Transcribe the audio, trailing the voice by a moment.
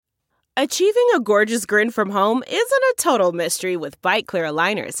Achieving a gorgeous grin from home isn't a total mystery with Bite Clear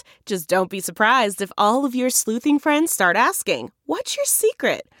aligners. Just don't be surprised if all of your sleuthing friends start asking, "What's your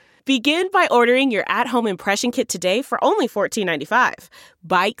secret?" Begin by ordering your at-home impression kit today for only $14.95.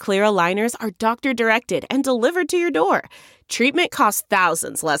 Bite Clear aligners are doctor-directed and delivered to your door. Treatment costs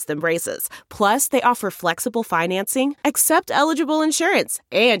thousands less than braces. Plus, they offer flexible financing, accept eligible insurance,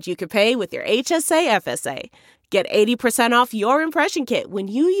 and you can pay with your HSA FSA. Get 80% off your impression kit when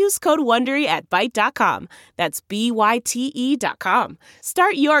you use code WONDERY at Byte.com. That's BYTE.com.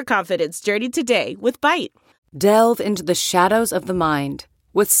 Start your confidence journey today with Byte. Delve into the shadows of the mind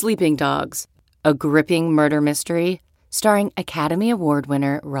with Sleeping Dogs, a gripping murder mystery starring Academy Award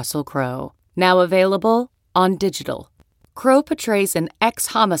winner Russell Crowe. Now available on digital. Crowe portrays an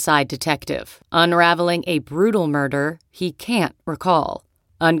ex-homicide detective unraveling a brutal murder he can't recall.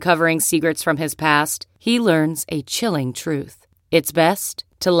 Uncovering secrets from his past, he learns a chilling truth. It's best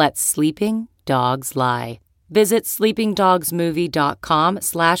to let sleeping dogs lie. Visit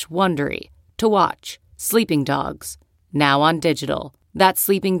sleepingdogsmovie.com/Wondery to watch Sleeping Dogs, now on digital. That's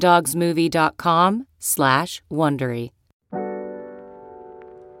sleepingdogsmovie.com/Wondery.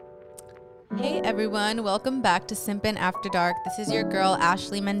 Hey everyone, welcome back to Simpin' After Dark. This is your girl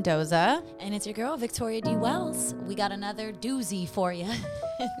Ashley Mendoza. And it's your girl Victoria D. Wells. We got another doozy for you.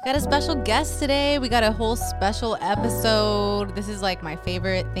 We got a special guest today. We got a whole special episode. This is like my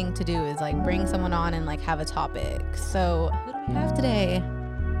favorite thing to do, is like bring someone on and like have a topic. So who do we have today?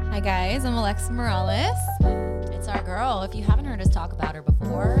 Hi guys, I'm Alexa Morales. It's our girl. If you haven't heard us talk about her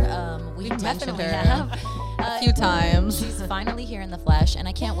before, we mentioned definitely her have. a few times. She's finally here in the flesh, and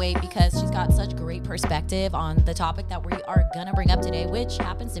I can't wait because she's got such great perspective on the topic that we are gonna bring up today, which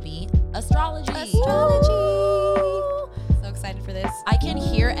happens to be astrology. So excited for this. I can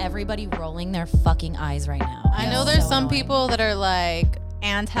hear everybody rolling their fucking eyes right now. I know there's some people that are like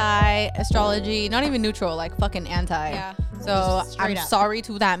anti-astrology, not even neutral, like fucking anti. Yeah. So I'm up. sorry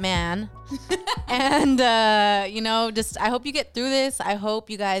to that man. And, just I hope you get through this. I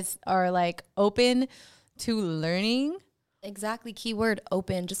hope you guys are like open to learning. Exactly. Keyword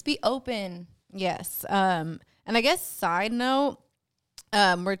open. Just be open. Yes. And I guess side note,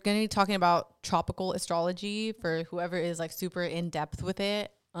 we're going to be talking about tropical astrology for whoever is like super in depth with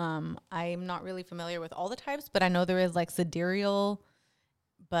it. I'm not really familiar with all the types, but I know there is like sidereal,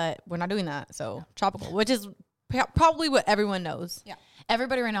 but we're not doing that. So tropical, which is probably what everyone knows. Yeah.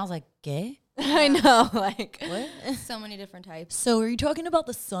 Everybody right now is like, gay? I know. Like, What? So many different types. So are you talking about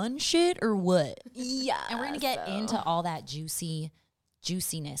the sun shit or what? Yeah. And we're going to get into all that juiciness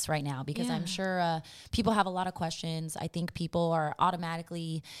right now because I'm sure people have a lot of questions. I think people are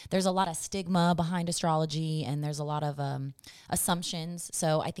there's a lot of stigma behind astrology and there's a lot of assumptions.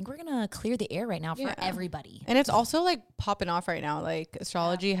 So I think we're going to clear the air right now for everybody. and it's also like popping off right now. Like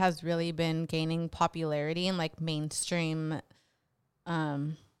astrology has really been gaining popularity and like mainstream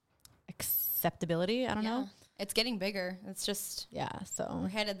acceptability. I don't know. It's getting bigger. It's just, So we're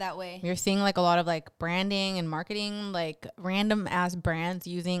headed that way. you're seeing like a lot of like branding and marketing, like random ass brands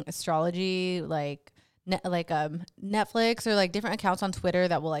using astrology, like Netflix or like different accounts on Twitter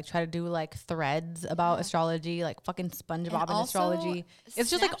that will like try to do like threads about astrology, like fucking SpongeBob and astrology. It's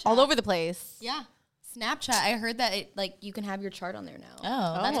just like all over the place. Yeah. Snapchat. I heard that it like you can have your chart on there now.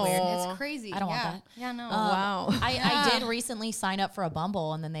 Oh, that's weird. It's crazy. I don't want that. Yeah, no. Wow. I did recently sign up for a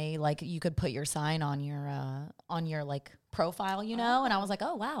Bumble, and then they like you could put your sign on your like profile, you know. And I was like,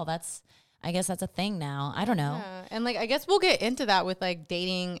 oh wow, I guess that's a thing now. I don't know. Yeah. And like I guess we'll get into that with like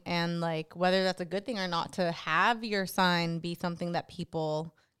dating and like whether that's a good thing or not to have your sign be something that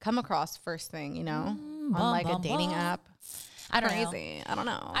people come across first thing, you know, on like a dating app. I don't know. Crazy. I don't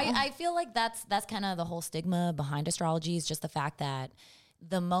know. I feel like that's kind of the whole stigma behind astrology is just the fact that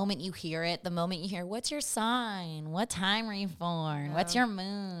the moment you hear it, what's your sign? What time are you born? What's your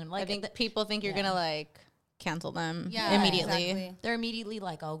moon? Like I think people think you're gonna like cancel them Yeah, immediately. exactly. they're immediately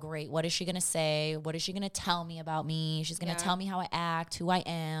like, oh great, what is she gonna say? What is she gonna tell me about me? She's gonna tell me how I act, who I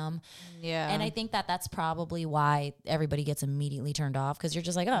am. Yeah. And I think that that's probably why everybody gets immediately turned off because you're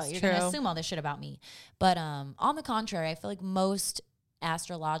just like, oh, you're gonna assume all this shit about me. But on the contrary, I feel like most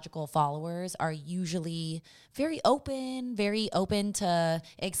astrological followers are usually very open to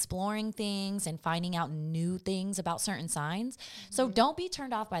exploring things and finding out new things about certain signs. So don't be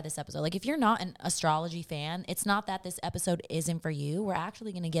turned off by this episode. Like if you're not an astrology fan, it's not that this episode isn't for you. We're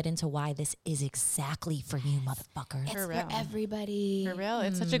actually going to get into why this is exactly for you, motherfuckers. It's for everybody. For real.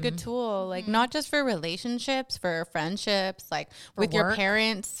 It's such a good tool. Like not just for relationships, for friendships, like with your work.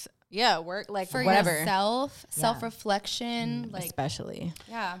 parents, work, like for whatever. yourself, self-reflection, like Especially.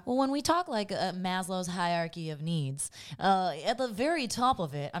 yeah. Well, when we talk like Maslow's hierarchy of needs, at the very top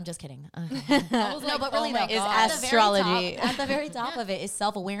of it, I'm just kidding. No, but really, though, Is at the very astrology. top- At the very top of it is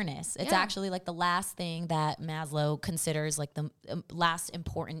self-awareness. It's actually like the last thing that Maslow considers like the last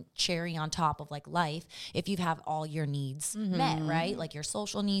important cherry on top of like life. If you have all your needs met, right? Like your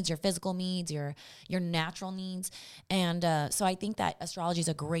social needs, your physical needs, your natural needs, and so I think that astrology is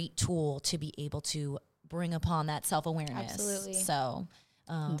a great tool to be able to bring upon that self-awareness. Absolutely. So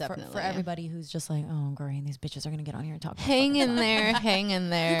for Definitely. everybody who's just like, oh, great, these bitches are gonna get on here and talk. Hang in there, hang in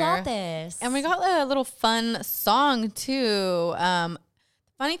there. You got this. And we got a little fun song too.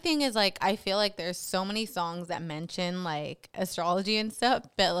 Funny thing is, like, I feel like there's so many songs that mention like astrology and stuff,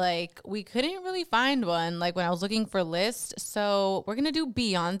 but like we couldn't really find one like when I was looking for lists. So we're gonna do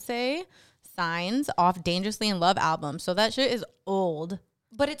Beyonce Signs off Dangerously in Love album. So that shit is old,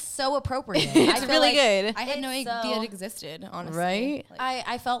 but it's so appropriate. it's really good, I had no It's idea so- it existed, honestly. right? Like,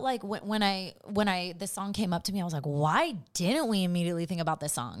 I felt like when this song came up to me, I was like, why didn't we immediately think about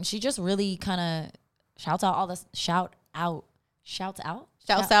this song? She just really kind of shouts out all this shouts out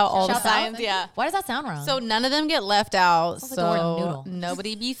all the shouts signs, out? yeah. Why does that sound wrong? So none of them get left out. Sounds like the word So noodle.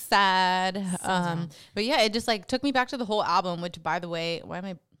 nobody be sad. But yeah, it just like took me back to the whole album, which by the way, why am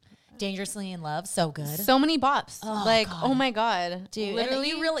I Dangerously in Love, so good. so many bops? Oh, like, God. oh my God. Dude,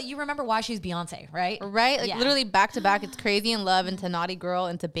 Literally. and you remember why she's Beyonce, right? Right? Like Yeah. literally back to back. It's Crazy in Love into Naughty Girl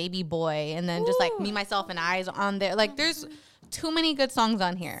into Baby Boy. And then just like Me, Myself, and I's on there. Like there's too many good songs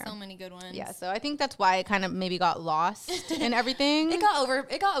on here. so many good ones. Yeah, so I think that's why it kind of maybe got lost in everything. It got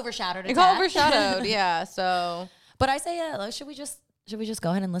overshadowed. It got overshadowed. Yeah. So But I say, should we just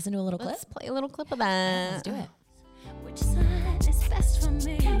go ahead and listen to a little clip? let's play a little clip of that. Let's do it. Which sign is best for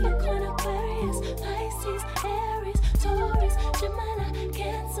me? Capricorn, Aquarius, Pisces, Aries, Taurus, Gemini,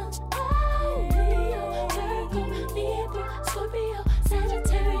 Cancer, Leo, Virgo, Libra, Scorpio,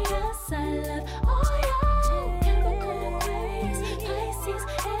 Sagittarius. I love all y'all. Capricorn, Aquarius, Pisces,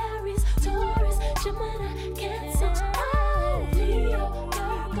 Aries, Taurus, Gemini, Cancer, Leo,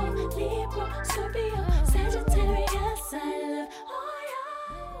 Virgo, Libra, Scorpio, Sagittarius. I love all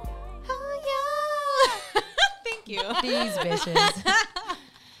y'all. Thank you. These bitches.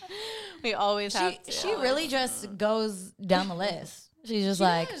 We always have to. She really just goes down the list. She's just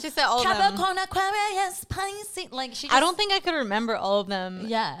like She said all of them. Capricorn, Aquarius, Pisces. Like she. Just, I don't think I could remember all of them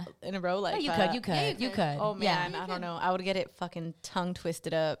Yeah. in a row like You that. could. You could. Yeah, you could. Oh Yeah. man, I don't know. I would get it fucking tongue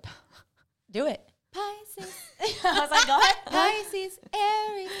twisted up. Do it. Pisces, I was like, go ahead. Pisces,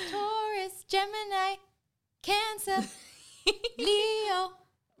 Aries, Taurus, Gemini, Cancer, Leo,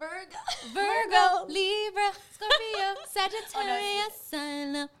 Virgo, Libra, Scorpio, Sagittarius.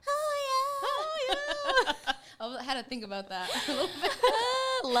 I love I had to think about that a little bit.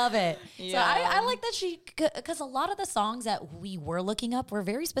 Love it. Yeah. So I like that because a lot of the songs that we were looking up were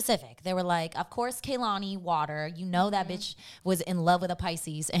very specific. They were like, of course, Kehlani, Water. You know that bitch was in love with a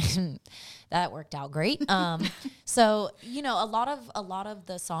Pisces, and that worked out great. So you know, a lot of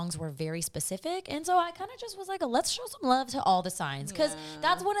the songs were very specific, and so I kind of just was like, let's show some love to all the signs because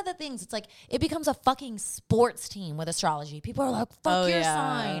that's one of the things. It's like it becomes a fucking sports team with astrology. People are like, fuck your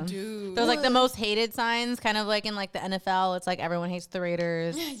sign. Dude. Those like the most hated signs, kind of like in like the NFL. It's like everyone hates the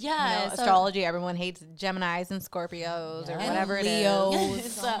Raiders. Yeah, so- astrology. Everyone hates Geminis and Scorpios or whatever it is.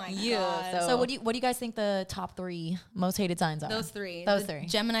 Leos. Oh my God. So what do you guys think the top 3 most hated signs are? Those three. Those The 3.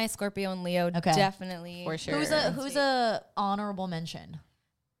 Gemini, Scorpio, and Leo. Okay. Definitely. For sure. Who's a honorable mention?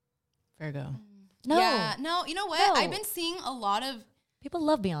 Virgo? No. Yeah. No, you know what? No. I've been seeing a lot of People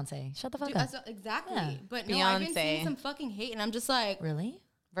love Beyonce. Shut the fuck dude, up. exactly. Yeah. But no, I've been Beyonce. seeing some fucking hate, and I'm just like, Really?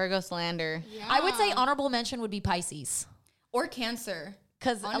 Virgo slander. I would say honorable mention would be Pisces. or Cancer.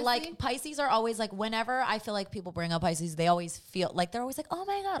 Because Honestly? like Pisces are always like whenever I feel like people bring up Pisces, they always feel like they're always like, oh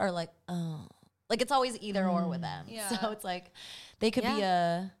my God, or like, oh. Like it's always either or with them. Yeah. So it's like they could be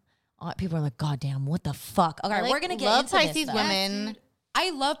people are like, God damn, what the fuck? Okay, we're gonna get love into Pisces this, though. women. Dude,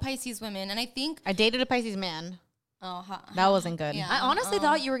 I love Pisces women, and I think I dated a Pisces man. That wasn't good. Yeah. I honestly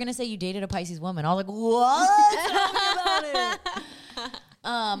thought you were gonna say you dated a Pisces woman. I was like, what? Tell me about it.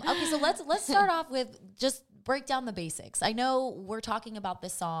 Okay, so let's start off with just break down the basics. I know we're talking about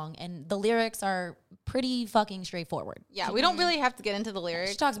this song, and the lyrics are pretty fucking straightforward. Yeah, we don't really have to get into the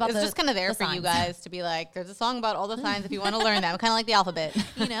lyrics. She talks about it's the- just kind of there the for you signs. guys to be like, there's a song about all the signs if you want to learn them, kind of like the alphabet.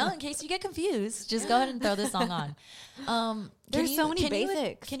 You know, in case you get confused, just go ahead and throw this song on. There's so many can you-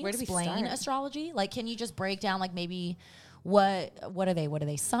 basics. Can you Where do we explain start? astrology? Like, can you just break down like maybe what are they? What are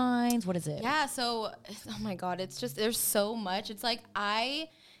they signs? What is it? Yeah, so oh my God, it's just there's so much. It's like I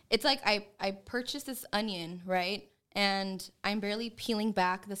purchased this onion, right? and I'm barely peeling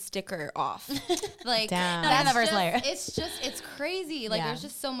back the sticker off. Like Damn. Not even the first just- layer. It's crazy. Like Yeah. there's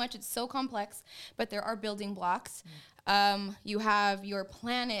just so much. It's so complex, but there are building blocks. You have your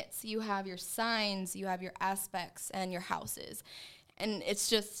planets, you have your signs, you have your aspects, and your houses, and it's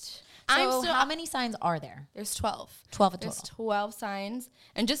just. So how many signs are there? There's 12. 12 There's total. 12 signs.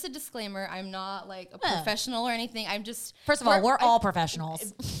 And just a disclaimer, I'm not like a professional or anything. I'm just First of all, we're all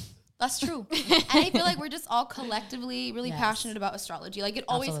professionals. That's true. And I feel like we're just all collectively really Yes. passionate about astrology. Like it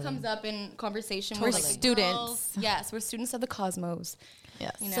always Absolutely. comes up in conversation We're with like students. girls. Yes, we're students of the cosmos.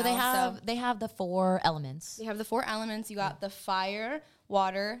 Yes. You know? So they have the 4 elements. You have the 4 elements. You got the fire,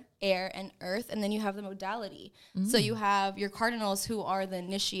 water, air, and earth, and then you have the modality. So you have your cardinals, who are the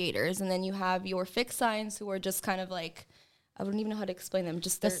initiators, and then you have your fixed signs, who are just kind of like, I wouldn't even know how to explain them.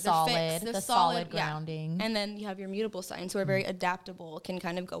 Just The they're solid, fixed, the solid yeah. grounding. And then you have your mutable signs, who are very adaptable, can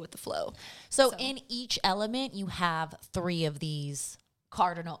kind of go with the flow. So in each element, you have 3 of these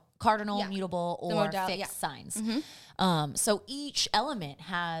cardinal, Yeah. mutable, The or modal- fixed yeah. signs. So each element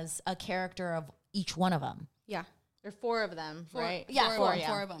has a character of each one of them. Yeah. There are 4 of them, right? Yeah, four, yeah.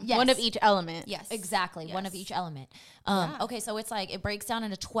 4 of them. Yes. One of each element. Yes. Exactly, one of Yes. each element. Yeah. Okay, so it's like it breaks down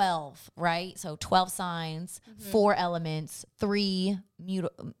into 12, right? So 12 signs, 4 elements, 3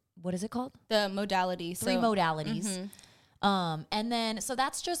 what is it called? The modality. 3 modalities. And then so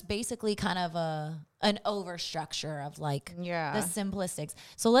that's just basically kind of an overstructure of like Yeah. the simplistics.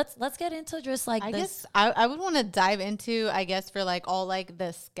 So let's get into just like I this. guess I would want to dive into, I guess, for like all like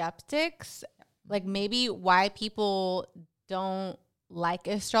the skeptics, like maybe why people don't like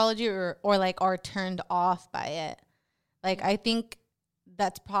astrology or like are turned off by it. Like I think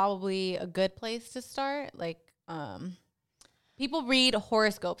that's probably a good place to start. Like people read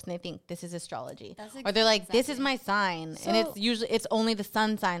horoscopes and they think this is astrology. Or they're like, this is my sign. And it's only the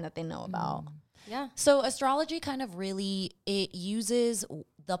sun sign that they know about. Yeah. So astrology kind of really, it uses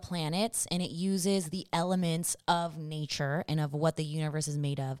the planets and it uses the elements of nature and of what the universe is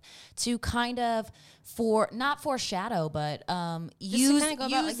made of to kind of not foreshadow, but use kinda go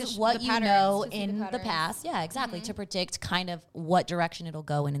about, like, what the you patterns, know to see the in the patterns. past. Yeah, exactly. To predict kind of what direction it'll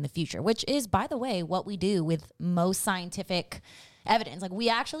go in the future, which is, by the way, what we do with most scientific evidence. Like we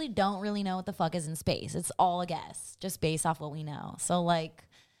actually don't really know what the fuck is in space. It's all a guess just based off what we know. So like,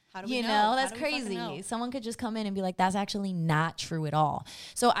 How do we you know? know, How that's do we fucking crazy. know? Someone could just come in and be like, that's actually not true at all.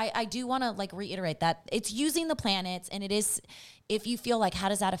 So I do want to like reiterate that it's using the planets, and it is, if you feel like, how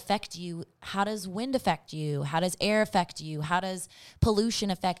does that affect you? How does wind affect you? How does air affect you? How does pollution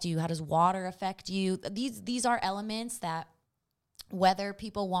affect you? How does water affect you? These are elements that whether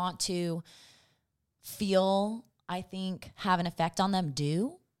people want to feel, I think, have an effect on them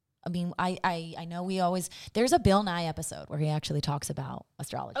do. I mean, I know there's a Bill Nye episode where he actually talks about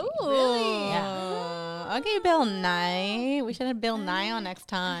astrology. Really? Yeah. Okay, Bill Nye. We should have Bill Nye on next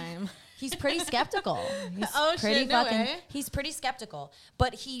time. He's pretty skeptical. He's Oh, pretty shit, no fucking. way. He's pretty skeptical,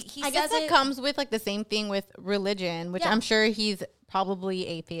 but he I says guess that it comes with like the same thing with religion, which Yeah. I'm sure he's probably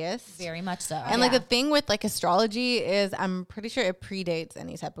atheist. very much so. And like the thing with like astrology is I'm pretty sure it predates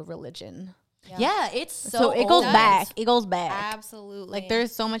any type of religion. yeah, it's So it goes old. back. It goes back. Absolutely. Like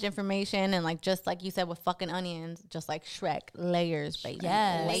there's so much information and like just like you said with fucking onions, just like Shrek, layers, baby.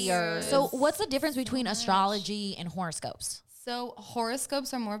 Yes. Layers. So what's the difference between astrology and horoscopes? So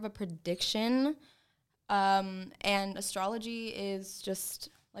horoscopes are more of a prediction, and astrology is just,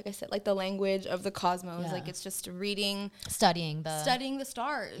 like I said, like the language of the cosmos. Yeah. Like it's just reading, Studying the studying the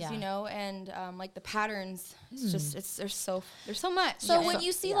stars, Yeah. you know, and like the patterns. It's just there's so much. So Yeah. when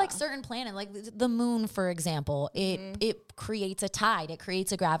you see like certain planet, like the moon, for example, it creates a tide, it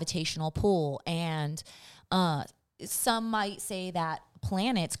creates a gravitational pull, and some might say that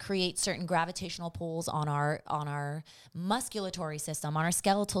planets create certain gravitational pulls on our musculatory system, on our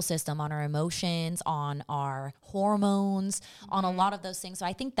skeletal system, on our emotions, on our hormones, on a lot of those things. So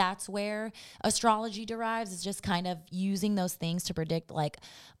I think that's where astrology derives, is just kind of using those things to predict, like,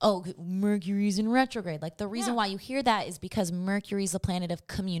 oh, Mercury's in retrograde. Like the reason why you hear that is because Mercury's the planet of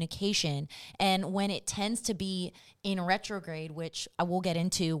communication, and when it tends to be in retrograde, which I will get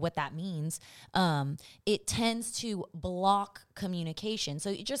into what that means, it tends to block communication.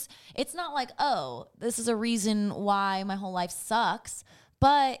 So it's not like, oh, this is a reason why my whole life sucks,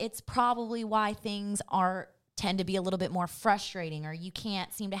 but it's probably why things tend to be a little bit more frustrating, or you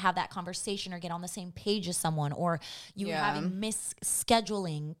can't seem to have that conversation or get on the same page as someone, or you're having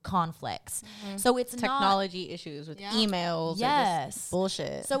misscheduling conflicts. So it's technology issues with emails. Yes. Or just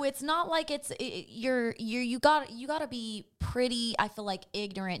bullshit. So it's not like you gotta be pretty, I feel like,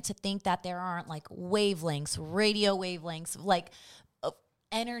 ignorant to think that there aren't like wavelengths, radio wavelengths, like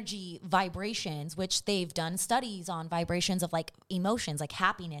energy vibrations, which they've done studies on vibrations of like emotions, like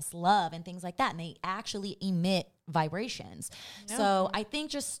happiness, love, and things like that. And they actually emit vibrations. So I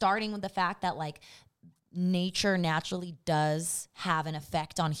think just starting with the fact that like nature naturally does have an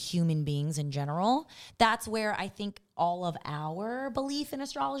effect on human beings in general, that's where I think all of our belief in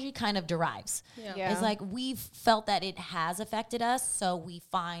astrology kind of derives. Yeah. It's like we've felt that it has affected us, so we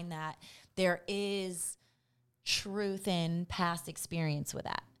find that there is truth in past experience with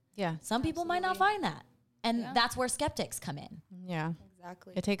that. Yeah. Some people might not find that. And that's where skeptics come in. Yeah.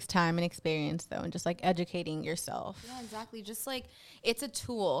 Exactly. It takes time and experience, though, and just like educating yourself. Yeah, exactly. Just like it's a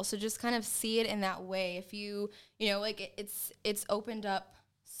tool, so just kind of see it in that way. If you know, like it's opened up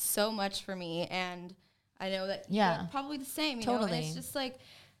so much for me, and I know that you're probably the same. You know, and it's just like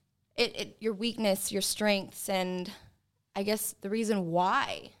it your weakness, your strengths, and I guess the reason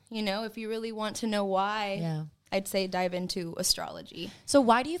why. You know, if you really want to know why, I'd say dive into astrology. So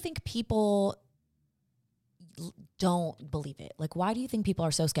why do you think people don't believe it? Like, why do you think people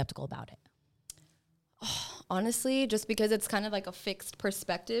are so skeptical about it? Honestly, just because it's kind of like a fixed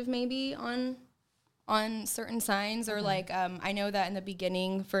perspective maybe on certain signs, or like I know that in the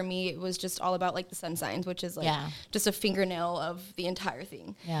beginning for me it was just all about like the sun signs, which is like just a fingernail of the entire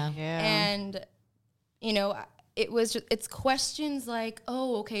thing. And you know, it's questions like,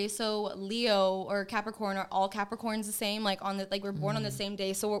 oh, okay, so Leo or Capricorn, are all Capricorns the same? Like we're born on the same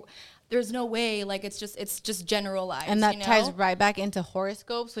day, so there's no way. Like it's just generalized, and that you know? ties right back into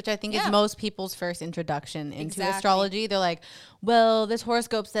horoscopes, which I think is most people's first introduction into astrology. They're like, well, this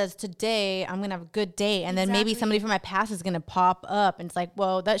horoscope says today I'm gonna have a good day, and then maybe somebody from my past is gonna pop up, and it's like,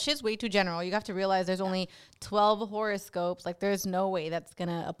 well, that shit's way too general. You have to realize there's only 12 horoscopes. Like there's no way that's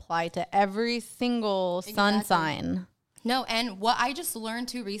gonna apply to every single sun sign. No, and what I just learned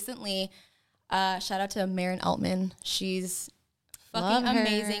too recently, shout out to Marin Altman. She's fucking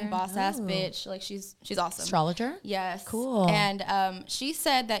amazing, boss ass bitch. Like she's awesome. Astrologer? Yes. Cool. And she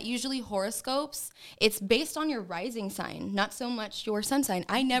said that usually horoscopes, it's based on your rising sign, not so much your sun sign.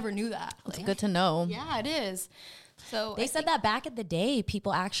 I never knew that. It's good to know. Yeah, it is. So they said that back in the day,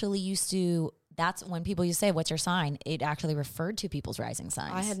 people actually used to, that's when people used to say, what's your sign? It actually referred to people's rising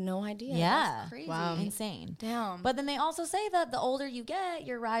signs. I had no idea. Yeah. That's crazy. Wow. Insane. Damn. But then they also say that the older you get,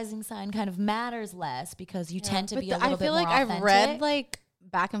 your rising sign kind of matters less because you tend to be a little bit more authentic. I feel like I've read like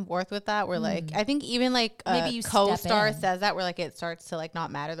back and forth with that, where like I think even like Maybe you CoStar says that, where like it starts to like not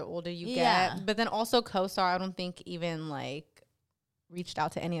matter the older you get. But then also CoStar, I don't think even like reached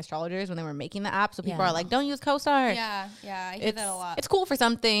out to any astrologers when they were making the app, so people are like, don't use CoStar. Yeah, I hear that a lot. It's cool for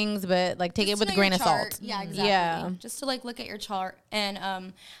some things, but like take it with a grain of salt. Yeah, exactly. Yeah. Just to like look at your chart.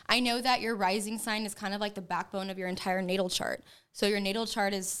 And I know that your rising sign is kind of like the backbone of your entire natal chart. So your natal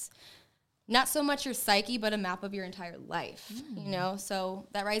chart is not so much your psyche, but a map of your entire life, you know? So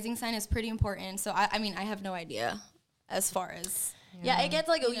that rising sign is pretty important. So I mean, I have no idea as far as... Yeah, it gets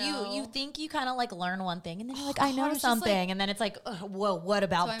like you think you kind of like learn one thing, and then you're like, I know something, like, and then it's like, whoa, what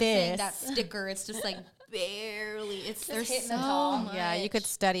about so I'm this? saying that sticker, it's just like barely. It's there's hitting so the top. much. Yeah, you could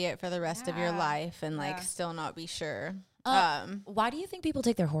study it for the rest of your life and like still not be sure. Why do you think people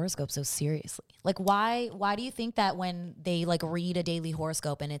take their horoscope so seriously? Like, why do you think that when they like read a daily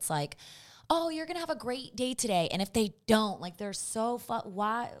horoscope and it's like, oh, you're gonna have a great day today, and if they don't, like, they're so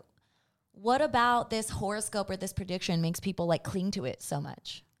why? What about this horoscope or this prediction makes people like cling to it so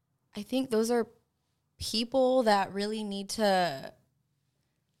much? I think those are people that really need to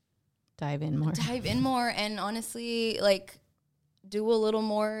dive in more and honestly like do a little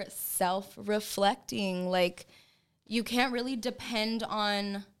more self-reflecting. Like you can't really depend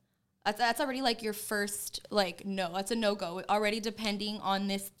on that's already like your first like no, that's a no-go. Already depending on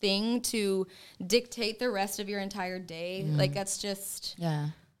this thing to dictate the rest of your entire day. Like that's just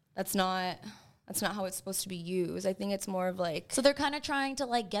That's not how it's supposed to be used. I think it's more of like... So they're kind of trying to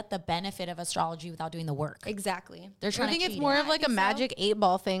like get the benefit of astrology without doing the work. Exactly. They're trying I think to it's more of like a magic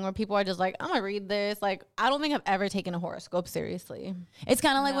 8-ball thing where people are just like, I'm going to read this. Like, I don't think I've ever taken a horoscope seriously. It's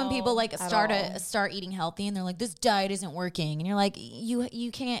kind of like when people like start eating healthy and they're like, this diet isn't working. And you're like,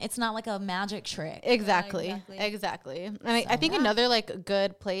 you can't, it's not like a magic trick. Exactly. And I think another like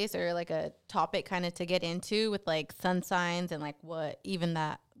good place or like a topic kind of to get into with like sun signs and like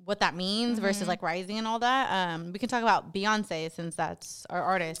what that means versus like rising and all that. We can talk about Beyonce since that's our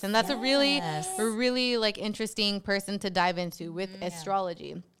artist, and that's a really like interesting person to dive into with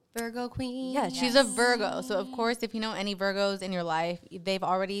astrology. Virgo queen. Yeah, she's a Virgo. So, of course, if you know any Virgos in your life, they've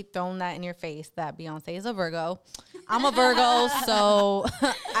already thrown that in your face that Beyonce is a Virgo. I'm a Virgo, so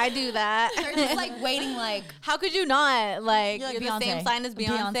I do that. They're just like waiting, like, how could you not? Like, You're you're like the same Beyonce. sign as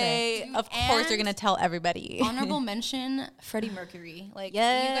Beyonce. Beyonce. Of course, you're going to tell everybody. honorable mention, Freddie Mercury. Like, you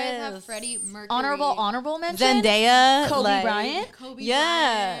guys Yes. have Freddie Mercury. Honorable mention. Zendaya. Kobe like, Bryant. Kobe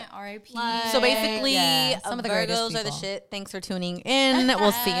Yeah. Bryant, R.I.P. So basically, Yeah, some of the greatest Virgos are the people. shit. Thanks for tuning in.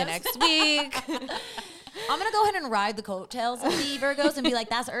 We'll see you next week. I'm gonna go ahead and ride the coattails of the Virgos and be like,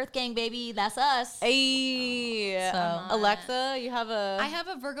 "That's Earth Gang, baby. That's us." Hey, So- Alexa, you have a. I have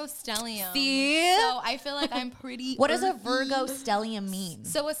a Virgo stellium. See? So I feel like I'm pretty. What does a earthy. Virgo stellium mean?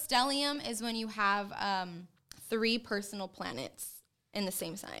 So a stellium is when you have 3 personal planets in the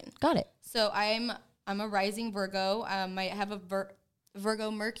same sign. Got it. So I'm a rising Virgo. I have a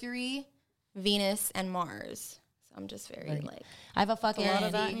Virgo Mercury, Venus, and Mars. So I'm just very like. I have a fucking. a lot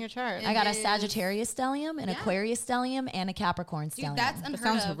of that in your chart. I got a It is. Sagittarius stellium, an Yeah. Aquarius stellium, and a Capricorn stellium. Dude, that's unheard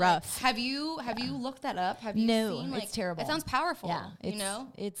sounds of. rough. Like, have you looked that up? Have you No, seen? it's terrible. It sounds powerful. yeah. you know.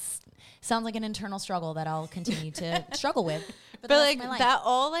 it's sounds like an internal struggle that I'll continue to struggle with. for the But rest like of my life. that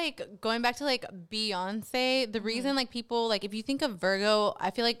all like going back to like Beyonce, the reason like people like if you think of Virgo,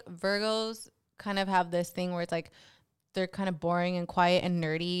 I feel like Virgos kind of have this thing where it's like they're kind of boring and quiet and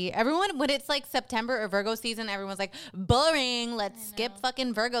nerdy. Everyone, when it's like September or Virgo season, everyone's like, boring. Let's skip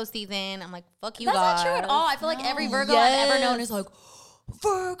fucking Virgo season. I'm like, fuck you That's guys. not true at all. I feel like every Virgo I've ever known Yes. is like,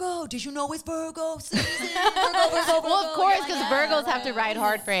 Virgo, did you know it's Virgo season? Virgo. Well, of course, because Yeah, Virgos have to ride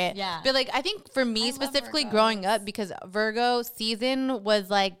hard for it. Yeah. But like, I think for me specifically, growing up, because Virgo season was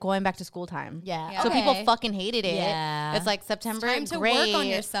like going back to school time. Yeah. So people Okay. fucking hated it. Yeah. It's like September. Time to great. work on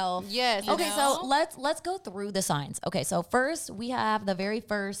yourself. Yes. you Okay, know? so let's go through the signs. Okay, so first we have the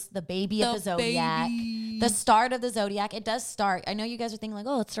baby of the zodiac, the start of the zodiac. It does start. I know you guys are thinking like,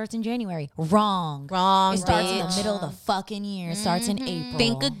 oh, it starts in January. Wrong. Wrong. It starts in the bitch. middle of the fucking year. It starts in April.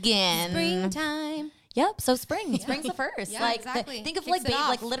 Think again. Springtime. Yep. So spring. Spring's the first. Yeah, like exactly. think of Kicks like it off.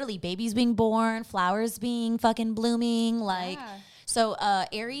 like literally babies being born, flowers being fucking blooming. Like Yeah. so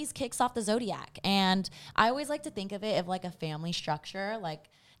Aries kicks off the zodiac. And I always like to think of it of like a family structure. Like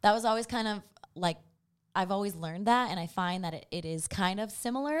that was always kind of like I've always learned that, and I find that it is kind of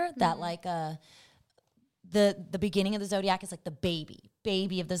similar. That like the beginning of the zodiac is like the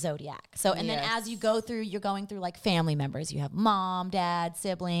baby of the zodiac. So and then as you go through, you're going through like family members. You have mom, dad,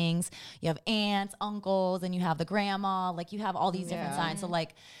 siblings, you have aunts, uncles, and you have the grandma. Like you have all these different signs. So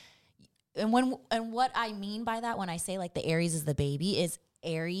like and what I mean by that when I say like the Aries is the baby is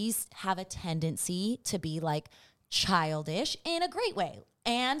Aries have a tendency to be like childish in a great way.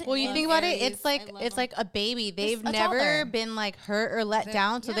 And Well, you in think about it, Aries. it's like I love it's like a baby. They've a never toddler. been like hurt or let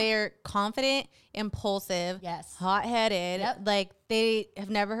down, so they're confident, impulsive, Yes. hot-headed. Yep. Like they have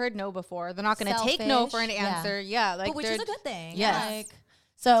never heard no before. They're not going to take no for an Selfish. Yeah. answer. Yeah, like but which they're is a good thing. Yes. Like,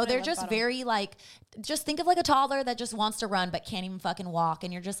 so what I they're love just about 'em. very like, just think of like a toddler that just wants to run but can't even fucking walk,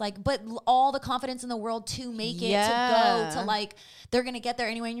 and you're just like, but all the confidence in the world to make it, to Yeah. go, to like, they're gonna get there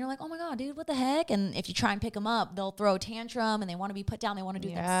anyway, and you're like, oh my god, dude, what the heck? And if you try and pick them up, they'll throw a tantrum and they want to be put down. They want to do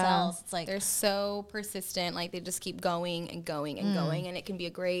it Yeah. themselves. It's like, They're so persistent. Like they just keep going and going and going, and it can be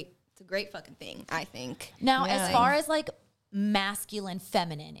a great fucking thing. I think. now as far as like masculine,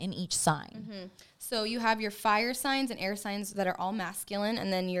 feminine in each sign. So you have your fire signs and air signs that are all masculine,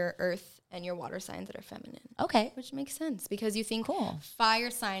 and then your earth and your water signs that are feminine. Okay. Which makes sense because you think Cool. fire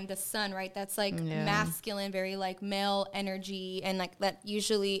sign, the sun, right? That's like masculine, very like male energy, and like that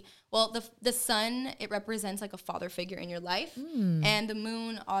usually. Well, the sun, it represents like a father figure in your life, and the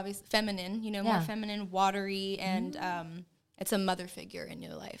moon, obviously feminine. You know, more Yeah. feminine, watery, and it's a mother figure in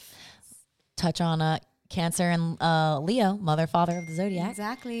your life. Touch on Cancer and Leo, mother, father of the zodiac.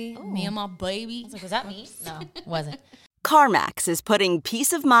 Exactly. Me and my baby. Was that me? No, wasn't. CarMax is putting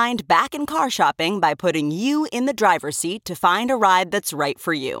peace of mind back in car shopping by putting you in the driver's seat to find a ride that's right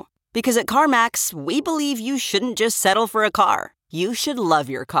for you. Because at CarMax, we believe you shouldn't just settle for a car. You should love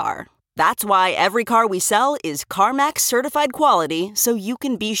your car. That's why every car we sell is CarMax certified quality, so you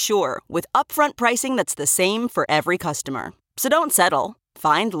can be sure with upfront pricing that's the same for every customer. So don't settle.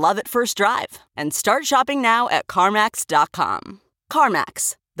 Find love at first drive and start shopping now at CarMax.com.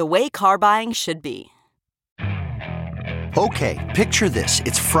 CarMax, the way car buying should be. Okay, picture this.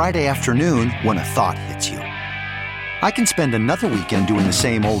 It's Friday afternoon when a thought hits you. I can spend another weekend doing the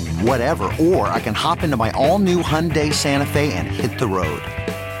same old whatever, or I can hop into my all-new Hyundai Santa Fe and hit the road.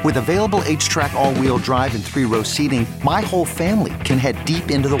 With available H-Track all-wheel drive and 3-row seating, my whole family can head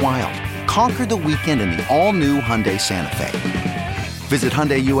deep into the wild. Conquer the weekend in the all-new Hyundai Santa Fe. Visit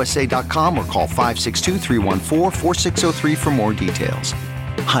HyundaiUSA.com or call 562-314-4603 for more details.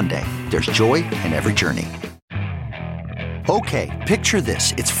 Hyundai, there's joy in every journey. Okay, picture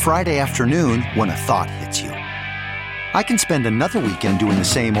this. It's Friday afternoon when a thought hits you. I can spend another weekend doing the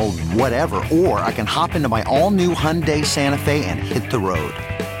same old whatever, or I can hop into my all-new Hyundai Santa Fe and hit the road.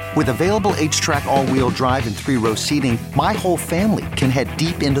 With available H-Track all-wheel drive and 3-row seating, my whole family can head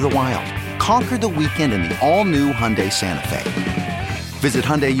deep into the wild. Conquer the weekend in the all-new Hyundai Santa Fe. Visit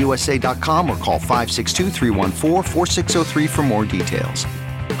HyundaiUSA.com or call 562-314-4603 for more details.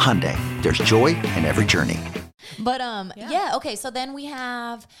 Hyundai, there's joy in every journey. But okay. So then we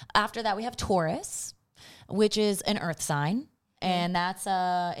have, after that, we have Taurus, which is an earth sign. And that's,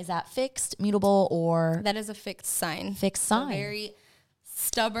 is that fixed, mutable, or? That is a fixed sign. Fixed sign. So very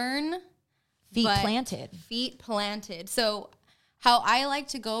stubborn. Feet planted. Feet planted. So how I like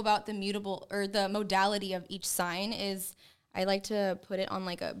to go about the mutable or the modality of each sign is I like to put it on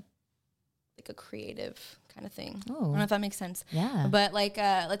like a creative kind of thing. Ooh. I don't know if that makes sense. Yeah. But like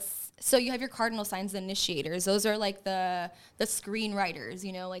so you have your cardinal signs, the initiators. Those are like the screenwriters,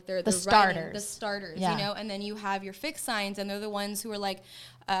 you know, like they're the starters. The starters, Yeah. you know, and then you have your fixed signs, and they're the ones who are like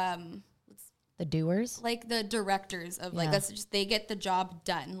The doers? like the directors of like that's just they get the job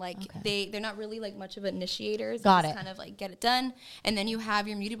done. Like they're not really like much of initiators. Got They it. just kind of like get it done. And then you have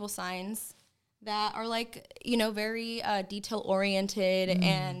your mutable signs that are like, you know, very detail oriented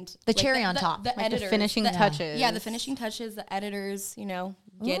and The like cherry on top. The Like the editors, finishing touches. Yeah, the finishing touches, the editors, you know,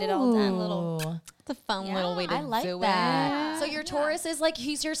 get it all done. Ooh. It's a fun little way to I like do that. it. So your Taurus is like,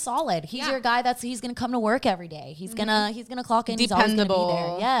 he's your solid. He's Yeah. your guy he's gonna come to work every day. He's gonna clock in. He's always gonna be there.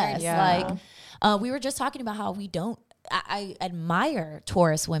 Dependable. Yes. Yeah. Like we were just talking about how we don't. I admire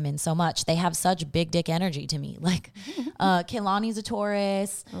Taurus women so much. They have such big dick energy to me. Like, Kehlani's a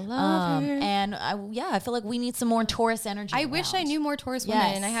Taurus. I love her. And I feel like we need some more Taurus energy. I wish I around. knew more Taurus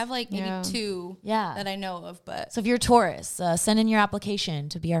Yes. women. I have like maybe two Yeah. that I know of, but So if you're Taurus, send in your application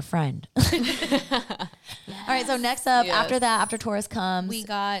to be our friend. All right. So next up, after that, after Taurus comes, we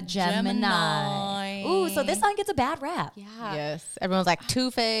got Gemini. Ooh, so this sign gets a bad rap. Yeah. Yes. Everyone's like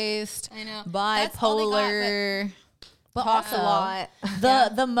two-faced, I know. That's all they got, bipolar, But talks also, a lot.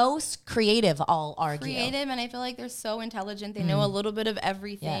 the most creative, I'll argue. Creative, and I feel like they're so intelligent. They know a little bit of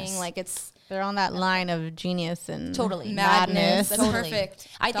everything. Yes. Like it's They're on that line of genius and Totally. madness. That's Totally. perfect.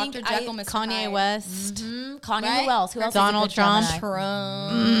 I Dr. think Jekyll, Mr. Kanye Hyde. West. Kanye, Right? who else? Who else? Donald is a good Gemini?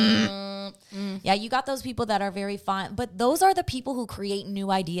 Trump. Yeah, you got those people that are very fun, but those are the people who create new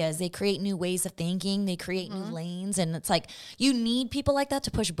ideas. They create new ways of thinking. They create new lanes, and it's like you need people like that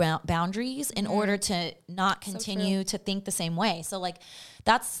to push boundaries in order to not continue to think the same way. So like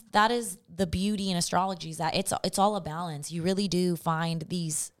that is the beauty in astrology, is that it's all a balance. You really do find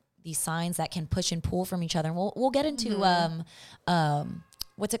these signs that can push and pull from each other. And we'll get into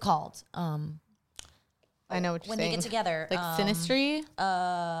what's it called? I know what you're When saying. they get together, Like synastry,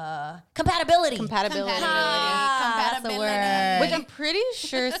 compatibility. compatibility. That's the word. Which I'm pretty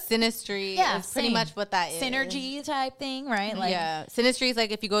sure synastry is pretty same. much what that is. Synergy type thing, right? Like, Yeah, synastry is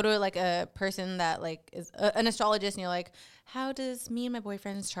like if you go to like a person that like is an astrologist and you're like, how does me and my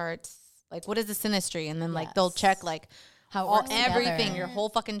boyfriend's charts, like what is the synastry? And then like they'll check like How it all, works everything, together. your whole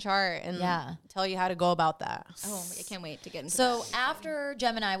fucking chart, and tell you how to go about that. Oh, I can't wait to get into So that. after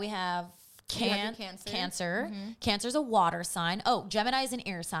Gemini, we have You have your Cancer. Cancer. Cancer's a water sign. Oh, Gemini is an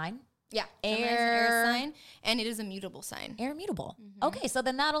air sign. Yeah, Gemini is an air sign, and it is a mutable sign. Air mutable. Okay, so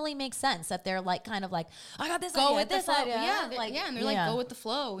then that only makes sense that they're like kind of like, I got this Go idea, with this the flow. idea. Yeah, and they're like go with the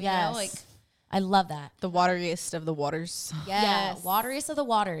flow. You know, like I love that. The wateriest of the waters, Yeah, wateriest of the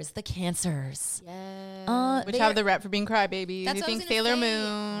waters, the Cancers. which have the rep for being crybabies. That's You what I was think gonna Sailor say.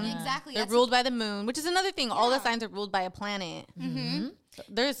 Moon. Exactly. They're That's ruled by the moon, which is another thing. All the signs are ruled by a planet. So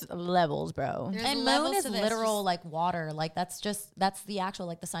there's levels, bro. There's And levels moon is to this, literal just- like water. Like that's the actual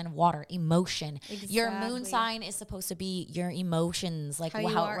like the sign of water, emotion. Your moon Exactly. sign is supposed to be your emotions, like How how, you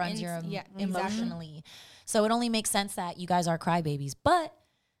it are runs in- your yeah, emotionally. So it only makes sense that you guys are crybabies. But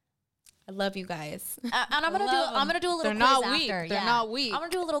I love you guys. and I'm gonna do a little They're quiz not after. weak. They're yeah. not weak. I'm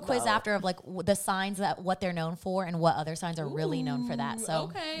gonna do a little quiz after of like the signs that what they're known for and what other signs are really known for that.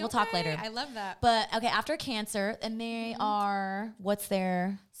 So we'll talk later. I love that. But okay, after Cancer, and they are what's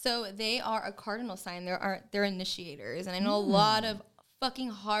their So they are a cardinal sign. They're initiators, and I know a lot of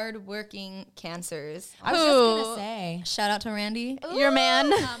fucking hardworking Cancers. I was just gonna say Shout out to Randy. Your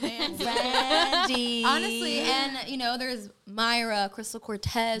man. Randy. Honestly, and you know, there's Myra, Crystal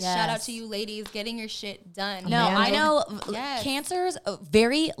Cortez. Shout out Yes. to you ladies getting your shit done. No, you know? I know Yes. Cancers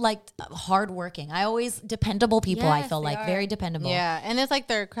very like hardworking. I always dependable people. I Yes, feel they like are. very dependable. Yeah, and it's like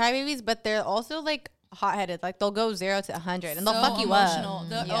they're crybabies, but they're also like hot-headed. Like, they'll go 0 to 100 and they'll So fuck you emotional.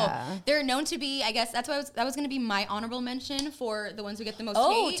 up. They're known to be, I guess that's why that was going to be my honorable mention for the ones who get the most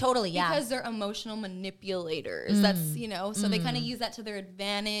hate. Totally, yeah. Because they're emotional manipulators. That's, so they kind of use that to their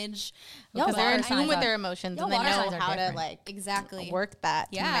advantage. Because Because they're in signs tune with are- their emotions Yo, and they water know signs are how to, different. like, Exactly. work that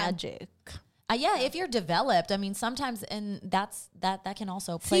Yeah. magic. Yeah, if you're developed, I mean, sometimes, and that can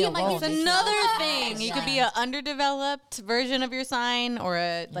also play See, a like, role. it's another thing. You could be an underdeveloped version of your sign or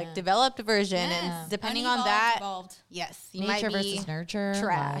a developed version, Yes. and depending Unevolved, on that, evolved. yes, you nature might be versus nurture,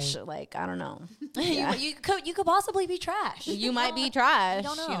 trash. Like, I don't know. you could possibly be trash. You might be trash.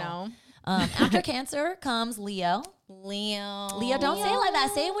 don't You know. know. After Cancer comes Leo. Leo, Don't say it like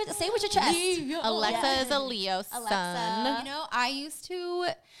that. Say it with your chest. Alexa is a Leo sun.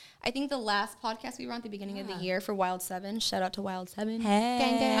 I think the last podcast we were on at the beginning of the year for Wild 7, shout out to Wild 7.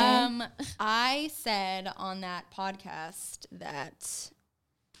 Hey. I said on that podcast that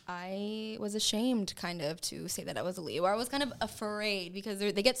I was ashamed kind of to say that I was a Leo. Or I was kind of afraid because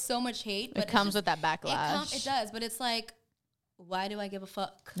they get so much hate. But It comes with that backlash. It does, but it's like, why do I give a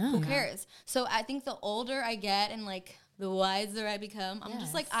fuck? No. Who cares? So I think the older I get and like the wiser I become, I'm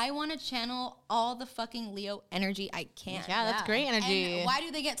just like, I want to channel all the fucking Leo energy I can. Yeah, that's great energy. And why do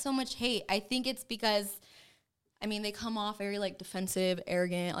they get so much hate? I think it's because, I mean, they come off very like defensive,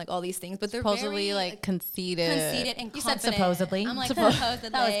 arrogant, like all these things, but they're Supposedly very, like conceited. and You said confident. supposedly. I'm like, Supposedly. supposedly.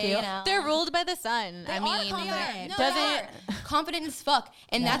 That was cute. You know. They're ruled by the sun. I are mean, confident. No, doesn't they are. Confident as fuck,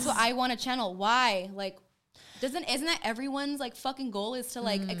 and that's what I want to channel. Why? Like, isn't that everyone's like fucking goal is to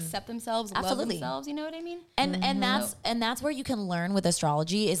like accept themselves, love Absolutely. themselves? You know what I mean? And that's where you can learn with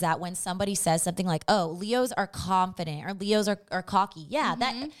astrology is that when somebody says something like, "Oh, Leos are confident" or "Leos are cocky,"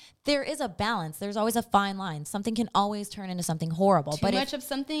 that there is a balance. There's always a fine line. Something can always turn into something horrible. Too much of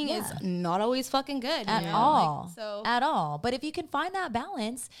something is not always fucking good at you know? all. Like, so At all. But if you can find that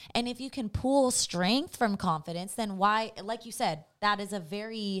balance and if you can pull strength from confidence, then why, like you said, that is a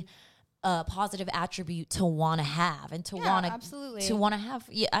very positive attribute to want to have and to want to absolutely. to want to have.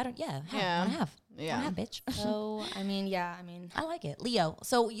 Yeah, I don't. Yeah, Yeah. want to have. Yeah. Wanna have, bitch. So I mean, I like it, Leo.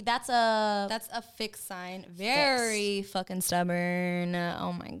 So that's a fixed sign. Very fucking stubborn.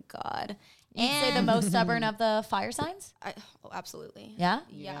 Oh my god. you'd say the most stubborn of the fire signs. Absolutely. Yeah,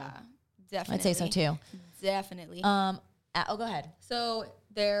 Yeah. Definitely. I'd say so too. Definitely. Go ahead. So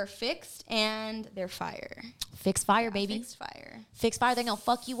they're fixed and they're fire. Fixed fire, baby. Fixed fire. Fixed fire, they're gonna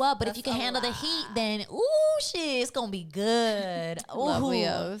fuck you up. But if you can That's a handle the lot. heat, then ooh shit, it's gonna be good. Love Ooh.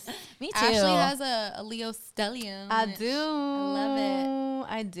 Leos. Me too. Ashley has a Leo stellium. I which do. I love it.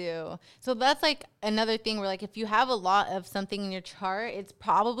 I do. So that's like another thing where like if you have a lot of something in your chart, it's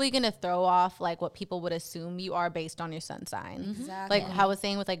probably gonna throw off like what people would assume you are based on your sun sign. Exactly. Like how I was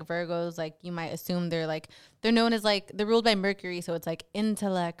saying with like Virgos, like you might assume they're known as like they're ruled by Mercury, so it's like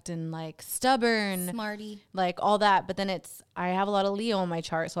intellect and like stubborn, Smarty. like all that. But then I have a lot of Leo on my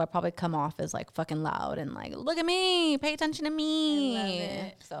chart, so I probably come off as like fucking loud and like look at me, pay attention to me. I love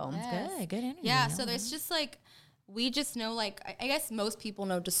it. So Good energy. Yeah, so there's just like we just know like I guess most people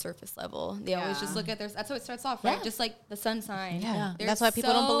know just surface level. They always just look at that's how it starts off, right? Yeah. Just like the sun sign. Yeah. There's That's why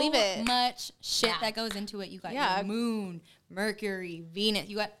people don't believe it. So much shit that goes into it. You got Yeah. your moon, Mercury, Venus.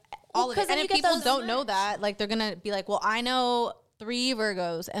 You got all of it. And you if get people those- don't know that, like they're gonna be like, well, I know 3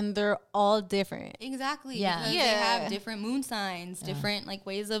 Virgos and they're all different. Exactly. Yeah. Because they Yeah. have different moon signs, different like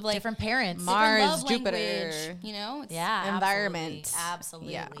ways of like different parents. Mars, love Jupiter. language, you know? It's, Yeah, environment.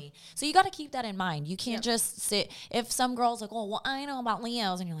 Absolutely. Yeah. So you got to keep that in mind. You can't just sit. If some girl's like, "Oh, well, I know about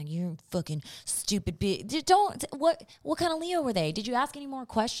Leos," and you're like, "You're fucking stupid bitch." Don't. What kind of Leo were they? Did you ask any more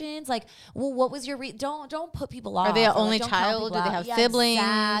questions? Like, well, what was your? Don't put people off. Are they an or, like, only don't count child? people Do they out. have Yeah, siblings?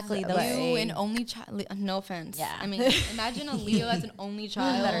 Exactly. Those, Like- You an only child. No offense. Yeah. I mean, imagine a Leo as an only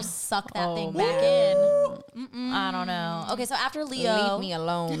child. you better suck that thing Oh, back in. I don't know. Okay, so after Leo, Leave me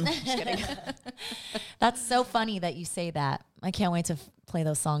alone. Just kidding. that's so funny that you say that. I can't wait to play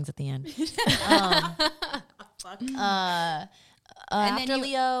those songs at the end. And After then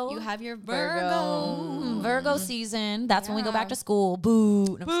Leo, you have your Virgo. Virgo season. That's when we go back to school.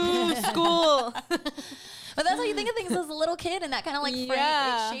 Boo. No, I'm just kidding. School. But that's how you think of things as a little kid, and that kind of like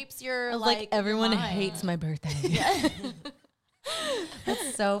Yeah. it shapes your Like everyone your mind. hates my birthday.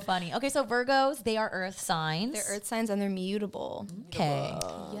 That's so funny. Okay, so Virgos, they are earth signs. They're earth signs and they're mutable. Okay.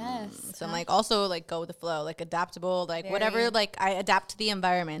 Yes. So I'm like also like go with the flow, like adaptable, like whatever, Very. like I adapt to the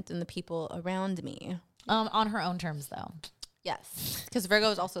environment and the people around me. On her own terms, though. Yes. Because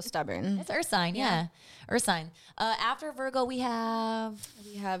Virgo is also stubborn. It's earth sign, yeah. Earth sign. After Virgo, we have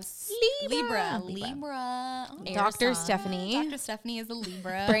We have Libra. Oh, Air Dr. sign. Stephanie. Dr. Stephanie is a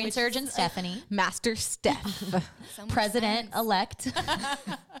Libra. brain which surgeon is Stephanie, Master Steph. so much president sense. elect.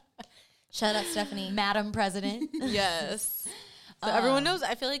 Shout out Stephanie. Madam President. Yes. So everyone knows.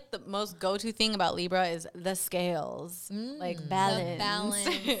 I feel like the most go-to thing about Libra is the scales, like balance. The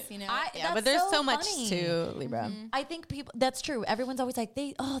balance, you know. Yeah, but there's so much funny. to Libra. I think people, that's true. Everyone's always like,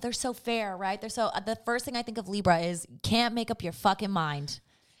 they're so fair, right? They're so, the first thing I think of Libra is can't make up your fucking mind.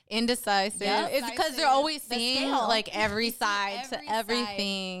 Indecisive. Yeah. It's because they're always The seeing scale. like every side every to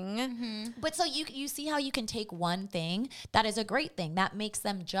everything. But so you see how you can take one thing that is a great thing that makes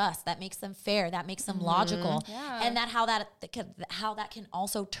them just, that makes them fair, that makes them logical, and that how that can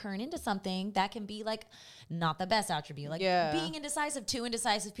also turn into something that can be like not the best attribute. Like being indecisive, two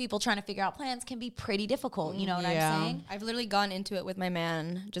indecisive people trying to figure out plans can be pretty difficult. You know what I'm saying? I've literally gone into it with my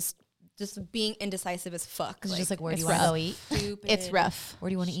man, just being indecisive as fuck. It's just like, where do you it's want to rough. go eat? Stupid. It's rough. Where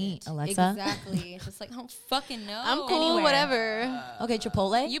do you want to eat, Alexa? Exactly. It's just like, I don't fucking know. I'm cool, Anywhere. whatever. Okay,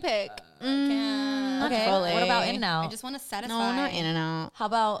 Chipotle. You pick. Can't. Okay. Chipotle. What about In-N-Out? I just want to satisfy. No, not In-N-Out. How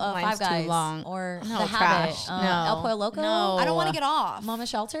about Line's Five Guys too long. or No, The Habit? trash. No. El Pollo Loco? No. I don't want to get off. Mama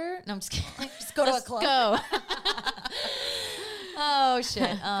Shelter? No, I'm just kidding. Just go to a Let's club. go. Oh shit.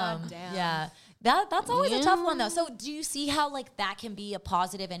 damn. Yeah. That's always a tough one though. So do you see how like that can be a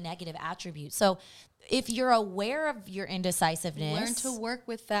positive and negative attribute? So if you're aware of your indecisiveness, Learn to work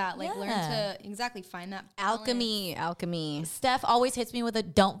with that. Like, learn Yeah. to exactly find that balance. Alchemy. Steph always hits me with a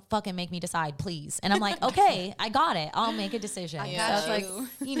 "Don't fucking make me decide, please," and I'm like, "Okay, I got it. I'll make a decision." I got So it's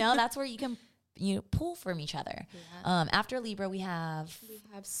you. like, that's where you can pull from each other. After Libra, we have We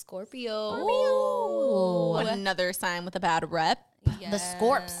have Scorpio. Ooh. Another sign with a bad rep. the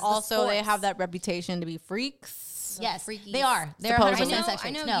Scorps. Also, they Scorps. have that reputation to be freaks. Yes, freakies. they are. They're Supposedly. 100% sex I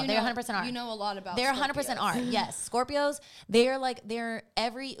freaks. know No, they 100% are. You know a lot about They're 100% Scorpios. are. Yes. Scorpios,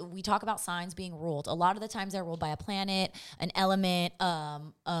 we talk about signs being ruled. A lot of the times they're ruled by a planet, an element,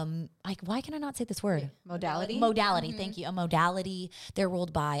 why can I not say this word? Modality. Modality. Thank you. A modality. They're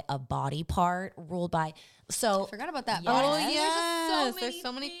ruled by a body part, ruled by, so. Forgot about that. Yes. Oh, There's yes. There's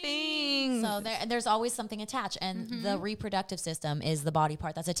so many things. So there's always something attached, and the reproductive system is the body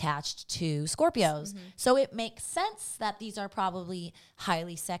part that's attached to Scorpios. So it makes sense that these are probably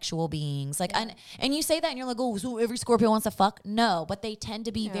highly sexual beings. Like, and you say that, and you're like, oh, so every Scorpio wants to fuck? No, but they tend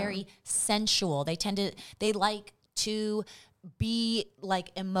to be very sensual. They like to be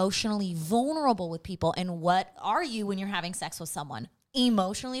like emotionally vulnerable with people. And what are you when you're having sex with someone?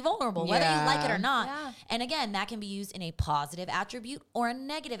 Emotionally vulnerable, whether you like it or not. Yeah. And again, that can be used in a positive attribute or a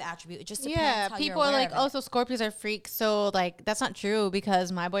negative attribute. It just depends Yeah, how people you're are aware like, of it. oh, so Scorpios are freaks. So, like, that's not true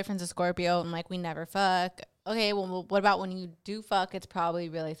because my boyfriend's a Scorpio and, like, we never fuck. Okay, well, what about when you do fuck? It's probably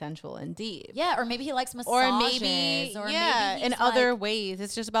really sensual and deep. Yeah, or maybe he likes massages. Or maybe, maybe in he's other like, ways.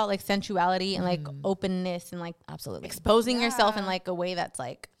 It's just about, like, sensuality and, like, openness and, like, absolutely. exposing yourself in, like, a way that's,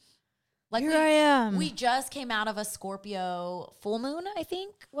 like, Like here I am. We just came out of a Scorpio full moon, I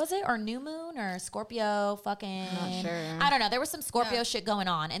think, was it? Or new moon or Scorpio fucking. Not sure. I don't know. There was some Scorpio shit going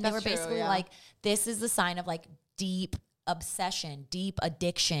on. And they That's were true, basically yeah. like, this is the sign of like deep obsession, deep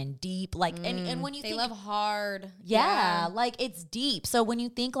addiction, deep like, and when you They think. love hard. Yeah, like it's deep. So when you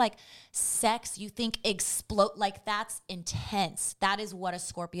think like sex, you think explode, like that's intense. That is what a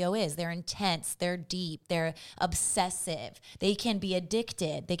Scorpio is. They're intense, they're deep, they're obsessive. They can be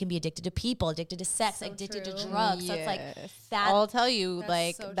addicted. They can be addicted to people, addicted to sex, addicted to drugs. So it's like that. I'll tell you, That's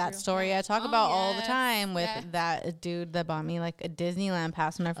like, so that true. story I talk Oh, about all the yes, time with yes. that dude that bought me, like, a Disneyland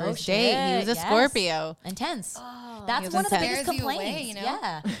pass on our Oh, first date. He was a shit, yes. Scorpio. Intense. He That's was one of the intense. biggest Scares you away, complaints. you know?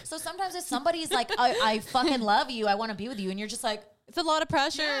 Yeah. So sometimes if somebody's like, I fucking love you, I want to be with you, and you're just like, It's a lot of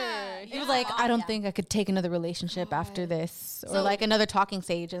pressure. He was like, I don't think I could take another relationship after this or So- like another talking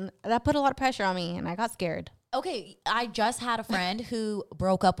stage. And that put a lot of pressure on me and I got scared. okay, I just had a friend who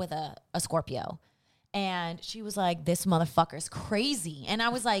broke up with a Scorpio. And she was like, this motherfucker's crazy. And I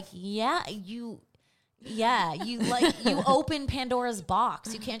was like, you like, you open Pandora's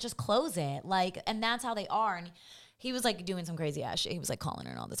box. You can't just close it. Like, and that's how they are. And he was like doing some crazy ass shit. He was like calling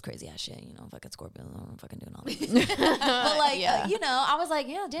her and all this crazy ass shit, fucking Scorpio, I'm fucking doing all this. But like, I was like,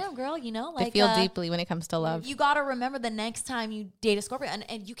 yeah, damn girl, like I feel deeply when it comes to love. you got to remember the next time you date a Scorpio,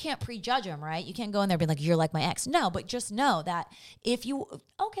 and you can't prejudge them, right? You can't go in there and be like, you're like my ex. No, but just know that if you,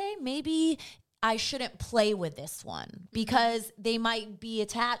 maybe I shouldn't play with this one because they might be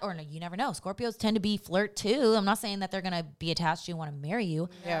attached, or no, you never know. Scorpios tend to be flirt too. I'm not saying that they're going to be attached to you and want to marry you,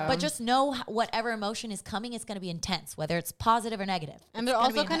 but just know whatever emotion is coming, it's going to be intense, whether it's positive or negative. And they're It's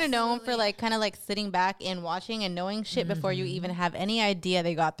gonna also be kind of intense. known for like kind of like sitting back and watching and knowing shit before you even have any idea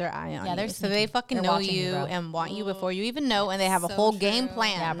they got their eye on Yeah, they're you. So they sneaky. fucking They're know watching you, you bro. and want you before you even know, and they have a So whole game true.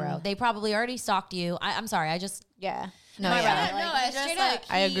 plan. Yeah, bro. They probably already stalked you. I'm sorry. Yeah. No, My yeah. brother, No, like, straight just, up.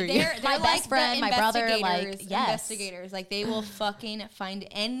 I agree. They're My like best friend, the my brother, like, investigators, yes. investigators. Like they will fucking find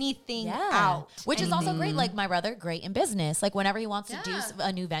anything Yeah. out. Which is also great. Like my brother, great in business. Like whenever he wants to do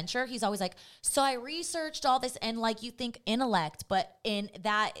a new venture, he's always like, so I researched all this, and like you think intellect, but in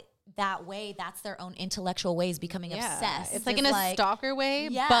that way, that's their own intellectual ways becoming obsessed. It's like in a stalker way,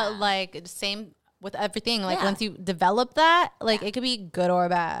 Yeah. but like same with everything. Like Yeah. once you develop that, like it could be good or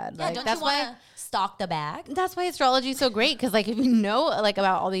bad. Yeah, Like don't that's you why want to stalk the bag? that's why astrology is so great, because like if you know like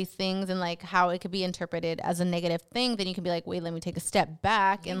about all these things and like how it could be interpreted as a negative thing, then you can be like, wait, let me take a step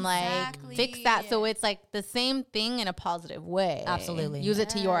back and like fix that, so it's like the same thing in a positive way. Absolutely. Use it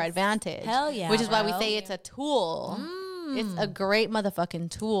to your advantage. Hell yeah, Which is why we bro. say it's a tool. It's a great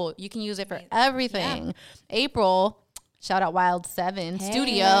motherfucking tool. You can use it for everything. April, shout out Wild 7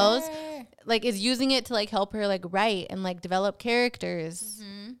 Studios, like is using it to like help her like write and like develop characters.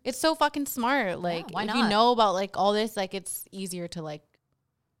 It's so fucking smart. Like why if you not? know about like all this, like it's easier to like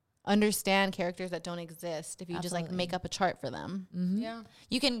understand characters that don't exist if you just like make up a chart for them. Yeah.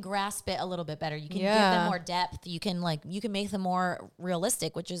 You can grasp it a little bit better. You can give Yeah. them more depth. You can make them more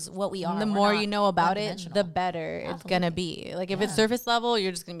realistic, which is what we are. The We're more not you know about it, one-dimensional. the better it's gonna be. Like if it's surface level,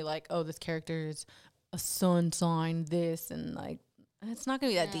 you're just gonna be like, oh, this character is a sun sign, this, and like it's not gonna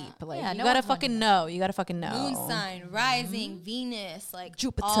be that deep. Like Yeah, you no gotta one's learning fucking know. You gotta fucking know. Moon sign, rising, Venus, like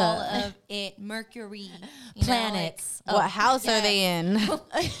Jupiter. all of it, Mercury, you planets. What house are they in? know,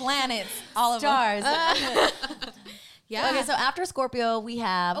 like, planets, all of them. Stars. Yeah. Okay, so after Scorpio, we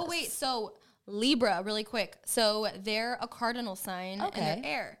have. Oh wait, so Libra, really quick. So they're a cardinal sign Okay. and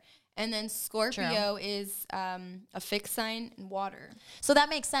they're air. And then Scorpio is a fixed sign in water. So that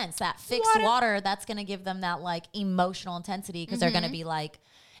makes sense. That fixed water, that's going to give them that like emotional intensity because they're going to be like,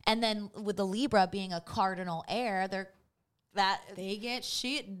 and then with the Libra being a cardinal air, They get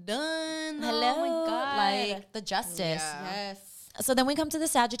shit done. hello, Oh my God. like the justice. Yes. So then we come to the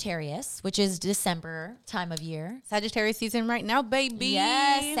Sagittarius, which is December time of year. Sagittarius season right now, baby.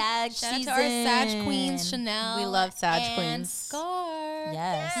 Yes, Sag Shout season. out to our Sag queens, Chanel. We love Sag and queens. Scar.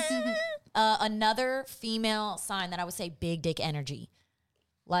 Yes. Another female sign that I would say big dick energy.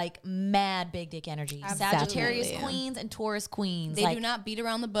 Like mad big dick energy. Sagittarius Absolutely. queens and Taurus queens. They like, do not beat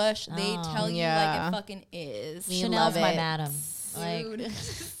around the bush. They tell you yeah. like it fucking is. We Chanel's love my it. madam. Like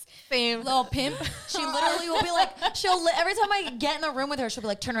Same. Little pimp. she literally will be like, every time I get in the room with her, she'll be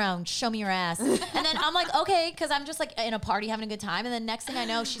like, turn around, show me your ass. And then I'm like, okay, because I'm just like in a party having a good time. And then next thing I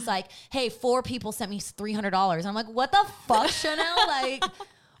know, she's like, hey, 4 people sent me $300. I'm like, what the fuck, Chanel? Like,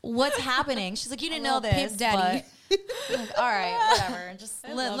 what's happening? She's like, you didn't know little this. pimp daddy. But like, all right, whatever. Just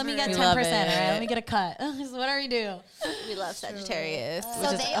let me get 10%, We all love right? it. Let me get a cut. So whatever you do. We love Sagittarius, So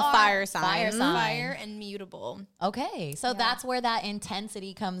which is they a are fire sign. fire sign. Fire and mutable. Okay, so that's where that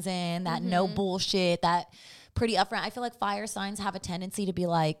intensity comes in, that no bullshit, that pretty upfront. I feel like fire signs have a tendency to be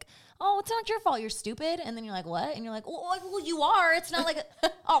like, oh, it's not your fault, you're stupid. And then you're like, what? And you're like, well you are. It's not like,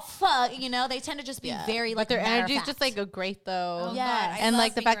 oh, fuck. You know, they tend to just be very like, But their matter of energy is fact. just like a great though. Oh, Yes. God, I And love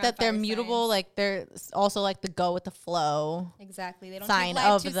like the being fact around that they're fire mutable, signs. like they're also like the go with the flow Exactly. They don't sign take life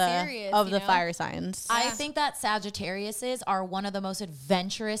of too the serious, of you the know? fire signs. I think that Sagittariuses are one of the most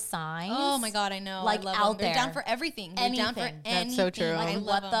adventurous signs. Oh my God, I know. Like I love out them. They're there. down for everything. They're down for Anything. anything. That's so true. Like, I Like, love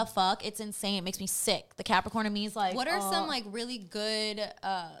what them. the fuck? It's insane. It makes me sick. The Capricorn in me is like, What are some like really good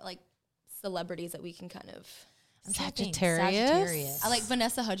like celebrities that we can kind of? I'm trying to think. Sagittarius? I like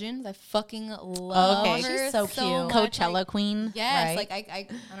Vanessa Hudgens. I fucking love Okay. her. She's so cute. much. Coachella Like, queen. yes, right? like I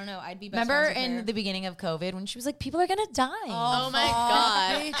don't know. I'd be best Remember friends with in her. the beginning of COVID when she was like, people are gonna die. Oh my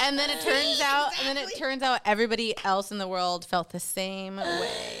god! And then it turns out, everybody else in the world felt the same way.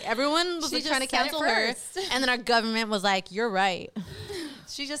 Everyone was She like just trying to said it cancel her, first. and then our government was like, "You're right."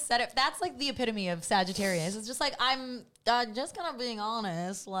 She just said it. That's like the epitome of Sagittarius. It's just like, I'm just kind of being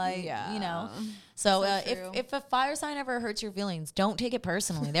honest. Like, Yeah. you know. So, true. if a fire sign ever hurts your feelings, don't take it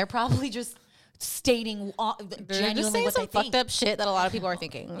personally. They're probably just stating They're genuinely just saying what some they fucked think. up shit that a lot of people are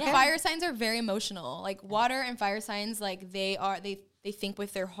thinking. Yeah. Fire signs are very emotional. Like water and fire signs, like they think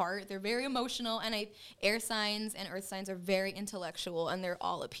with their heart. They're very emotional, and air signs and earth signs are very intellectual, and they're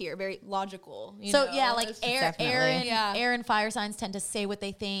all up here, very logical. You So know? yeah, like It's- Definitely. air and fire signs tend to say what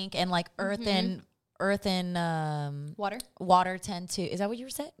they think, and like earth and water. water tend to. Is that what you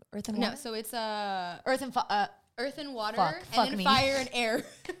were saying? Earth and No, water. so it's Earth and earth and water, Fuck and then me. fire and air.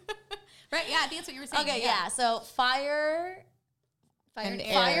 Right? Yeah, I think that's what you were saying. okay, yeah. So fire Fire and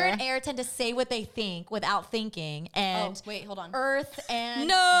Fire and air tend to say what they think without thinking, and wait, hold on. Earth and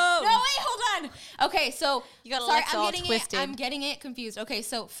No, wait, hold on. Okay, so You got sorry, Alexa all twisted. I'm getting it confused. Okay,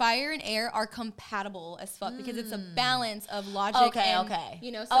 so fire and air are compatible as fuck because it's a balance of logic. Okay, and, okay.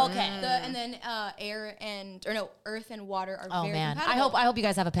 You know, so Okay. and then earth and water are oh very man, compatible. I hope you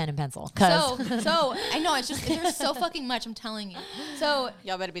guys have a pen and pencil. Cause So I know it's just there's so fucking much. I'm telling you. So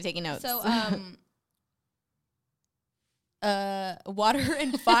Y'all better be taking notes. So water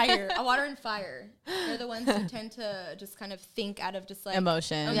and fire. Water and fire. They're the ones who tend to just kind of think out of just like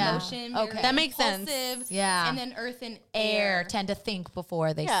Emotion. Yeah. Emotion. Okay. very That makes sense. impulsive. Yeah. And then earth and air tend to think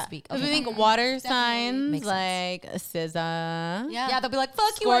before they speak. If Okay. we think water signs Makes like SZA. yeah, they'll be like,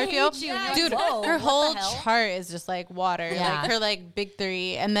 "Fuck you, I Scorpio. hate you." Yeah, Dude, Whoa, her what the whole hell? chart is just like water. Yeah. Like her like big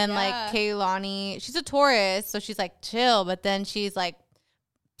three. And then Yeah. like Kaylani, she's a Taurus, so she's like chill, but then she's like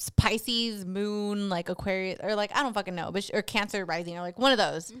Pisces, moon, like Aquarius, or like I don't fucking know, but or Cancer rising, or like one of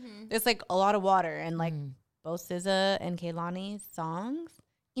those. It's like a lot of water, and like both SZA and Kaylani's songs,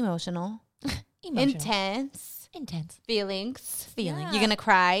 emotional, intense feelings. Feelings. You're gonna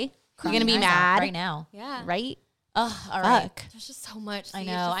cry. You're gonna be Crying eyes out mad right now. Yeah. right? Oh, all right. Fuck. There's just so much. I See,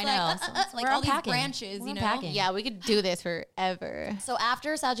 know, it's I just know. Like, So like we're all these unpacking. branches, We're you know. unpacking. Yeah, we could do this forever. So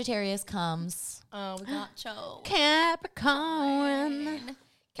after Sagittarius comes Oh, we got Cho. Capricorn.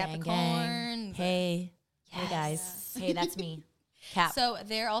 Gang, Capricorn. gang. Hey guys. Hey, that's me. Cap. So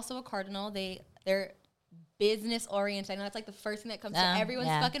they're also a cardinal. They're business oriented. I know that's like the first thing that comes to everyone's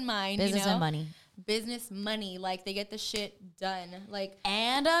yeah. fucking mind. Business you know? and money. Business, money. Like they get the shit done. Like,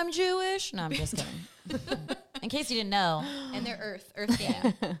 And I'm Jewish. No, I'm just kidding. In case you didn't know. and they're earth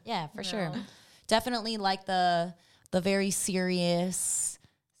game. Yeah, for sure. Definitely like the very serious.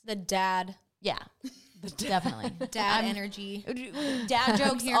 The dad Yeah. Definitely. energy. Dad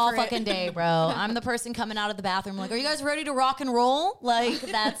jokes here all for it. fucking day, bro. I'm the person coming out of the bathroom like, "Are you guys ready to rock and roll?" Like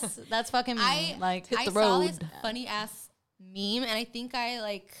that's fucking me. Like hit I the saw road. this funny ass meme, and I think I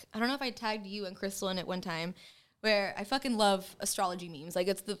don't know if I tagged you and Crystal in it one time, where I fucking love astrology memes. Like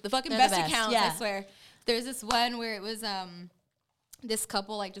it's the fucking They're best the best, accounts. yeah. I swear. There's this one where it was this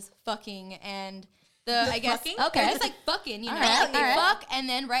couple like just fucking and I guess fucking? they're Okay. just like fucking, you know, right, like they all right. fuck, and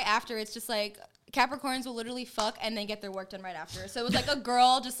then right after it's just like Capricorns will literally fuck and then get their work done right after. So it was like a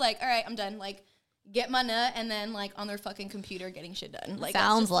girl just like, all right, I'm done. Like, get my nut, and then like on their fucking computer getting shit done. Like that's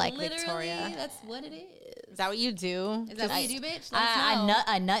Sounds just like literally- Victoria. That's what it is. Is that what you do? Is that what you do, bitch? Let us I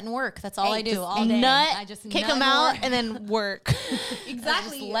know. nut and work. That's all I do Just all day. Nut, I just kick nut them and out, work. and then work.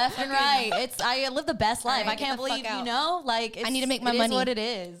 Exactly. Just left and right. I live the best life. right, I get can't the fuck believe, you out. know, like I need to make my it money. is what it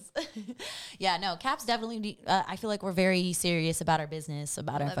is. Yeah, no, Caps definitely. I feel like we're very serious about our business,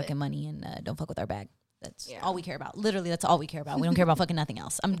 about our fucking money, and don't fuck with our bag. That's all we care about. Literally, that's all we care about. We don't care about fucking nothing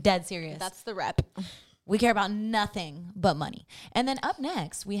else. I'm dead serious. That's the rep. We care about nothing but money. And then up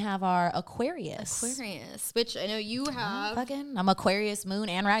next, we have our Aquarius. Aquarius, which I know you have. I'm Aquarius, moon,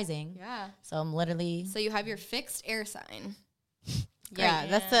 and rising. Yeah. So I'm literally. So you have your fixed air sign. Yeah,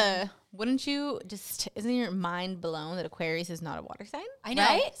 that's the. Wouldn't you just? Isn't your mind blown that Aquarius is not a water sign? I know.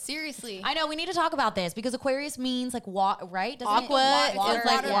 Right? Seriously. I know we need to talk about this because Aquarius means like right? Doesn't Aqua it? is Water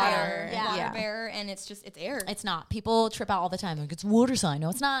like bearer. water. Yeah. Water bearer, and it's air. It's not. People trip out all the time. Like it's a water sign. No,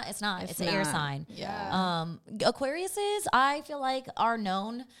 it's not. It's not. It's an air not. sign. Yeah. Aquariuses, I feel like, are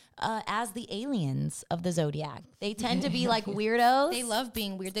known as the aliens of the zodiac. They tend to be like weirdos. They love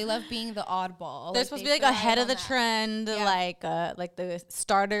being weird. They love being the oddball. They're supposed to be like ahead of the trend. trend, like the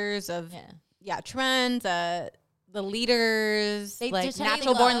starters of trends, the leaders, They like just tend to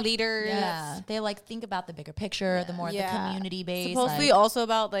natural think born of- leaders. Yeah, they like think about the bigger picture, the more the community based. Supposedly like, also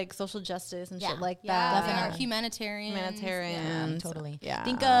about like social justice and Yeah. shit like Yeah, that. they are Definitely. humanitarian. Humanitarian. totally. Yeah.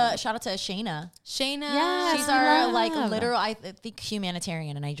 Think shout out to Shayna. Shayna. Yeah, She's our like love. literal. I think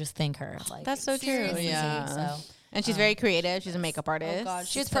humanitarian, and I just think her. Like That's so true. Seriously. Yeah. So And she's very creative. She's a makeup artist. God,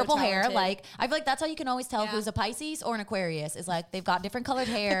 she has so purple hair. talented. Like I feel like that's how you can always tell Yeah. who's a Pisces or an Aquarius. Is like they've got different colored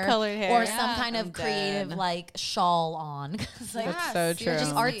hair, Colored hair. or Yeah. some kind of I'm creative dead. like shawl on. 'Cause, like, That's so true.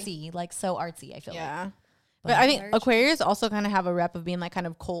 just artsy, like so artsy. I feel like. Yeah. But I think Aquarius also kind of have a rep of being like kind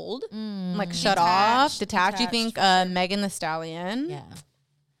of cold, like shut off, detached. You think Megan the Stallion? Yeah.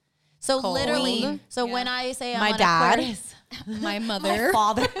 So Cold. literally, so when I say I'm My an dad. Aquarius, my my mother.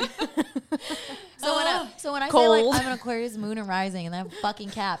 father. So when I say Cold. like I'm an Aquarius moon and rising and then fucking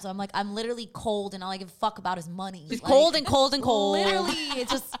Cap, so I'm like I'm literally cold and all I give a fuck about is money. She's Like, cold and cold and cold. Literally,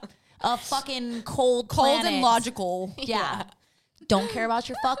 it's just a fucking cold Cold planet. and logical. Yeah. Don't care about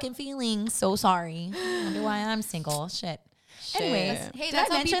your fucking feelings. So sorry. Wonder why I'm single. Shit. Anyways, Hey, did that's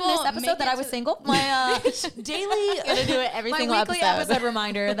I how mention people this episode make that it I was to- single? My daily, Gonna do it every my single weekly episode.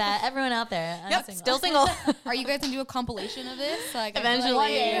 reminder that everyone out there, I'm Still single. Are you guys gonna do a compilation of this? Like Eventually. One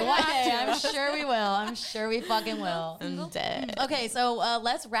day, One I'm sure we will. I'm sure we fucking will. I'm dead. Okay, so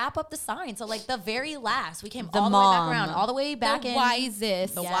let's wrap up the sign. So like the very last, we came The all the way back mom. around, all the way back the in.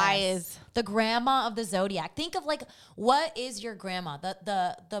 wisest. The Yes. wise. The grandma of the zodiac. Think of like, what is your grandma?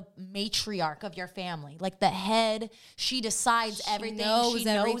 The matriarch of your family, like the head. She decides everything. knows She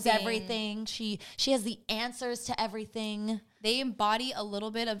knows everything. everything. She has the answers to everything. They embody a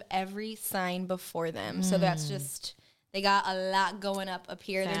little bit of every sign before them. So that's just, they got a lot going up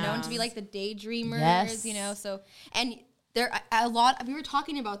here. They're known to be like the daydreamers, Yes. you know. So, and there a lot, we were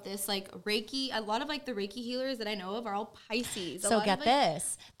talking about this, like Reiki, a lot of like the Reiki healers that I know of are all Pisces. So get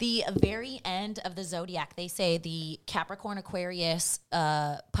this. The very end of the zodiac, they say the Capricorn, Aquarius,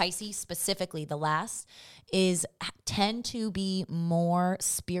 Pisces specifically, the last, tend to be more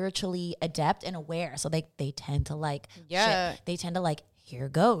spiritually adept and aware. So they tend to like, Yeah. shit. They tend to like, here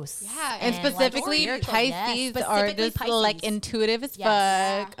goes. Yeah, And like, specifically, spiritual, Pisces yes, are specifically just like Pisces. intuitive as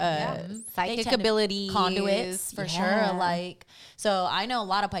Yes. fuck. They Psychic tend to- abilities. Conduits for Yeah. sure. Like, so I know a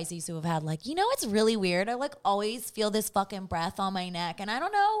lot of Pisces who have had like, it's really weird. I like always feel this fucking breath on my neck, and I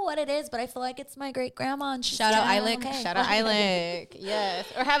don't know what it is, but I feel like it's my great grandma. And she's Shout out doing Eilic. okay. Shout out Eilic. Yes.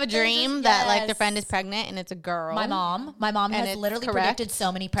 Or have a dream just- that like their yes. friend is pregnant and it's a girl. My mom And has it's literally correct. predicted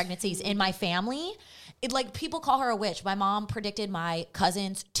so many pregnancies in my family. It like people call her a witch. My mom predicted my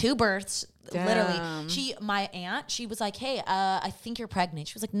cousin's 2 births. Literally, my aunt, she was like, "Hey, I think you're pregnant."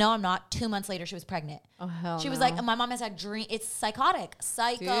 She was like, "No, I'm not." 2 months later, she was pregnant. Oh hell She was no. like, "My mom has had dream. It's psychotic,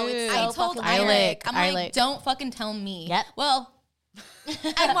 psycho. Dude. It's so I told fucking Eilic. weird." I'm Eilic. like, don't fucking tell me. Yep. Well,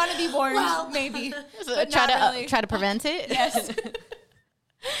 I want to be born, maybe. But try not to really. try to prevent it. Yes.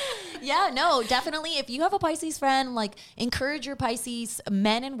 Yeah, no, definitely. If you have a Pisces friend, like encourage your Pisces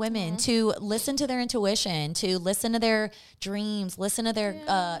men and women to listen to their intuition, to listen to their dreams, listen to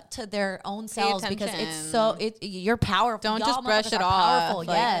their own selves, because it's so you're powerful. Don't Y'all just brush motherfuckers it are off. Powerful,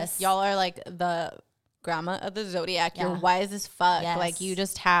 Like, yes. y'all are like the grandma of the zodiac. Yeah. You're wise as fuck. Yes. Like you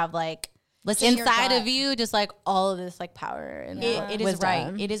just have like Listen to your inside gut. of you, just like all of this like power and It is wisdom.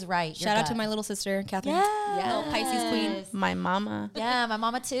 right. It is right. Your Shout out to gut. my little sister, Catherine. Yeah. Little Pisces queen. My mama. Yeah, my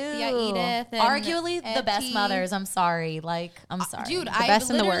mama too. Yeah, Edith and Arguably the best Etty. mothers. I'm sorry. Like, I'm sorry. Dude, I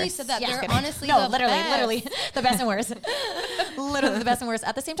best and the literally worst. said that. Yeah. They're Just kidding. honestly no, the literally, best. literally the best and worst. Literally the best and worst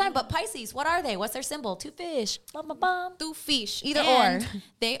at the same time. But Pisces, what are they? What's their symbol? 2 fish. Bum, bum, bum. Two fish. Either And or.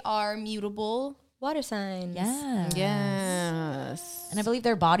 They are mutable water signs. Yeah. Yes. And I believe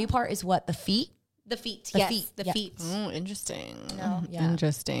their body part is what? The feet? The feet. The yes, feet, the yeah. feet. Oh, interesting. Yeah.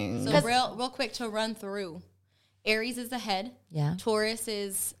 Interesting. So real quick to run through. Aries is the head. Yeah. Taurus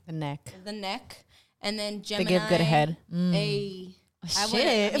is the neck. the neck. And then They Gemini. give good head. A.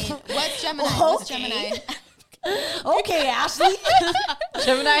 Shit. What's Gemini? What's Gemini? Okay, Ashley.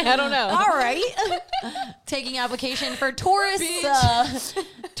 Gemini, I don't know. All right. Taking application for Taurus.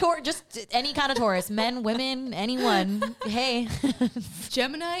 Just any kind of Taurus. Men, women, anyone. Hey.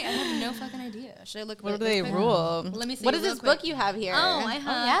 Gemini? I have no fucking idea. Should I look? What do let's they quick- rule? Let me see. What is real this quick. book you have here? Oh, I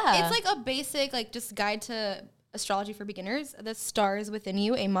have. yeah. It's like a basic, like just guide to astrology for beginners. The Stars Within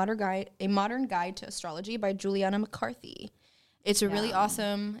You: A Modern Guide to Astrology by Juliana McCarthy. It's really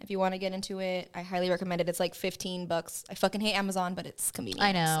awesome. If you want to get into it, I highly recommend it. It's like $15. I fucking hate Amazon, but it's convenient.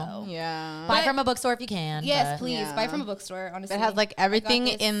 I know. So. Yeah. Buy But- from a bookstore if you can. Yes, but- please Yeah. buy from a bookstore. Honestly, It has like I got everything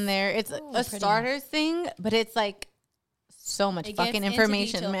this. in there. It's a starters thing, but it's like so much It fucking gets into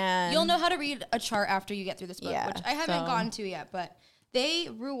information, detail. man. You'll know how to read a chart after you get through this book, Yeah, which I haven't so- gotten to yet. But they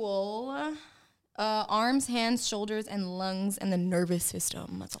rule arms, hands, shoulders, and lungs, and the nervous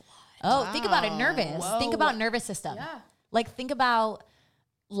system. That's a lot. Oh, think about it. Nervous. Think about nervous system. Yeah. Like, think about,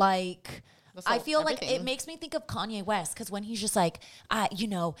 like, That's I all- feel like it everything. makes me think of Kanye West, because when he's just like,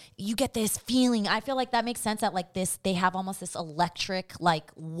 you get this feeling. I feel like that makes sense that like this, they have almost this electric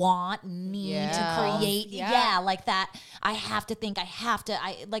like need Yeah. to create. Yeah. Yeah, like that. I have to think.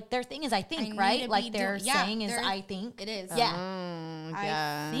 Like their thing is I think, need right? to Like be their doing- yeah, saying is they're- I think. It is. Yeah.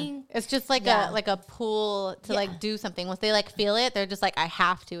 I think. It's just like Yeah. a pull to like do something. Once they like feel it, they're just like, I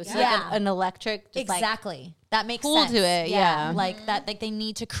have to. It's just Yeah. like an electric, just like Exactly. That makes pull sense. to it, yeah. Like that, like they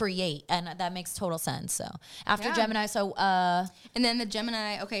need to create, and that makes total sense. So after Yeah. Gemini, so And then the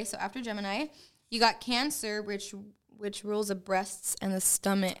Gemini. Okay, so after Gemini, you got Cancer, which rules the breasts and the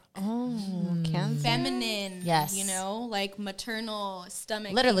stomach. Cancer. Feminine. Yes. You know, like maternal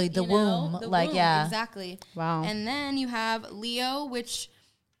stomach. Literally the you know? womb, The like, womb, yeah. Exactly. Wow. And then you have Leo, which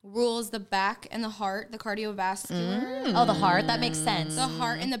rules the back and the heart, the cardiovascular. oh, the heart, that makes sense. The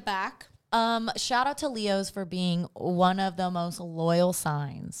heart and the back. Shout out to Leos for being one of the most loyal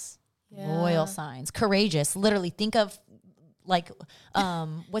signs. Yeah. Loyal signs. Courageous. Literally think of like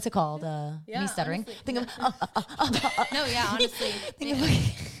what's it called? Me stuttering. Honestly, Think of No, yeah, honestly. think of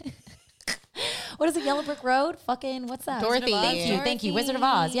what is it? Yellow Brick Road? Fucking what's that? Dorothy. Thank you. Wizard of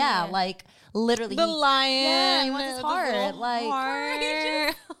Oz. Yeah, like literally The lion. Yeah, he wants his the heart. little Like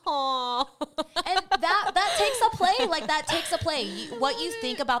heart. Aw. and that takes a play. Like that takes a play. What you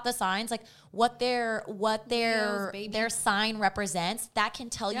think about the signs, like what their their sign represents, that can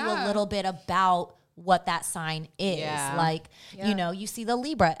tell you a little bit about what that sign is. Yeah. Like, you know, you see the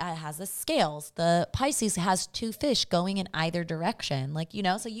Libra, it has the scales. The Pisces has 2 fish going in either direction. Like, you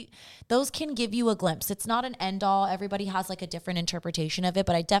know, so those can give you a glimpse. It's not an end all. Everybody has like a different interpretation of it,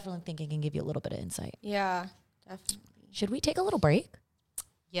 but I definitely think it can give you a little bit of insight. Yeah, definitely. Should we take a little break?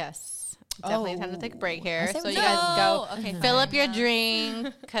 Yes. Definitely time to take a break here. I say So we you do. guys go Okay, fill up your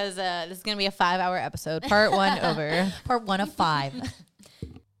drink because this is going to be a 5-hour episode. Part 1 over. Part 1 of 5.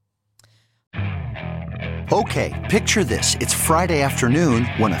 Okay, picture this. It's Friday afternoon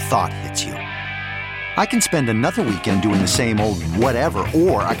when a thought hits you. I can spend another weekend doing the same old whatever,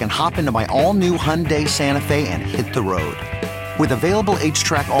 or I can hop into my all-new Hyundai Santa Fe and hit the road. With available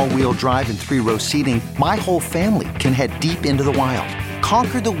H-Track all-wheel drive and 3-row seating, my whole family can head deep into the wild.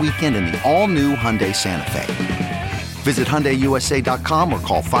 Conquer the weekend in the all-new Hyundai Santa Fe. Visit HyundaiUSA.com or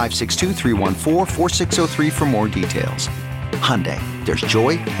call 562-314-4603 for more details. Hyundai, there's joy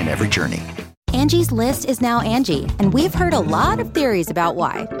in every journey. Angie's List is now Angie, and we've heard a lot of theories about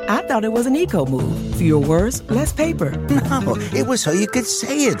why. I thought it was an eco move. Fewer words, less paper. No, it was so you could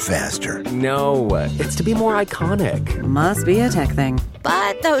say it faster. No, it's to be more iconic. Must be a tech thing.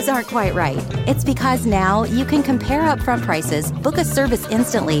 But those aren't quite right. It's because now you can compare upfront prices, book a service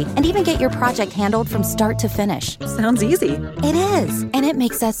instantly, and even get your project handled from start to finish. Sounds easy. It is, and it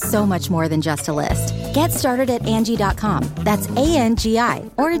makes us so much more than just a list. Get started at Angie.com. That's ANGI,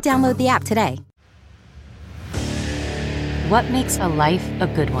 or download the app today. What makes a life a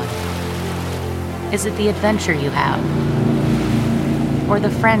good one? Is it the adventure you have? Or the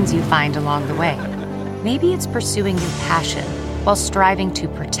friends you find along the way? Maybe it's pursuing your passion while striving to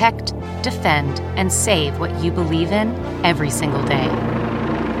protect, defend, and save what you believe in every single day.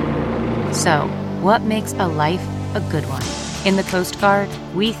 So, what makes a life a good one? In the Coast Guard,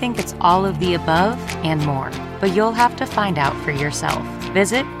 we think it's all of the above and more, but you'll have to find out for yourself.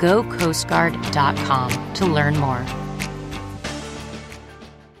 Visit gocoastguard.com to learn more.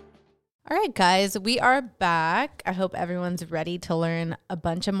 All right, guys, we are back. I hope everyone's ready to learn a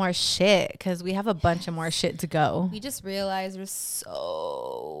bunch of more shit because we have a bunch of more shit to go. We just realized there's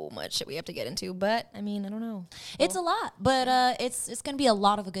so much shit we have to get into, but I mean, I don't know. It's a lot, but it's going to be a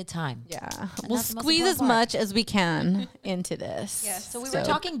lot of a good time. Yeah. And We'll that's the most squeeze as important part. much as we can into this. Yes. So we were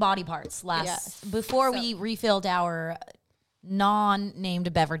talking body parts before we refilled our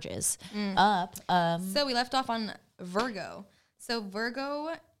non-named beverages up. So we left off on Virgo. So Virgo,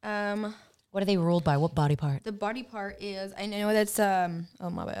 What are they ruled by? What body part? the body part is, I know that's oh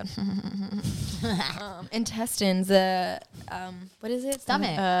my bad, intestines. What is it?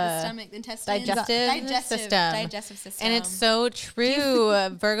 Stomach. The stomach, intestines, digestive system. And it's so true.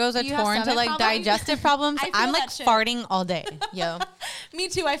 Virgos are you have torn to stomach like problems? digestive problems. I feel I'm like that shit. farting all day. Yo. Me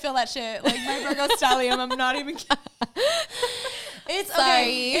too. I feel that shit. Like my Virgo stellium. I'm not even kidding. It's Sorry.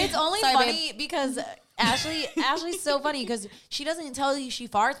 okay. It's only Sorry, funny because Ashley's so funny because she doesn't tell you she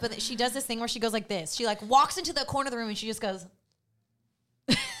farts, but she does this thing where she goes like this. She like walks into the corner of the room and she just goes.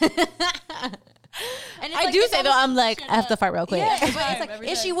 And I do say though, I'm like, I have to fart real quick. Yeah, it's like,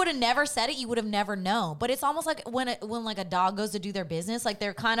 if she would have never said it, you would have never known. But it's almost like when like a dog goes to do their business, like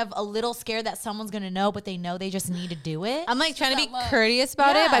they're kind of a little scared that someone's gonna know, but they know they just need to do it. I'm like trying to be courteous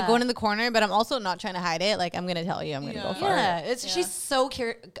about it by Yeah. going in the corner, but I'm also not trying to hide it. Like I'm gonna tell you, I'm gonna go fart. Yeah, she's so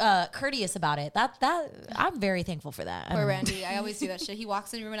courteous about it. That I'm very thankful for that. Poor Randy. I always do that shit. He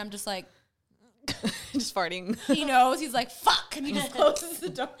walks in the room and I'm just like, Just farting. he knows. He's like, fuck. And he just closes the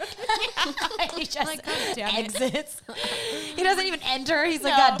door. He just Like, God damn it. exits. He doesn't even enter. He's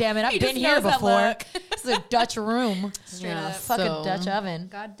like, No, God damn it, I've he been just here knows that before. look. It's a Dutch room. Straight up. Fucking So- Dutch oven.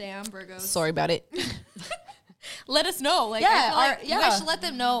 God damn, Virgos. Sorry about it. Let us know. Like, Yeah, I feel like you yeah. guys should let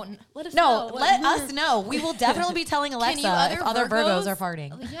them know. Let us No, know. let us know. We will definitely be telling Alexa you if other Virgos are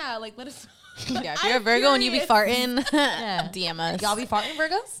farting. Yeah, like let us. Yeah, if you're a Virgo and you be farting, Yeah. DM us. Y'all be farting,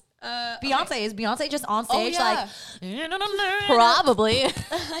 Virgos? Beyonce. Is Beyonce just on stage yeah. like Probably.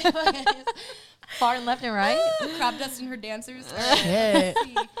 farting left and right? Crop dusting her dancers. Shit.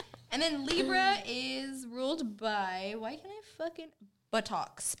 And then Libra is ruled by, why can I fucking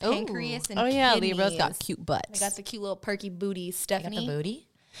buttocks, pancreas, and Oh yeah, kidneys. Libra's got cute butts. They got the cute little perky booty, Got Stephanie. the booty.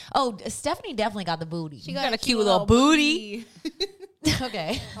 Oh, Stephanie definitely got the booty. She got a cute little booty.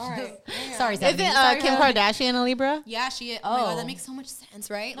 Okay. All right. Sorry, Stephanie. Isn't Kim Kardashian a Libra? Yeah, she is. Oh my God, that makes so much sense,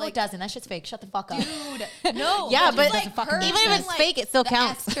 right? No, it doesn't. That shit's fake. Shut the fuck up. Dude, no. Yeah, but like even if it's fake, it still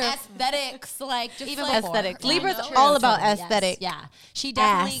counts. Aesthetics, like just Even like before. Aesthetics. Yeah, Libra's no. all about Yes, aesthetic. yeah. She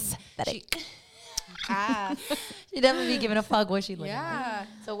definitely. Aesthetic. She definitely be giving a fuck what she looking like. Yeah.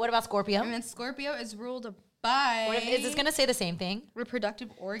 So what about Scorpio? And then Scorpio is ruled by What if, is this gonna say the same thing? reproductive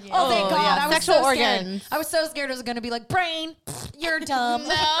organs. Oh, thank God! yeah. I was Sexual so scared. organs. I was so scared it was gonna be like brain. You're dumb.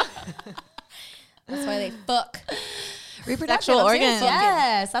 That's why they fuck. Reproductive Sexual organs.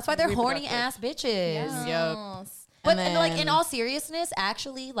 Yes, that's why they're horny ass bitches. Yes. But And like in then- all seriousness,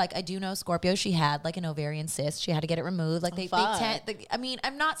 actually, like I do know Scorpio. She had like an ovarian cyst. She had to get it removed. Like they tend. I mean,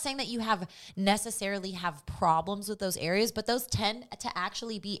 I'm not saying that you have necessarily have problems with those areas, but those tend to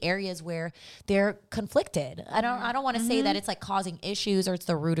actually be areas where they're conflicted. I don't want to say that it's like causing issues or it's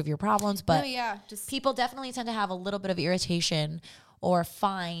the root of your problems, but No, yeah, just people definitely tend to have a little bit of irritation or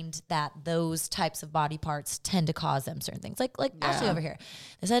find that those types of body parts tend to cause them certain things. Like Ashley over here.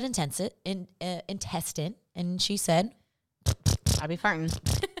 They said intestine, and she said, I'll be farting.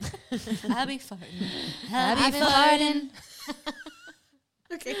 I'll be farting. I'll be farting.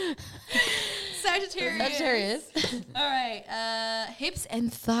 Okay. Sagittarius. All right. Hips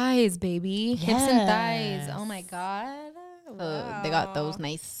and thighs, baby. Hips and thighs. Oh my God. They got those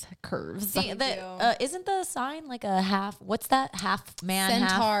nice curves. See, isn't the sign like a half? What's that? Half man,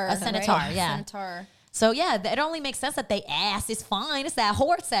 Centaur. half a centaur. Right? Yeah. Centaur. So yeah, it only makes sense that they ass is fine. It's that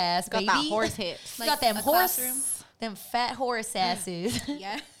horse ass, Got baby. that horse hips. You Like got them a horse, classroom? them fat horse asses.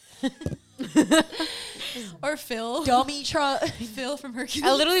 Yeah. Or Phil. Dummy truck. Phil from Hercules.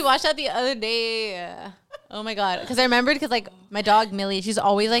 I literally watched that the other day. Oh my God. Because I remembered because like my dog Millie, she's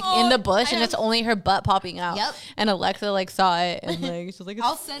always like in the bush and it's only her butt popping out. Yep. And Alexa like saw it and like she's like,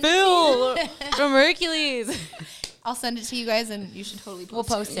 I'll it's send Phil from Hercules. I'll send it to you guys and you should totally post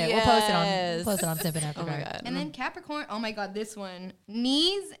We'll post it. Yes. We'll post it on Simpin' After Oh my Dark. God. And then Capricorn, oh my God, this one.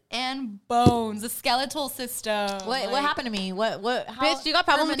 Knees and bones, the skeletal system. What happened to me? How, Bitch, you got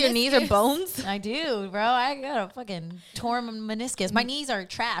problem with your knees or meniscus. bones? I do, bro. I got a fucking torn meniscus. My knees are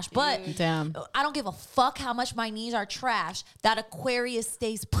trash, but Damn. I don't give a fuck how much my knees are trash. That Aquarius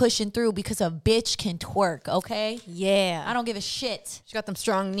stays pushing through because a bitch can twerk, okay? Yeah. I don't give a shit. She got them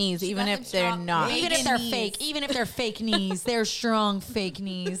strong knees, even got if them they're strong not. knees. Even if they're knees. fake. Even if they're fake knees. They're strong fake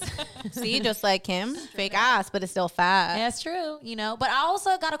knees. See, just like him, fake ass, but it's still fat. That's true, you know. But I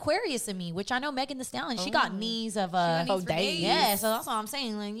also got Aquarius in me, which I know Megan Thee Stallion. She got knees of got knees for days. yeah. So that's what I'm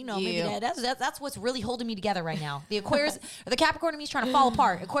saying. Like, you know, maybe Yeah. that's what's really holding me together right now. The Aquarius, or the Capricorn in me is trying to fall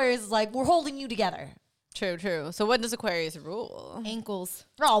apart. Aquarius is like, we're holding you together. True. So what does Aquarius rule? Ankles.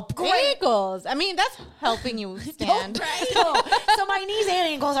 Oh, great. Ankles. I mean, that's helping you stand. So my knees and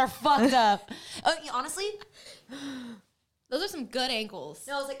ankles are fucked up. Honestly, Those are some good ankles.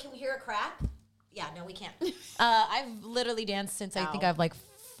 no. I was like, can we hear a crack? Yeah, no, we can't. I've literally danced since I think I've like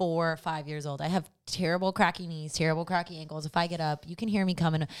 4 or 5 years old. I have terrible cracky knees, terrible cracky ankles. If I get up, you can hear me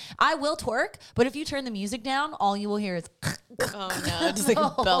coming. I will twerk, but if you turn the music down, all you will hear is. Oh no, just like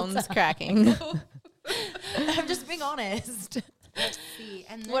bones cracking. I'm just being honest. Let's see.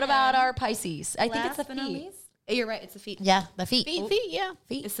 And What about our Pisces? I think it's the last but not feet. least- You're right. It's the feet. Yeah, the feet. Feet, yeah.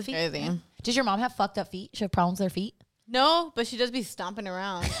 Feet. It's the feet. Crazy. Does your mom have fucked up feet? She have problems with her feet? No, but she does be stomping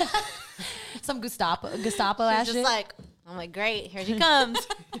around. Some Gestapo She's ass just shit? like, I'm like, great, here she comes.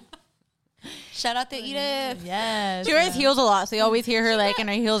 Shout out to Edith. Yes. She wears heels a lot, so you always hear her like in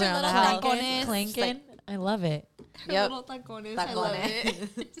her heels around the little house. tacones. Clinking. I love it. Yep. Little tacones. I love it.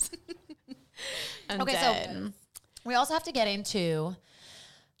 I'm Okay, dead. so we also have to get into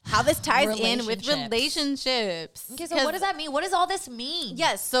how this ties in with Relationships. relationships. Okay, so what does that mean? What does all this mean?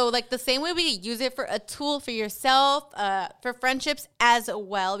 Yes, so like the same way we use it for a tool for yourself, for friendships as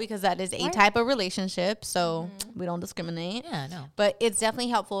well, because that is a type of relationship. So we don't discriminate. Yeah, no. But it's definitely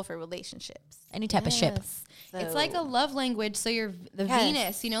helpful for relationships. Any type of ship. It's like a love language. So you're the Yes.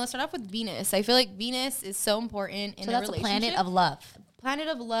 Venus. You know, let's start off with Venus. I feel like Venus is so important in So a that's a relationship. planet of love. Planet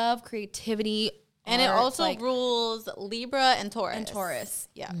of love, creativity, And it art, also like, rules Libra and Taurus. and Taurus.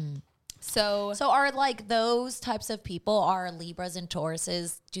 Yeah. So So are like those types of people, are Libras and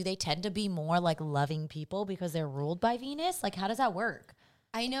Tauruses, do they tend to be more like loving people because they're ruled by Venus? Like, how does that work?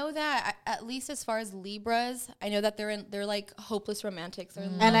 I know that at least as far as Libras, I know that they're like hopeless romantics. Or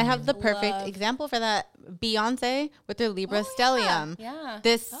And I have the perfect love. example for that. Beyonce with her Libra Stellium. Yeah.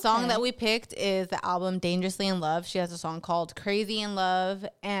 This song that we picked is the album Dangerously in Love. She has a song called Crazy in Love.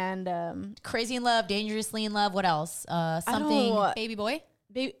 And Crazy in love, dangerously in love. What else? I Something. don't- Baby boy.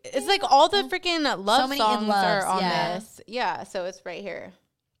 It's like all the freaking love So many songs in loves, are on yeah. this. Yeah, so it's right here.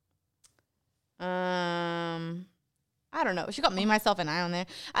 I don't know. She got Me, Myself, and I on there.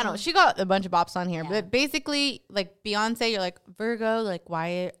 I don't know. She got a bunch of bops on here. But basically, like Beyonce, you're like, Virgo, like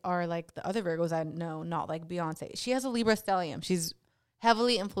why are like the other Virgos I know not like Beyonce? She has a Libra stellium. She's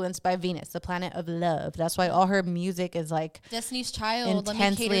heavily influenced by Venus, the planet of love. That's why all her music is like Destiny's Child,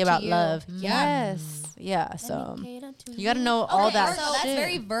 intensely about love. Yes. Yeah. So you got to know all that. So that's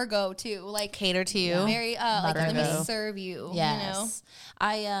very Virgo too. Like cater to you. Very like let me serve you. Yes. You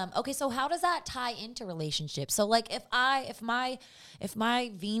know? Okay, so how does that tie into relationships? So like if my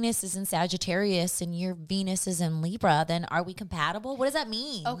Venus is in Sagittarius and your Venus is in Libra, then are we compatible? What does that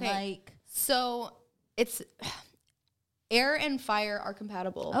mean? Okay. Like, so it's air and fire are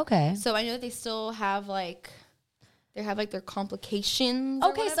compatible. Okay. So I know that they still have like their complications.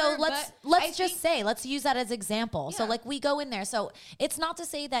 Okay, whatever, so let's use that as example. Yeah. So like we go in there. So it's not to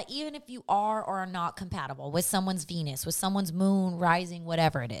say that even if you are or are not compatible with someone's Venus, with someone's moon, rising,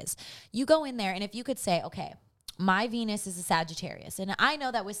 whatever it is, you go in there and if you could say, okay, my Venus is a Sagittarius. And I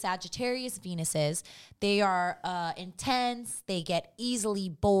know that with Sagittarius Venuses, they are intense. They get easily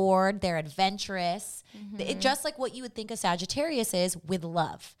bored. They're adventurous. Just like what you would think a Sagittarius is with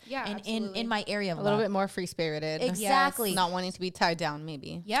love. Yeah, and absolutely. in my area of A love. little bit more free-spirited. Exactly. Yes. Not wanting to be tied down,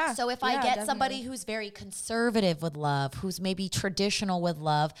 maybe. Yeah. So if I get somebody who's very conservative with love, who's maybe traditional with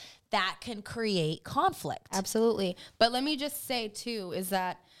love, that can create conflict. Absolutely. But let me just say too, is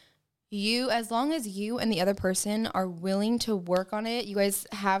that as long as you and the other person are willing to work on it, you guys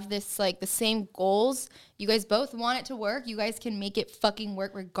have this like the same goals, you guys both want it to work, you guys can make it fucking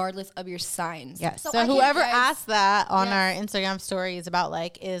work regardless of your signs. Yes. So whoever asked that on our Instagram stories about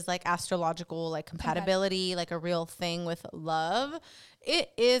like, is like astrological, like compatibility, like a real thing with love?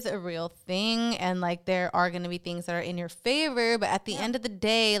 It is a real thing, and like there are going to be things that are in your favor, but at the end of the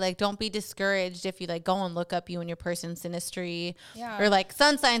day, like don't be discouraged if you like go and look up you and your person's synastry or like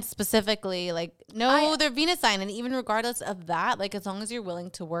sun signs specifically, like know their Venus sign, and even regardless of that, like as long as you're willing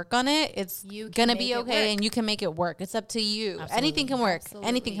to work on it, it's gonna be okay and you can make it work. It's up to you. Absolutely. Anything can work. Absolutely.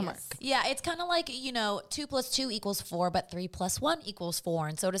 Anything can work. Yeah, it's kind of like, 2 + 2 = 4, but 3 + 1 = 4,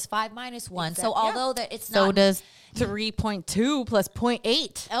 and so does 5 - 1. Exactly. So although that it's not, so does 3.2 plus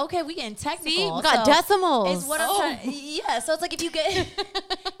 0.8. Okay, we getting technical. See, we got decimals. Is what I'm trying. Yeah, so it's like if you get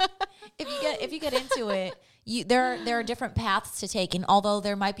if you get into it, there are different paths to take, and although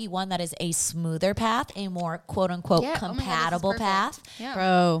there might be one that is a smoother path, a more quote unquote compatible path,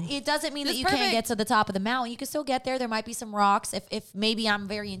 bro, it doesn't mean that you can't get to the top of the mountain. You can still get there. There might be some rocks. If maybe I'm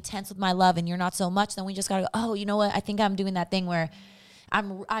very intense with my love and you're not so much, then we just gotta go, oh, you know what? I think I'm doing that thing where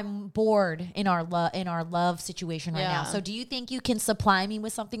I'm bored in our love situation right now. So do you think you can supply me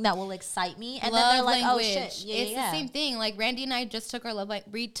with something that will excite me? And love then they're like, language. oh shit, it's the same thing. Like Randy and I just took our love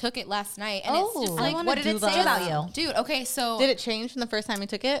language. We took it last night, and it's just like, what did it say about you, dude? Okay, so did it change from the first time you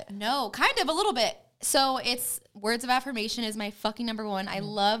took it? No, kind of a little bit. So it's words of affirmation is my fucking number one. I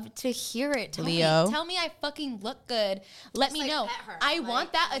love to hear it. Tell me I fucking look good. Let me know. I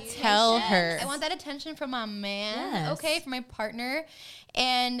want that attention. Tell her. I want that attention from my man. Okay, from my partner,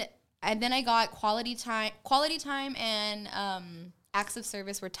 and then I got quality time, and acts of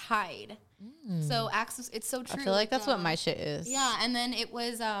service were tied. So it's so true. I feel like that's what my shit is. Yeah, and then it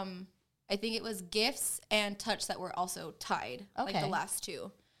was I think it was gifts and touch that were also tied. Okay. Like the last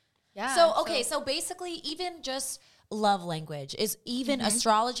two. Yeah. So basically, even just love language is even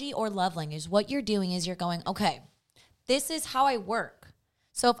astrology or love language. What you're doing is you're going, okay, this is how I work.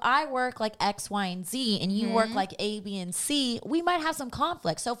 So if I work like X, Y, and Z, and you work like A, B, and C, we might have some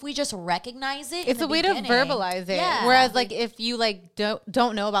conflict. So if we just recognize it, it's a way to verbalize it. Yeah. Whereas like if you like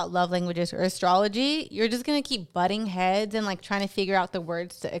don't know about love languages or astrology, you're just gonna keep butting heads and like trying to figure out the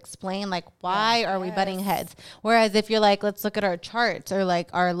words to explain like why are we butting heads. Whereas if you're like, let's look at our charts or like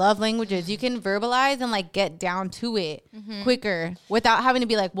our love languages, you can verbalize and like get down to it quicker without having to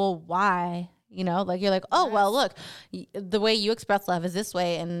be like, well, why? Like you're like, oh, well, look, the way you express love is this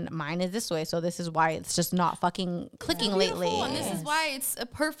way and mine is this way. So this is why it's just not fucking clicking lately. And this is why it's a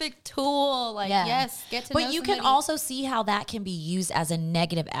perfect tool. Like, yes, get to know But you can also see how that can be used as a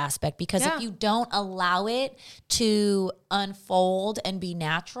negative aspect because if you don't allow it to unfold and be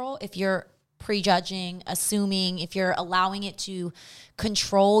natural, if you're prejudging, assuming, if you're allowing it to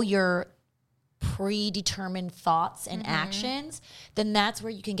control your predetermined thoughts and actions, then that's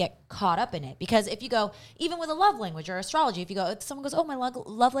where you can get caught up in it. Because if you go, even with a love language or astrology, if you go, someone goes, oh, my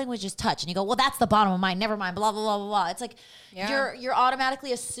love language is touch, and you go, well, that's the bottom of mine, never mind, blah, blah, blah, blah, blah. It's like you're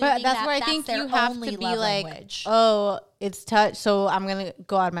automatically assuming but that's where I think you have to be like, oh, it's touch, so I'm gonna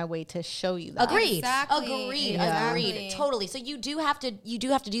go out of my way to show you that. Agreed. Exactly. Agreed. Exactly. Agreed. Totally. So you do have to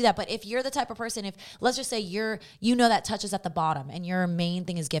do that. But if you're the type of person, if let's just say you know that touch is at the bottom and your main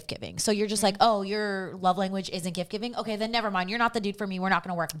thing is gift giving, so you're just like, oh, your love language isn't gift giving. Okay, then never mind. You're not the dude for me. We're not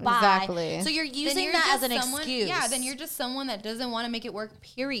gonna work. Bye. Exactly. So you're using that as an excuse. Yeah. Then you're just someone that doesn't want to make it work.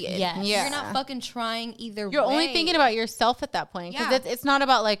 Period. Yes. Yeah. You're not fucking trying either way. You're only thinking about yourself at that point. Because it's not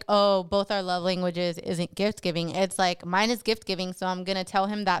about like, oh, both our love languages isn't gift giving. It's like, mine is gift giving. So I'm going to tell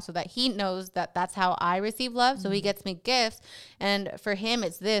him that so that he knows that that's how I receive love. So he gets me gifts. And for him,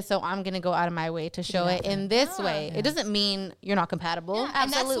 it's this. So I'm going to go out of my way to show it in this way. Yeah. It doesn't mean you're not compatible. Yeah,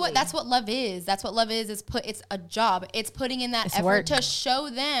 absolutely. And that's what love is. That's what love is it's a job. It's putting in that effort to show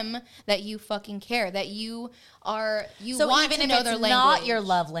them that you fucking care, that you want to know their language. Not your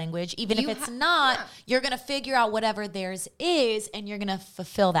love language, even if it's not, you're going to figure out whatever theirs is and you're going to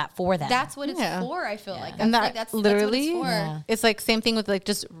fulfill that for them. That's what it's for, I feel like. That's literally, that's what it's for. It's like same thing with like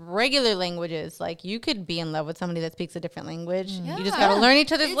just regular languages. Like you could be in love with somebody that speaks a different language. Yeah. You just got to learn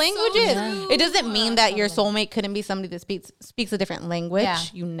each other's languages. So it doesn't mean that your soulmate couldn't be somebody that speaks a different language. Yeah.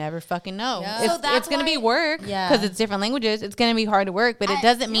 You never fucking know. Yeah. It's going to be work because it's different languages. It's going to be hard to work, but it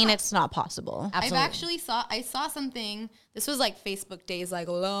doesn't mean it's not possible. Absolutely. I saw something. This was like Facebook days, like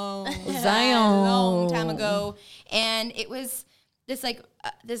long time ago, and it was this like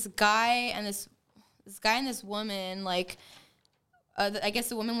this guy and this woman. Like, I guess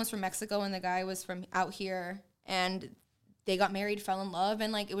the woman was from Mexico and the guy was from out here, and they got married, fell in love,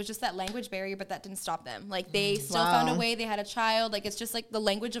 and like it was just that language barrier, but that didn't stop them. Like they still found a way. They had a child. Like it's just like the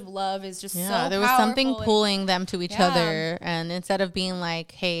language of love is just so powerful. There was something pulling them to each other, and instead of being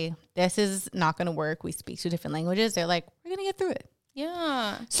like, "Hey, this is not going to work. We speak two different languages," they're like, "We're gonna get through it."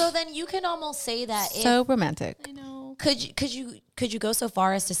 Yeah. So then you can almost say that. So romantic. I know. Could you go so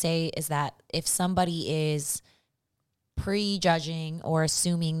far as to say is that if somebody is prejudging or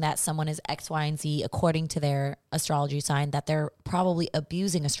assuming that someone is X, Y, and Z according to their astrology sign, that they're probably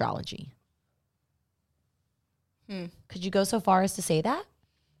abusing astrology? Could you go so far as to say that?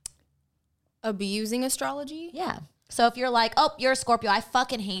 Abusing astrology? Yeah. So if you're like, oh, you're a Scorpio, I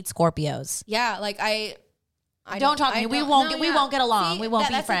fucking hate Scorpios. Yeah, like don't talk to me. We won't get along. We won't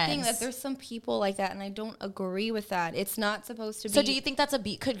be friends. That's the thing, that there's some people like that, and I don't agree with that. It's not supposed to be. So do you think that's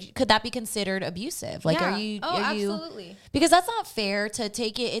could that be considered abusive? Like, are you? Absolutely. Because that's not fair to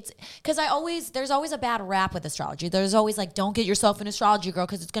take it. It's because there's always a bad rap with astrology. There's always like, don't get yourself an astrology, girl,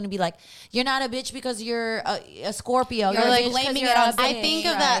 because it's going to be like, you're not a bitch because you're a Scorpio. You're like blaming it on. I think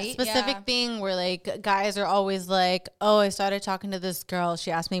of that specific thing where like guys are always like, oh, I started talking to this girl.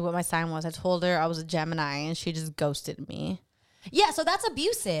 She asked me what my sign was. I told her I was a Gemini, and she just ghosted me. Yeah, so that's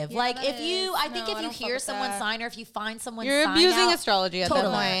abusive. Like if you hear someone's sign or if you find someone's sign, you're abusing astrology at that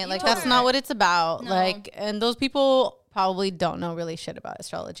point. Like that's not what it's about. No. Like, and those people probably don't know really shit about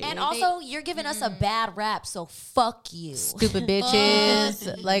astrology. And also, you're giving us a bad rap, so fuck you. Stupid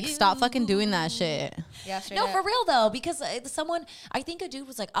bitches. Like, stop fucking doing that shit. Yeah, no, for real, though, because I think a dude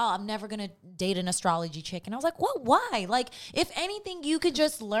was like, oh, I'm never going to date an astrology chick. And I was like, what? Why? Like, if anything, you could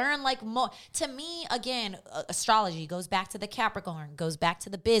just learn, like, more. To me, again, astrology goes back to the Capricorn, goes back to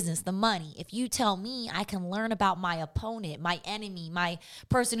the business, the money. If you tell me I can learn about my opponent, my enemy, my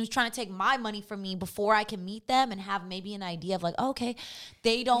person who's trying to take my money from me before I can meet them and have maybe an idea of like, okay,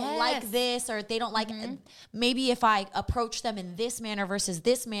 they don't like this, or they don't like maybe if I approach them in this manner versus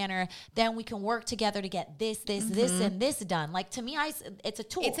this manner, then we can work together to get this and this done. Like, to me, it's a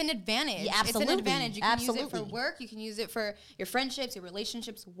tool. It's an advantage. Yeah, absolutely. It's an advantage. You can use it for work. You can use it for your friendships, your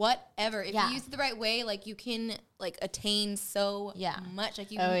relationships, whatever. If you use it the right way, like you can like attain so much. Like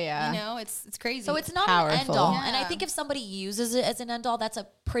you know, it's crazy. So it's not an end all. Yeah. And I think if somebody uses it as an end all, that's a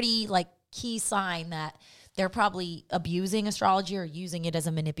pretty like key sign that they're probably abusing astrology or using it as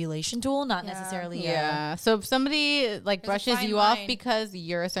a manipulation tool, not necessarily. Yeah. So if somebody like brushes you off because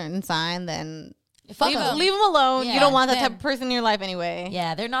you're a certain sign, then leave them alone. Yeah. You don't want that type of person in your life anyway.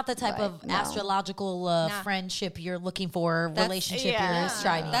 Yeah, they're not the type of astrological friendship you're looking for, relationship you're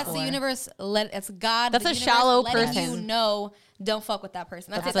striving for. That's the universe. It's God. That's a shallow person. You know, don't fuck with that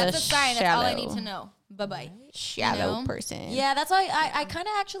person. That's it. That's a sign. That's all I need to know. Bye-bye. Shallow person. Yeah, that's why I kind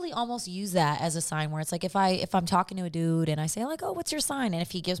of actually almost use that as a sign where it's like if I'm talking to a dude and I say like, oh, what's your sign? And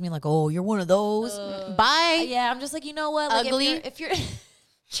if he gives me like, oh, you're one of those. Bye. Yeah, I'm just like, you know what? Like, ugly. If you're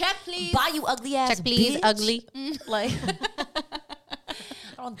check, please. Bye, you ugly ass. Check, please. Bitch. Ugly. Like,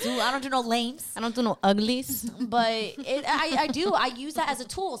 I don't do no lames. I don't do no uglies. But I do. I use that as a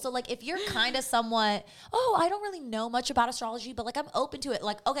tool. So like if you're kind of somewhat, I don't really know much about astrology, but like I'm open to it.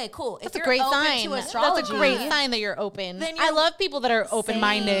 Like, okay, cool. That's a great sign. That's a great sign that you're open. I love people that are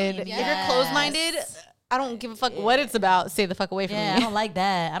open-minded. Yes. If you're closed-minded, I don't give a fuck what it's about. Stay the fuck away from me. I don't like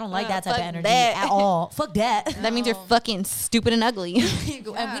that. I don't like that type of fuck energy that. at all. Fuck that. That means you're fucking stupid and ugly.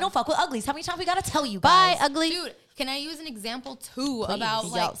 And we don't fuck with uglies. How many times we gotta tell you Bye, guys? ugly. Dude, can I use an example too about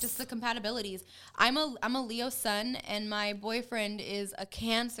like just the compatibilities? I'm a Leo sun and my boyfriend is a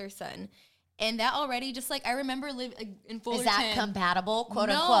Cancer sun. And that already, just like I remember living in Fullerton. Is that compatible, quote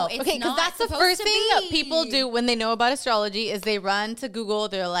No, unquote? it's Okay, because not that's the supposed first to thing that be. people do when they know about astrology is they run to Google.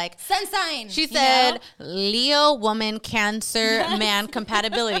 They're like, Sun sign. she you said know? Leo, woman, Cancer, man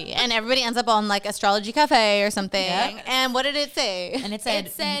compatibility. And everybody ends up on like Astrology Cafe or something. Yep. And what did it say? And it said,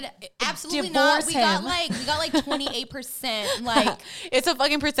 It said absolutely divorce not. We got him. like 28%. Like It's a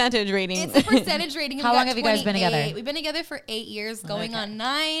fucking percentage rating. it's a percentage rating. and How we long got have you guys been together? 28. We've been together for 8 years, going on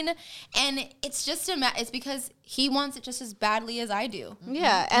 9, and it's just it's because he wants it just as badly as I do.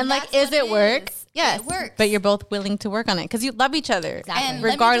 Yeah, and like, That's is what it work? is. Yes, It works. but you're both willing to work on it because you love each other, Exactly. And let me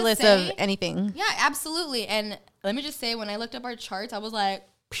just regardless say- of anything. Yeah, absolutely. And let me just say, when I looked up our charts, I was like,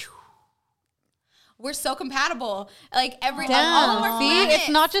 phew, we're so compatible. Like all of our See, planets. it's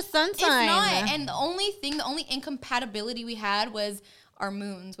not just sun sign. It's not. And the only incompatibility we had was our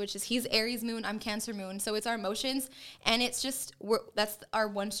moons, which is he's Aries moon, I'm Cancer moon. So it's our emotions, and it's just that's our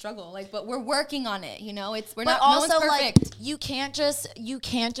one struggle. Like, but we're working on it. You know, we're But not. also, no one's like, perfect. you can't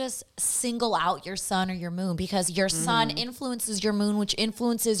just single out your sun or your moon, because your sun influences your moon, which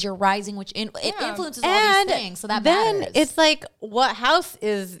influences your rising, which it influences all these things. So that then matters. it's like, what house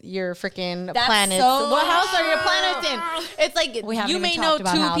is your freaking That's planets? so What house are your planets in? It's like We haven't you even may know talked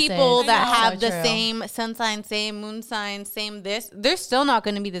about two houses. people I that know. have So the true. same sun sign, same moon sign, same this. They're still not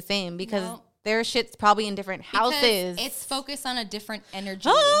going to be the same because their shit's probably in different Because houses. it's focused on a different energy.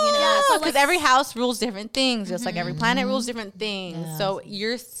 Oh, you know, because every house rules different things, just like every planet rules different things. So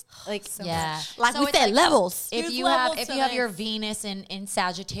you're like, like So we it's said, like- levels. If There's you have levels to your this. Venus in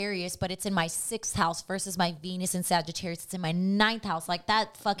Sagittarius, but it's in my 6th house versus my Venus in Sagittarius, it's in my 9th house. Like,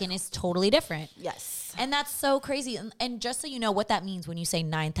 that fucking is totally different. Yes. And that's so crazy. And just so you know what that means when you say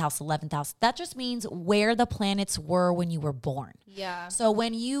 9th house, 11th house, that just means where the planets were when you were born. Yeah. So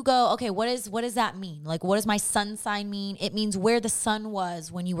when you go, okay, what does that mean? Like, what does my sun sign mean? It means where the sun was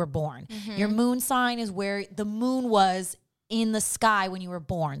when you were born. Your moon sign is where the moon was in the sky when you were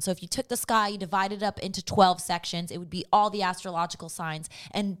born. So if you took the sky, you divided it up into 12 sections, it would be all the astrological signs.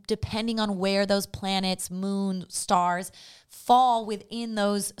 And depending on where those planets, moon, stars fall within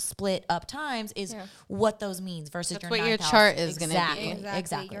those split up times is what those means versus That's your what your ninth house. chart is gonna be.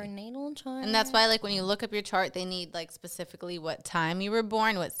 Exactly. Your natal chart. And that's why, like, when you look up your chart, they need, like, specifically what time you were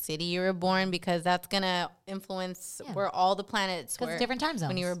born, what city you were born, because that's going to influence where all the planets were. different time zones.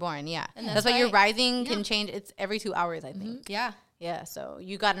 When you were born, yeah. And That's that's why your why- rising can change. It's every 2 hours, I think. Yeah. Yeah, so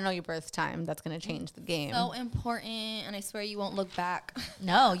you got to know your birth time. That's going to change the game. So important, and I swear you won't look back.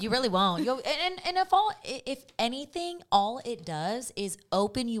 No, you really won't. And if anything, all it does is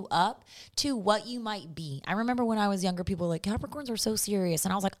open you up to what you might be. I remember when I was younger, people were like, Capricorns are so serious.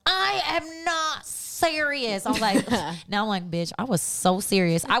 And I was like, I am not serious. I was like, now I'm like, bitch, I was so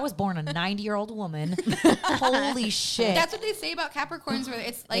serious. I was born a 90-year-old woman. Holy shit. That's what they say about Capricorns, where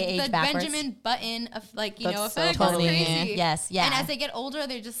it's like They the age backwards. Benjamin Button of, like, you That's know, so effect. funny. It's crazy. Yes, yeah. And as they get older,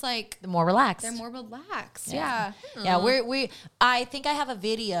 they're just like, The more relaxed. they're more relaxed. Yeah. Yeah, I think I have a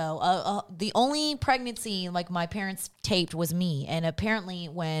video. The only pregnancy like my parents taped was me, and apparently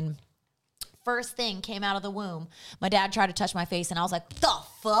when first thing came out of the womb, my dad tried to touch my face, and I was like, "The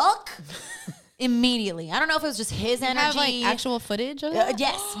fuck!" Immediately. I don't know if it was just his energy. Have like actual footage of that?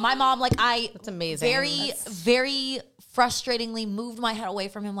 Yes, my mom. Like That's amazing. Very, very frustratingly moved my head away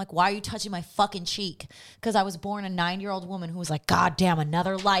from him. Like, why are you touching my fucking cheek? Because I was born a 9-year-old woman who was like, God damn,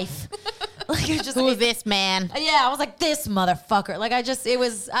 another life. Like, it was just Who's this man? yeah, I was like, this motherfucker. Like, I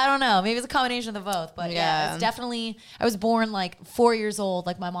don't know. Maybe it's a combination of the both. But yeah, Yeah. it's definitely, I was born like 4 years old.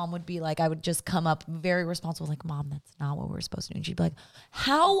 Like, my mom would be like, I would just come up very responsible, like, Mom, that's not what we're supposed to do. And she'd be like,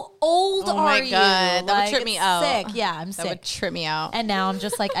 how old Oh are my you? God, that would Like, trip me it's out. Sick. Yeah, I'm That sick. would trip me out. And now I'm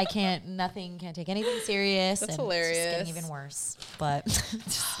just like, can't take anything serious. That's and hilarious. It's just getting even worse. But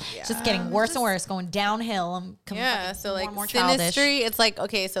just getting worse and worse, going downhill. I'm So like more childish. synastry, it's like,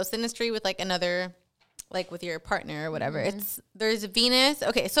 okay, so synastry with like another, like with your partner or whatever. There's Venus.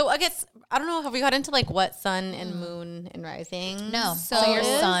 Okay, so I guess I don't know. Have we got into like what sun and moon and rising? No. So your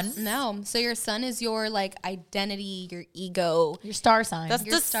sun, No. So your sun is your like identity, your ego. your star sign. That's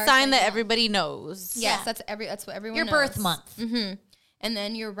Your the star sign sign, that yeah. everybody knows. Yes, that's what everyone your knows. birth month. And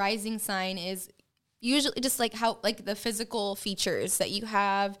then your rising sign is usually just like how, like the physical features that you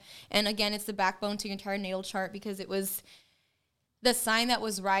have. And again, it's the backbone to your entire natal chart because it was the sign that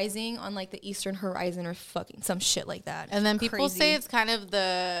was rising on like the eastern horizon or fucking some shit like that. And then people Crazy. say it's kind of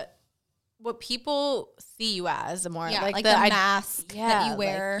the what people see you as more. Yeah, like the mask yeah, that you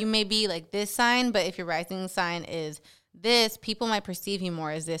wear. Like you may be like this sign, but if your rising sign is this, people might perceive you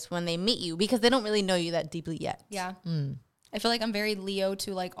more as this when they meet you because they don't really know you that deeply yet. Yeah. I feel like I'm very Leo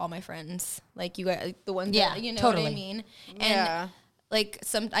to like all my friends, like you guys, like the ones that you know what I mean. And like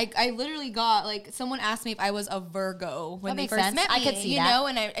I literally got like someone asked me if I was a Virgo when they first met me. I could see that.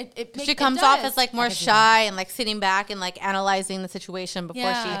 You know, and she comes off as like more shy and like sitting back and like analyzing the situation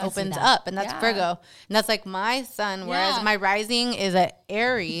before she opens up, and that's Virgo, and that's like my sun. Whereas my rising is at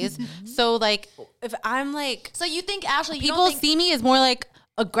Aries, so like if I'm like, so you think Ashley, people see me as more like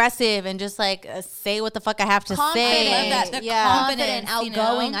aggressive and just like say what the fuck I have to say. Confident,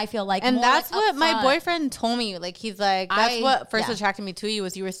 outgoing. You know? I feel like, and more that's like what my boyfriend told me. Like he's like, that's what first attracted me to you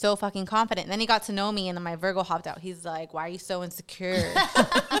was you were so fucking confident. And then he got to know me, and then my Virgo hopped out. He's like, why are you so insecure?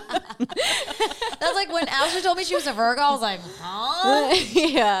 That's like when Ashley told me she was a Virgo. I was like, huh?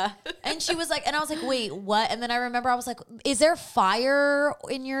 Yeah. And she was like, and I was like, wait, what? And then I remember I was like, is there fire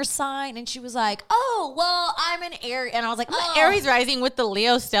in your sign? And she was like, oh, well, I'm an Aries. And I was like, oh. Aries rising with the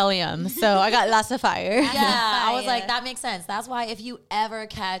Leo stellium. So I got lots of fire. Yeah. I was like, that makes sense. That's why if you ever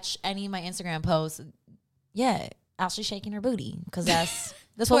catch any of my Instagram posts, Ashley's shaking her booty because that's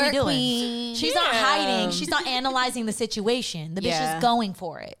what we're doing. She's not hiding. She's not analyzing the situation. The bitch is going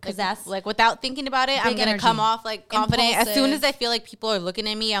for it because that's like without thinking about it, I'm gonna come off like confident. Impulsive. As soon as I feel like people are looking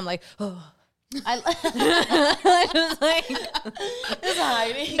at me, I'm like, oh. I just like just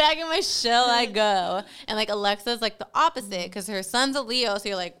hiding. Back in my shell I go. And like Alexa's like the opposite because her son's a Leo, so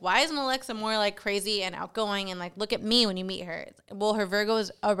you're like, why isn't Alexa more like crazy and outgoing and like look at me when you meet her? Well, her Virgo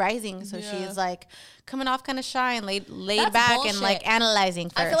is a rising, so she's like coming off kind of shy and laid back bullshit. And like analyzing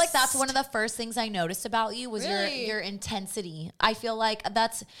first. I feel like that's one of the first things I noticed about you was your intensity. I feel like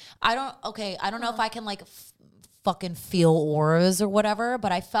I don't know if I can like fucking feel auras or whatever,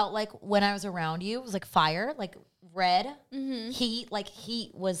 but I felt like when I was around you, it was like fire, like red heat, like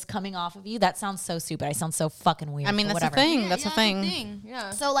heat was coming off of you. That sounds so stupid. I sound so fucking weird. I mean, that's the thing. That's the thing. Yeah.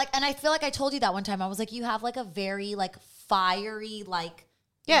 So like, and I feel like I told you that one time. I was like, you have like a very like fiery like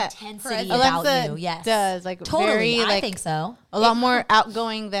intensity about you. Yes, does like totally. Very, like, I think so. A lot more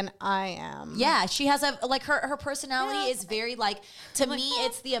outgoing than I am. Yeah, she has a like her personality is very like to me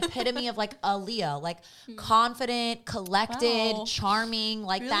it's the epitome of like a Leo, like confident, collected, charming.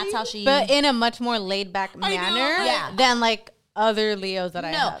 Like that's how she. But in a much more laid back manner than like other Leos that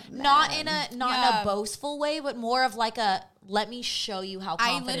I have. Not in a boastful way, but more of like a. Let me show you how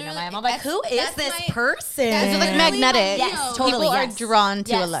confident I am. I'm like, who is this person? It's like magnetic. Yes, totally. People are drawn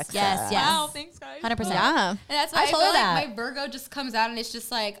to Alexa. Yes. Wow, thanks guys. 100%. Yeah. And that's why I feel like my Virgo just comes out and it's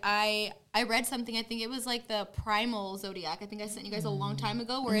just like I read something. I think it was like the primal zodiac. I think I sent you guys a long time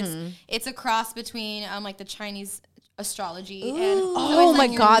ago where it's a cross between like the Chinese astrology and oh my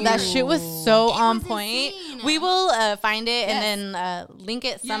god, that shit was so on point. Insane. We will find it and then link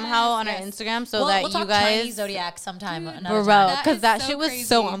it somehow on our Instagram so that we'll you guys Chinese zodiac sometime because that shit was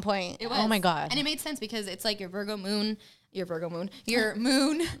so on point. Oh my god. And it made sense because it's like your moon, your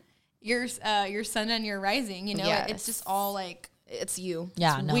sun and your rising, you know. It's just all like it's you.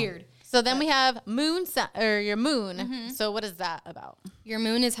 It's weird. So then we have your moon. So what is that about? Your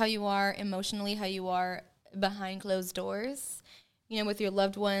moon is how you are emotionally, how you are behind closed doors, you know, with your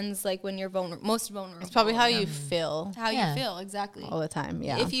loved ones, like when you're most vulnerable. It's probably how you feel. How you feel, exactly. All the time,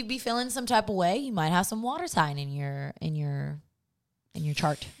 If you be feeling some type of way, you might have some water sign in your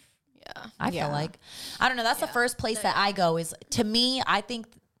chart. Yeah. I feel like. I don't know, that's the first place that I go is, to me, I think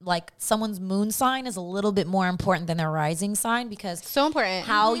like someone's moon sign is a little bit more important than their rising sign because so important.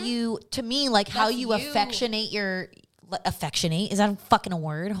 How you, to me, like how you affectionate affectionate, is that fucking a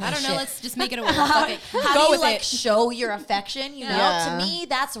word? Holy I don't know, shit. let's just make it a word. How do you like show your affection, you know? To me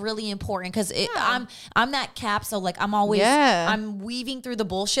that's really important because I'm that cap, so like I'm always I'm weaving through the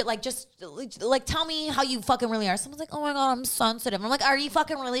bullshit, like just like tell me how you fucking really are. Someone's like, oh my god, I'm sensitive. I'm like, are you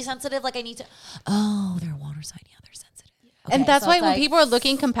fucking really sensitive? Like I need to they're water sign, they're sensitive. Okay, and that's why when people are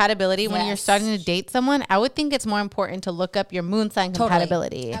looking compatibility, when you're starting to date someone, I would think it's more important to look up your moon sign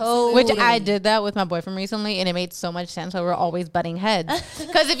compatibility. Which I did that with my boyfriend recently, and it made so much sense. So we're always butting heads.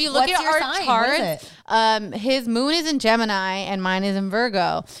 Because if you look at our chart, his moon is in Gemini and mine is in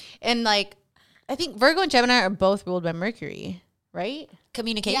Virgo. And like, I think Virgo and Gemini are both ruled by Mercury, right?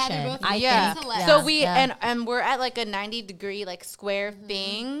 Communication. Yeah, I think. So we and we're at like a 90-degree like square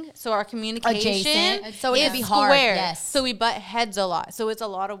thing. So our communication so it is can be hard. Yes. So we butt heads a lot. So it's a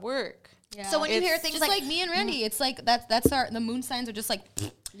lot of work. Yeah. So when you hear things just like me and Randy, it's like the moon signs are just like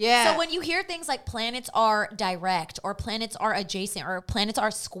Yeah. So when you hear things like planets are direct or planets are adjacent or planets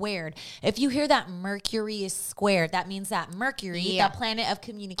are squared, if you hear that Mercury is squared, that means that Mercury, the planet of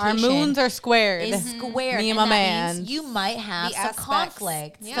communication, our moons are squared. Is squared. Me and and my that man. means you might have some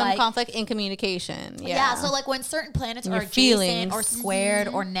conflict. Yeah. Some conflict in communication. Yeah. So like when certain planets are adjacent or squared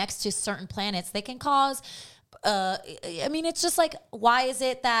or next to certain planets, they can cause, I mean, it's just like, why is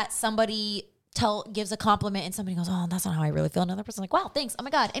it that somebody gives a compliment and somebody goes, oh, that's not how I really feel. Another person's like, wow, thanks. Oh my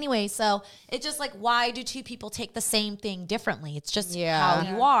God. Anyway, so it's just like, why do two people take the same thing differently? It's just how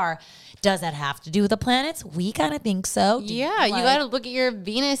you are. Does that have to do with the planets? We kind of think so. You got to look at your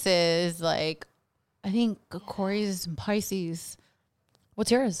Venuses. Like, I think Corey's is in Pisces. What's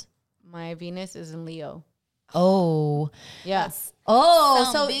yours? My Venus is in Leo. Oh. Yes.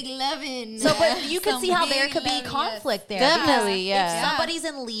 So big loving. So, but you can see how there could be conflict there. Definitely, If somebody's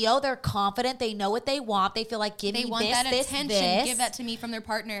in Leo, they're confident, they know what they want, they feel like give me want this, that this, attention, this. give that to me from their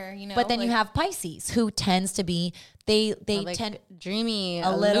partner. You know. But then you have Pisces, who tends to be they like tend dreamy,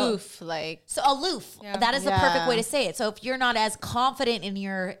 aloof, like so aloof. Yeah. That is the perfect way to say it. So if you're not as confident in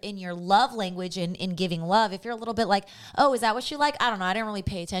your love language and in giving love, if you're a little bit like, oh, is that what you like? I don't know. I didn't really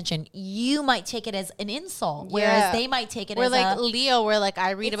pay attention. You might take it as an insult, whereas they might take it as like Leo. Where like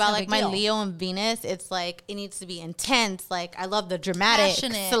I read about no like big my deal. Leo and Venus. It's like it needs to be intense. Like I love the dramatic,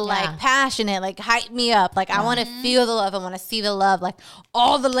 Passionate. so like passionate, like hype me up. Like I want to feel the love. I want to see the love. Like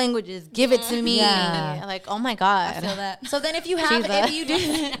all the languages, give it to me. Yeah. Like oh my God. I feel that. So then if you have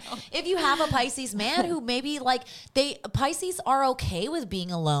if you have a Pisces man who maybe like Pisces are okay with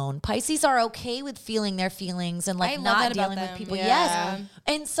being alone. Pisces are okay with feeling their feelings and like I love not that about dealing with them. people. Yeah. Yes.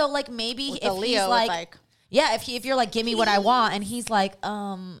 And so like maybe With if a Leo, he's it's like yeah, if you're like, give me what I want, and he's like,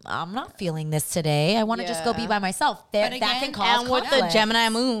 I'm not feeling this today. I want to just go be by myself. That can cause and with conflict. the Gemini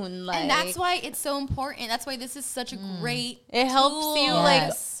moon, like And that's why it's so important. That's why this is such a great. it helps you tool.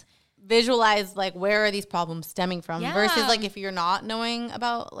 like visualize like where are these problems stemming from Yeah. versus like if you're not knowing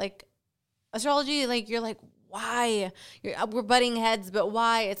about like astrology, like you're like why we're butting heads, but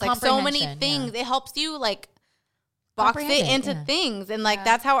why? It's like so many Comprehension, things. It helps you like box Comprehend it it, into yeah. things, and like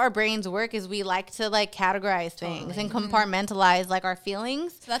that's how our brains work. Is we like to like categorize things and compartmentalize like our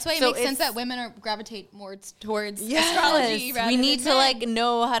feelings. So that's why it makes sense that women gravitate more towards Yes. astrology. Rather We need than to men. like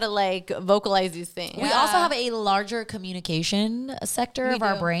know how to like vocalize these things. We also have a larger communication sector of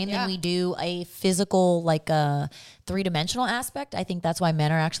our do, brain yeah. than we do a physical, like a three-dimensional aspect. I think that's why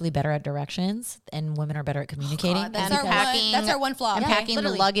men are actually better at directions and women are better at communicating. God, that's and our packing- one. That's our one flaw. and okay? packing the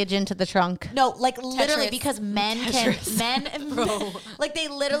literally. luggage into the trunk. No, like literally Tetris. because men like they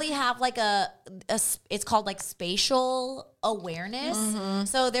literally have like it's called like spatial awareness.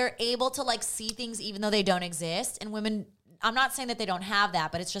 So they're able to like see things even though they don't exist. And women, I'm not saying that they don't have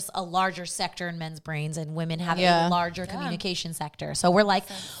that, but it's just a larger sector in men's brains, and women have a larger communication sector. So we're like,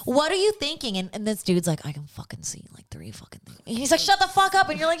 what are you thinking? And this dude's like, I can fucking see like 3 fucking things. And he's like, shut the fuck up.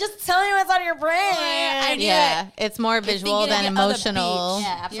 And you're like, just tell me what's on your brain. It's more visual than emotional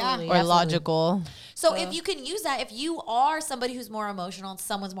Yeah, absolutely. or logical. So if you can use that, if you are somebody who's more emotional and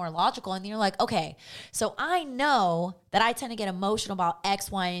someone's more logical, and you're like, okay, so I know that I tend to get emotional about X,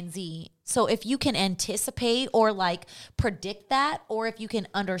 Y, and Z. So if you can anticipate or like predict that, or if you can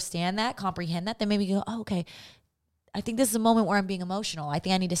understand that, comprehend that, then maybe you go, oh, okay, I think this is a moment where I'm being emotional. I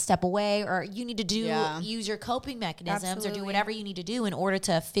think I need to step away, or you need to use your coping mechanisms or do whatever you need to do in order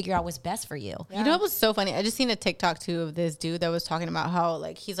to figure out what's best for you. You know what was so funny? I just seen a TikTok too of this dude that was talking about how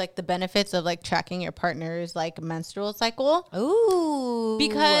like he's like the benefits of like tracking your partner's like menstrual cycle. Ooh.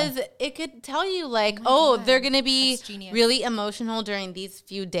 Because it could tell you like, they're gonna be really emotional during these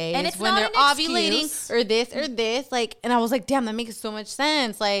few days And it's when not they're an ovulating excuse. or this or this. Like, and I was like, damn, that makes so much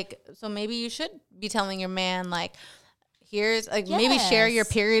sense. Like, so maybe you should be telling your man like, here's like maybe share your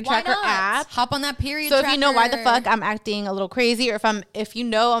period Why tracker not? app. Hop on that period. So if you know why the tracker. fuck I'm acting a little crazy, or if you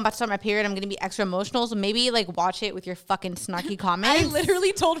know I'm about to start my period, I'm gonna be extra emotional. So maybe like watch it with your fucking snarky comments. I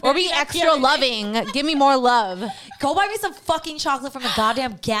literally told her, or be extra loving. Give me more love. Go buy me some fucking chocolate from the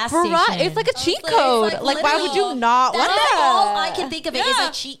goddamn gas Bruh, station. it's like a cheat code. Like why would you not want That's that? all I can think of it is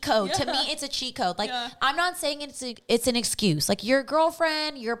a cheat code. To me, it's a cheat code. Like I'm not saying it's an excuse. Like your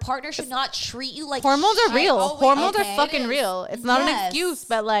girlfriend, your partner should not treat you like Hormones are shit. real. Oh, wait, Hormones okay. are fucking real. It's not an Yes. excuse,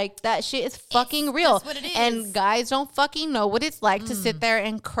 but like that shit is fucking real. that's what it is. And guys don't fucking know what it's like to sit there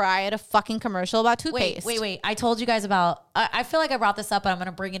and cry at a fucking commercial about toothpaste. Wait. I told you guys about. I feel like I brought this up, but I'm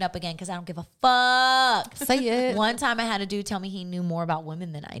gonna bring it up again because I don't give a fuck. Say it. One time I had a dude tell me he knew more about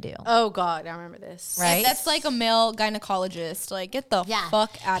women than I do. Oh God, I remember this. Right? That's like a male gynecologist. Like, get the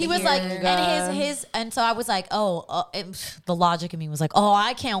fuck out of here. He was like, and his, and so I was like, the logic in me was like, oh,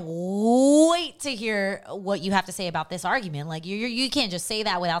 I can't wait to hear what you have to say about this argument. Like you can't just say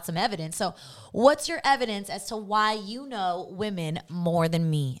that without some evidence. So what's your evidence as to why you know women more than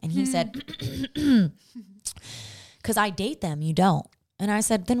me? And he said, because I date them, you don't. And I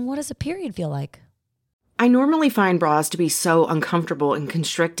said, then what does a period feel like? I normally find bras to be so uncomfortable and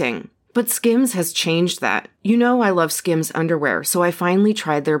constricting, but Skims has changed that. You know I love Skims underwear, so I finally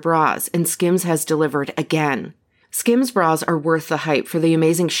tried their bras, and Skims has delivered again. Skims bras are worth the hype for the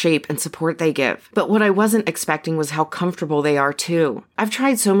amazing shape and support they give, but what I wasn't expecting was how comfortable they are too. I've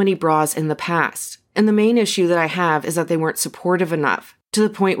tried so many bras in the past, and the main issue that I have is that they weren't supportive enough, to the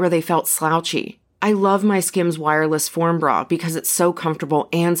point where they felt slouchy. I love my Skims wireless form bra because it's so comfortable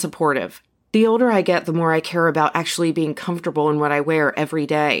and supportive. The older I get, the more I care about actually being comfortable in what I wear every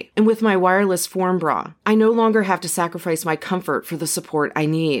day. And with my wireless form bra, I no longer have to sacrifice my comfort for the support I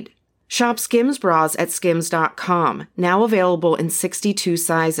need. Shop Skims bras at skims.com, now available in 62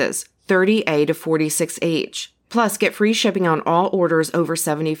 sizes, 30A to 46H. Plus, get free shipping on all orders over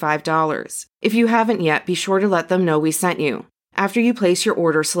 $75. If you haven't yet, be sure to let them know we sent you. After you place your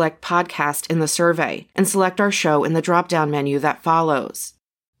order, select podcast in the survey and select our show in the drop-down menu that follows.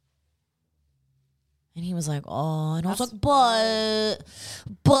 And he was like, oh, and I was like,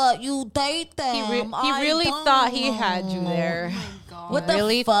 but you date them. He really thought he had you there. What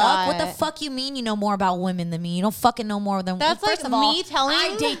the fuck? What the fuck you mean you know more about women than me? You don't fucking know more than that's first like of all, me telling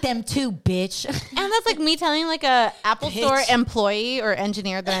I date them too, bitch. And that's like me telling like a Apple Store employee or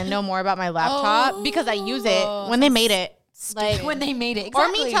engineer that I know more about my laptop because I use it when they made it. Like when they made it.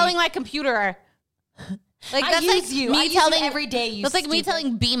 Exactly. Or me telling my computer. Like I that's use like you. me I use telling you every day. You that's like me stupid.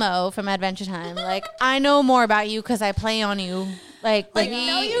 telling BMO from Adventure Time. Like I know more about you because I play on you. Like no,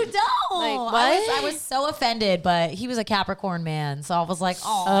 you don't. Like what? I was so offended, but he was a Capricorn man, so I was like,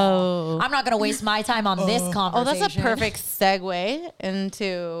 oh, I'm not gonna waste my time on this conversation. Oh, that's a perfect segue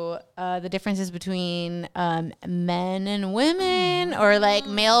into the differences between men and women, or like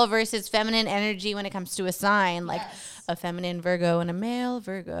male versus feminine energy when it comes to a sign, like a feminine Virgo and a male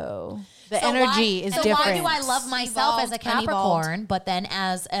Virgo. The energy is different. Why do I love myself as a Capricorn, but then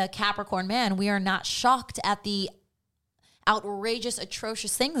as a Capricorn man, we are not shocked at the outrageous,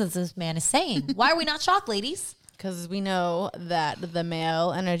 atrocious things that this man is saying? Why are we not shocked, ladies? Because we know that the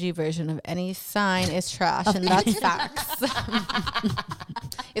male energy version of any sign is trash, and that's facts.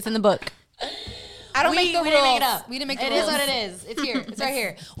 It's in the book. I don't make the we rules. Didn't make it up. We didn't make the rules. It is what it is. It's here. It's right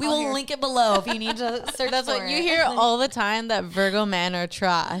here. We All will here. link it below if you need to search That's for what it. you hear all the time, that Virgo men are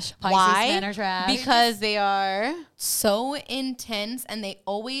trash. Pisces Why? men are trash. Because they are so intense and they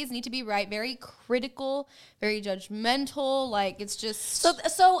always need to be right, very critical, very judgmental. Like it's just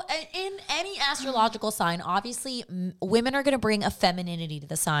so in any astrological sign, obviously women are going to bring a femininity to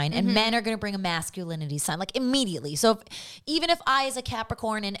the sign and men are going to bring a masculinity sign, like immediately. So even if I as a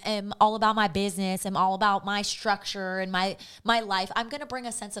Capricorn and am all about my business, am all about my structure and my life, I'm going to bring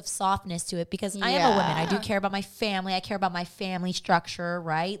a sense of softness to it because I am a woman. I do care about my family. I care about my family structure,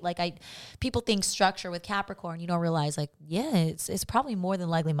 right? Like people think structure with Capricorn, you don't realize like, yeah, it's probably more than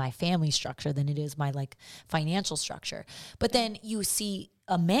likely my family structure than it is my like financial structure. But then you see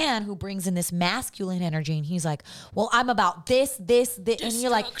a man who brings in this masculine energy and he's like, well, I'm about this, and you're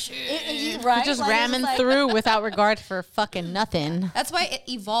like, right? You're just ramming through without regard for fucking nothing. That's why it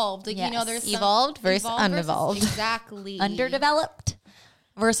evolved. Like, you know, there's evolved versus unevolved. Exactly. Underdeveloped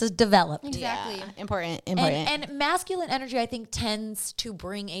versus developed. Exactly. Yeah. Important. And masculine energy, I think, tends to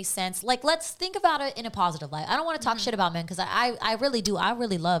bring a sense, like, let's think about it in a positive light. I don't want to talk shit about men because I really do. I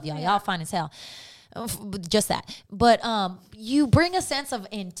really love y'all. Y'all fine as hell. Just that. But you bring a sense of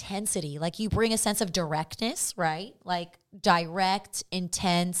intensity. Like, you bring a sense of directness, right? Like, direct,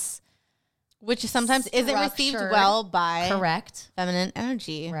 intense. Which sometimes isn't received well by feminine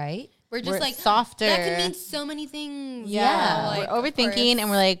energy. Right. We're just like softer. That can mean so many things. Yeah. Like, we're overthinking and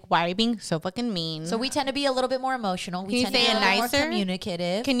we're like, why are you being so fucking mean? So we tend to be a little bit more emotional. We Can tend you say to be it a little nicer? more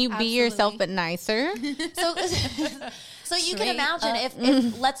communicative. Can you be yourself but nicer? So you can imagine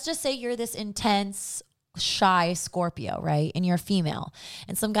if let's just say you're this intense, shy Scorpio, right? And you're a female.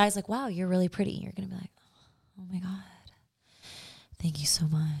 And some guy's like, wow, you're really pretty. You're going to be like, oh my God. Thank you so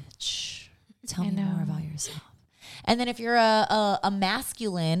much. Tell me more about yourself. And then if you're a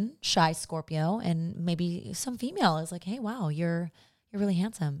masculine, shy Scorpio, and maybe some female is like, hey, wow, you're really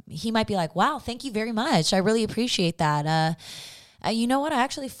handsome. He might be like, wow, thank you very much. I really appreciate that. You know what? I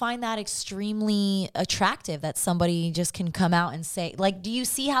actually find that extremely attractive that somebody just can come out and say, like, do you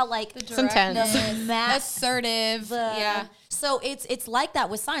see how like assertive? Yeah. So it's like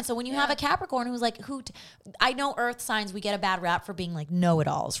that with signs. So when you have a Capricorn who's like, I know Earth signs, we get a bad rap for being like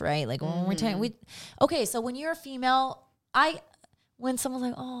know-it-alls, right? Like when we're telling, okay, so when you're a female, when someone's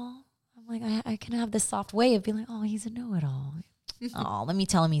like, oh, I'm like, I can have this soft way of being like, oh, he's a know-it-all. Oh, let me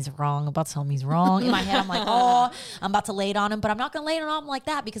tell him he's wrong. I'm about to tell him he's wrong. In my head, I'm like, oh, I'm about to lay it on him, but I'm not going to lay it on him like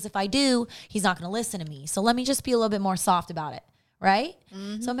that because if I do, he's not going to listen to me. So let me just be a little bit more soft about it, right?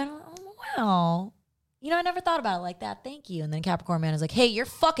 So I'm like, oh, wow. You know, I never thought about it like that. Thank you. And then Capricorn man is like, hey, you're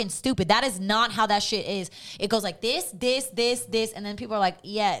fucking stupid. That is not how that shit is. It goes like this. And then people are like,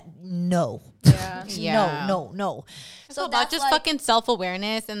 yeah, no. Yeah. No. So that's just like, fucking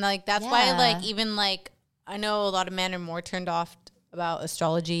self-awareness. And like, that's why like, even like, I know a lot of men are more turned off about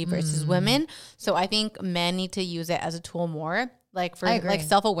astrology versus women. So I think men need to use it as a tool more, like for like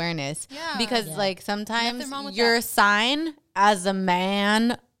self-awareness. Yeah. Because like sometimes your sign as a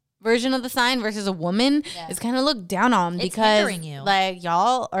man version of the sign versus a woman is kind of looked down on because like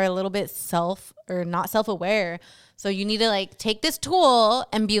y'all are a little bit not self-aware. So you need to like take this tool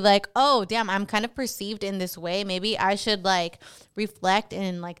and be like, oh damn, I'm kind of perceived in this way. Maybe I should like reflect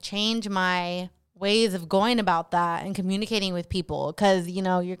and like change my ways of going about that and communicating with people because, you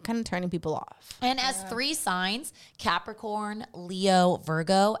know, you're kind of turning people off. And as 3 signs, Capricorn, Leo,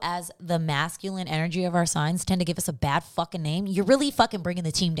 Virgo, as the masculine energy of our signs tend to give us a bad fucking name. You're really fucking bringing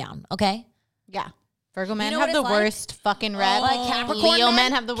the team down, okay? Yeah. Virgo men have the worst fucking rep. Like Capricorn Leo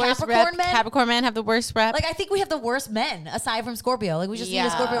men have the worst rep. Capricorn men have the worst rep. Like I think we have the worst men aside from Scorpio. Like we just need a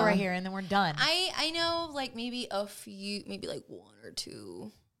Scorpio right here and then we're done. I know like maybe a few, maybe like 1 or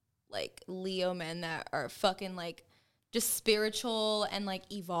 2 like Leo men that are fucking like just spiritual and like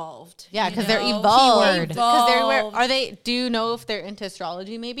evolved. Yeah, because they're evolved. Because are they? Do you know if they're into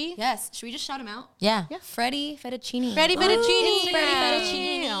astrology? Maybe. Yes. Should we just shout him out? Yeah. Freddie Fettuccini. Freddie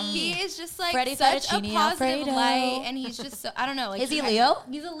Fettuccini. He is just like Freddie such Fettuccini a positive Alfredo. light, and he's just so, I don't know. Like, is he Leo?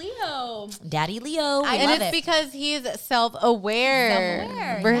 He's a Leo. Daddy Leo. And it's because he's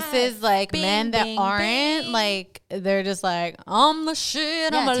self-aware versus like men that aren't like they're just like I'm the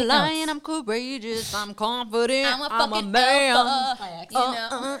shit. I'm a lion. I'm courageous. I'm confident. I'm a man. My ex.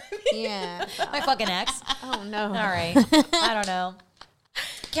 Yeah. My fucking ex. Oh no. All right. I don't know.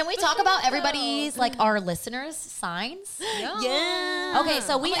 Can we talk about everybody's, like, our listeners' signs? Yeah. Okay,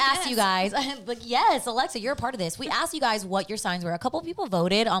 so we asked you guys, like, yes, Alexa, you're a part of this. We asked you guys what your signs were. A couple of people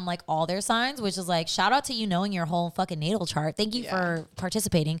voted on, like, all their signs, which is, like, shout out to you knowing your whole fucking natal chart. Thank you for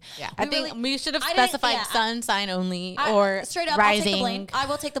participating. Yeah. I think we should have specified sun sign only or straight up, rising. I'll take the blame. I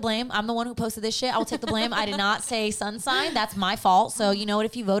will take the blame. I'm the one who posted this shit. I will take the blame. I did not say sun sign. That's my fault. So, you know what?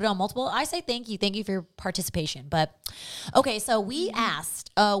 If you voted on multiple, I say thank you. Thank you for your participation. But, okay, so we asked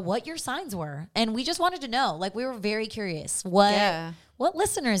what your signs were, and we just wanted to know. Like, we were very curious. What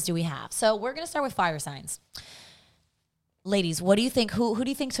listeners do we have? So we're gonna start with fire signs. Ladies, what do you think? Who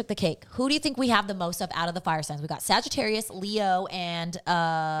do you think took the cake? Who do you think we have the most of out of the fire signs? We got Sagittarius, Leo, and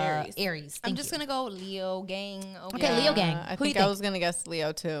Aries. I'm just gonna go Leo gang. Okay, Leo gang. I think I was gonna guess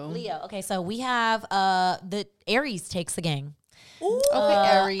Leo too. Leo. Okay, so we have the Aries takes the gang. Ooh,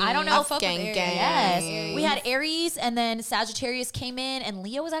 Aries. I don't know. Gang. Yes. We had Aries, and then Sagittarius came in, and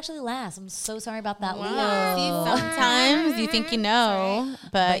Leo was actually last. I'm so sorry about that, Leo. See, sometimes you think you know,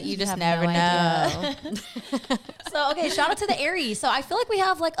 but you just never know. So, okay, shout out to the Aries. So I feel like we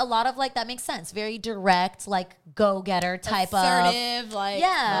have like a lot of like, that makes sense. Very direct, like go-getter type assertive, like,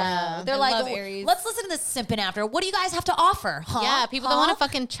 yeah. They're like, Aries. Let's listen to this simping after. What do you guys have to offer? Huh? Yeah, people don't want to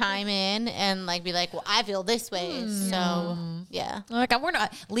fucking chime in and like be like, well, I feel this way. So, yeah. Like, we're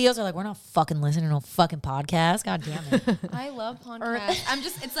not, Leos are like, we're not fucking listening to no fucking podcast. God damn it. I love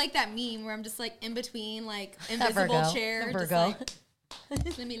podcasts. It's like that meme where I'm just like in between, like invisible chair. Just like,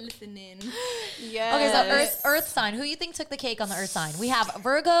 let me listen in. Yeah. Okay, so Earth sign. Who do you think took the cake on the Earth sign? We have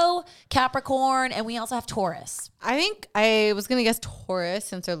Virgo, Capricorn, and we also have Taurus. I think I was gonna guess Taurus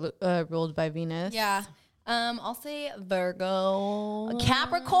since they're ruled by Venus. Yeah. I'll say Virgo.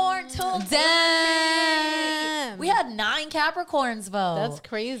 Capricorn took. Damn. We had 9 Capricorns vote. That's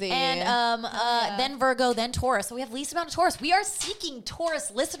crazy. And then Virgo, then Taurus. So we have least amount of Taurus. We are seeking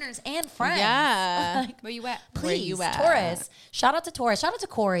Taurus listeners and friends. Yeah. Like, where you at? Please, where you at? Taurus. Shout out to Taurus. Shout out to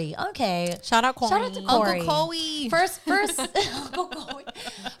Corey. Okay. Shout out Corey. Shout out to Corey. Uncle Corey. First Uncle Corey.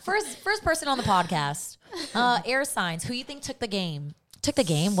 First person on the podcast. Air signs. Who you think took the game? Took the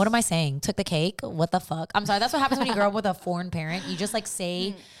game? What am I saying? Took the cake? What the fuck? I'm sorry. That's what happens when you grow up with a foreign parent. You just like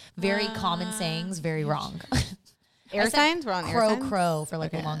say very common sayings very wrong. Air signs? We're on air signs? Crow for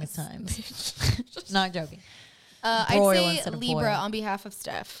like the longest time. Not joking. I'd say Libra on behalf of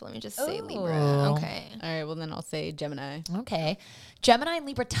Steph. Let me just say Libra. Okay. All right. Well, then I'll say Gemini. Okay. Gemini and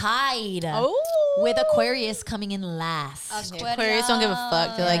Libra tied. With Aquarius coming in last. Aquarius don't give a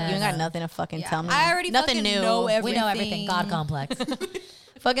fuck. They're like, you ain't got nothing to fucking tell me. I already nothing fucking new. know everything. We know everything. God complex.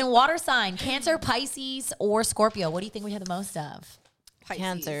 Fucking water sign. Cancer, Pisces, or Scorpio. What do you think we have the most of?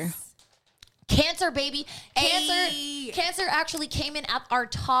 Cancer. Cancer, baby. Cancer actually came in at our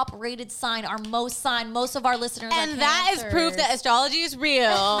top rated sign, our most sign. Most of our listeners and are that is Cancers. Cancers. Proof that astrology is real.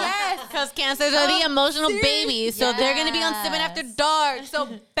 Yes. Because Cancers are the emotional babies. So they're going to be on 7 After Dark. So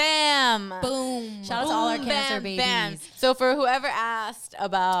bam. Boom. Shout out to all our Boom, Cancer bam, babies. bam. So for whoever asked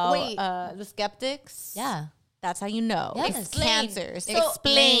about Wait. the skeptics. Yeah. That's how you know. Yes. It's Cancers. So,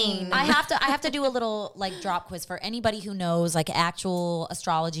 Explain. I have to do a little like drop quiz for anybody who knows like actual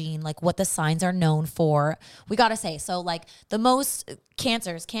astrology and like what the signs are known for. We gotta say, so like the most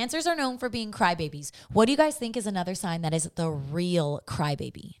Cancers are known for being crybabies. What do you guys think is another sign that is the real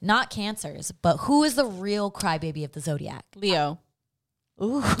crybaby? Not Cancers, but who is the real crybaby of the zodiac? Leo.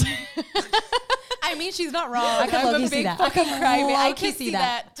 Ooh. I mean, she's not wrong. I could I'm low-key a see big that. fucking crybaby. I low-key can see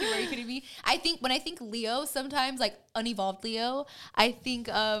that too. Where you could be. I think when I think Leo, sometimes like unevolved Leo, I think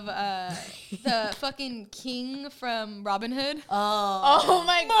of the fucking king from Robin Hood. Oh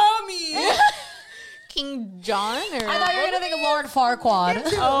my mommy. King John? Or I thought you were gonna think of Lord Farquaad.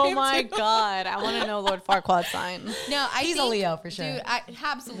 oh my God. I want to know Lord Farquaad's sign. No, He's a Leo for sure. Dude,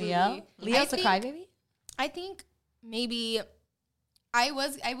 absolutely. Leo's a crybaby? I think maybe I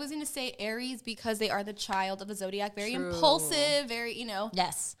was gonna say Aries because they are the child of the zodiac, very impulsive, very,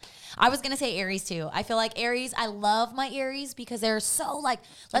 Yes. I was going to say Aries too. I feel like Aries, I love my Aries because they're so like,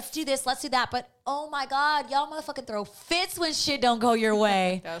 let's do this, let's do that. But oh my God, y'all motherfucking throw fits when shit don't go your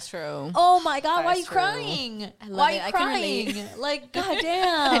way. That's true. Oh my God, why are That's you true. crying? I love Why it. are I you can crying? relate. Like,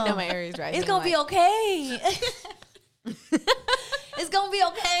 goddamn. I know my Aries rising. It's going to be okay. It's gonna be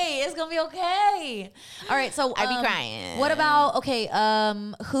okay. It's gonna be okay. All right, so I be crying. What about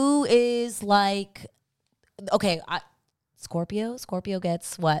who is like Scorpio? Scorpio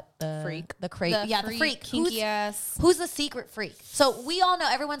gets what? The Freak. The freak. Kinky ass. Who's the secret freak? So we all know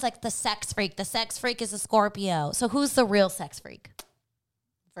everyone's like the sex freak. The sex freak is a Scorpio. So who's the real sex freak?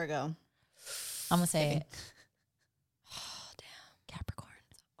 Virgo. I'm gonna say it. Oh, damn.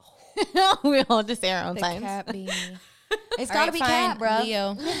 Capricorn. We all just say our own The signs. cat be. It's All gotta right, be fine, Cap, bro.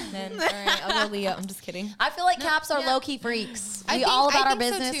 Leo. Then, all right, I'll go Leo. I'm just kidding. I feel like Caps are low-key freaks. I We think- all about I our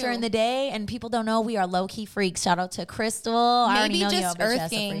think so, business too. during the day, and people don't know we are low-key freaks. Shout out to Crystal. I already Maybe know just you, bitch, Earth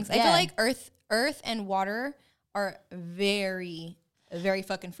that's a freak. gangs. I Yeah. feel like Earth and water are very, very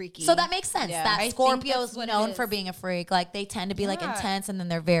fucking freaky. So that makes sense. Yeah. That I think Scorpio's that's what it known is. for being a freak. Like they tend to be like Yeah. intense, and then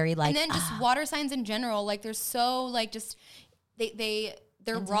they're very like. and then just water signs in general, like they're so like just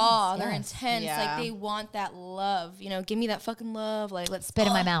they're Intense, raw, they're yes. intense, Yeah. like they want that love, give me that fucking love, like let's spit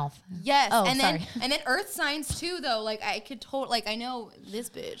in my mouth. Yes, Oh, and sorry. then Earth signs too, though. Like I could I know this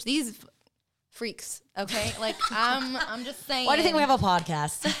bitch, these freaks. Okay, like I'm just saying. Why do you think we have a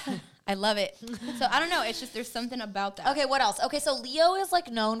podcast? I love it. So I don't know. It's just there's something about that. Okay, what else? Okay, so Leo is like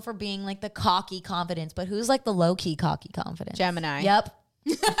known for being like the cocky confidence, but who's like the low key cocky confidence? Gemini. Yep.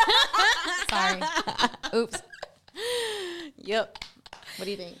 Sorry. Oops. Yep. What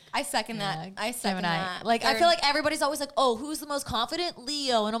do you think? I second that. I second Gemini. that. Like I Third- feel like everybody's always like, "Oh, who's the most confident?"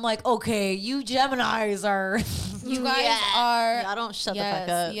 Leo, and I'm like, "Okay, you Geminis are." you guys are. Y'all don't shut yes,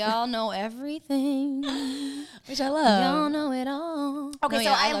 the fuck up. Y'all know everything. Which I love. Y'all know it all. Okay, No, so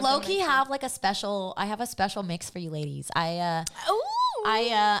yeah, I love low Gemini key too. have like I have a special mix for you ladies. I Ooh.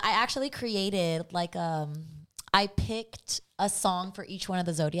 I actually created like I picked a song for each one of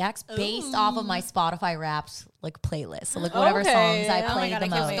the zodiacs based off of my Spotify Wrapped like playlist. So like whatever songs I Oh my played God, the I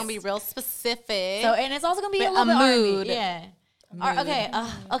can't most. wait. It's gonna be real specific. So and it's also gonna be a But little a bit mood. R&B.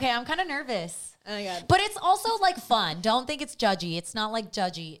 Yeah. Okay. I'm kind of nervous. oh my God. But it's also like fun. Don't think it's judgy. It's not like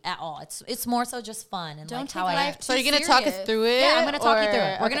judgy at all. It's more so just fun and Don't like take how I life So you're gonna talk us serious. through it? Yeah, I'm gonna talk you through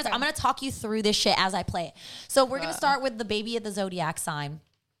it. or- I'm gonna talk you through this shit as I play it. So we're gonna start with the baby of the zodiac sign.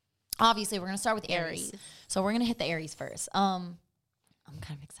 Obviously, we're gonna start with Aries. So we're gonna hit the Aries first. I'm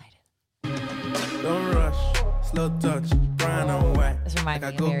kind of excited. Don't rush, slow touch, brown and white. This reminds Like me I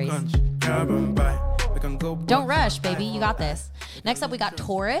of go Aries. country, grab and buy. We can go Don't rush, baby. You got this. Next up, we got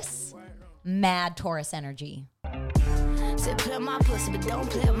Taurus. Mad Taurus energy. Say play my pussy, but don't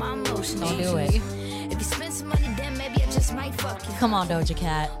play my emotions. Don't do it. If you spend some money, then maybe I just might fuck you. Come on, Doja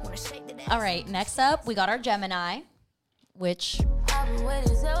Cat. Wanna shake that ass? All right, next up, we got our Gemini, which I've been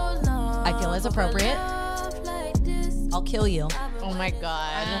waiting so long I feel is appropriate. for love like this. I'll kill you. Oh my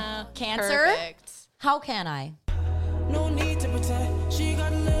God. Cancer. Perfect. How can I? No need to pretend. She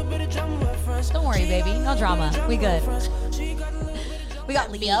got a little bit of drama with her friends. Don't worry, baby. No drama. We good. She got a little bit of drama. We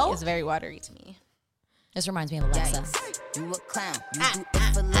got Leo. It's very watery to me. This reminds me of Alexa. You a clown, you do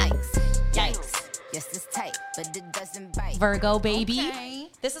it for likes. Yikes. Yes, it's tight, but it doesn't bite. Virgo, baby.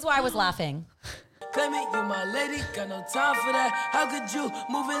 This is why I was laughing. Claim it, you my lady, got no time for that. How could you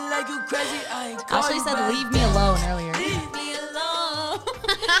move it like you crazy? I ain't call Ashley you said, back. "Leave me alone" earlier. Leave me alone.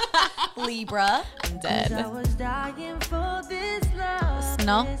 Libra. I'm dead.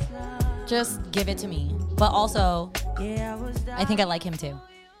 No, just give it to me. But also, I think I like him too.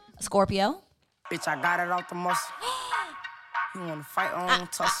 Scorpio. Bitch, I got it out the muscle. You wanna fight on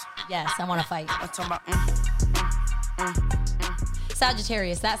tussle? Yes, I want to fight. I'm talking about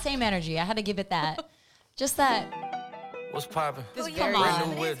Sagittarius, that same energy. I had to give it that. Just that. What's poppin'? Come on.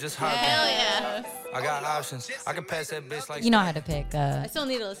 Brand new whip, just hop Hell in. yeah. I got options. I can pass that bitch like You know how to pick. I still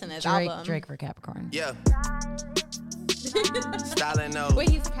need to listen to his Drake, album. Drake for Capricorn. Yeah. Styling no. Wait,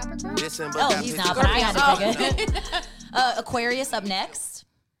 he's a Capricorn? Listen, but Oh, got he's pictures not, but I had to of pick it. Aquarius up next.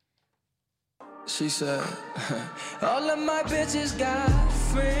 She said, all of my bitches got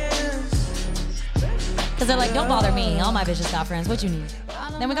friends. Because they're like, don't bother me. All my bitches got friends. What you need?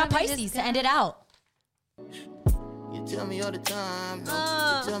 Then we got Pisces to end it out. You tell me all the time,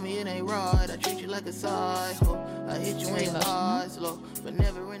 no. You tell me it ain't right. I treat you like a side hoe. I hit you in your eyes low, but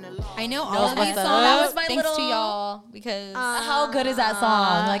never in the line. I know all of these songs. That was my thanks little to y'all because how good is that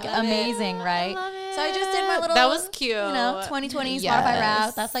song? Like amazing, right? So I just did my little. That was cute. You know, 2020 Spotify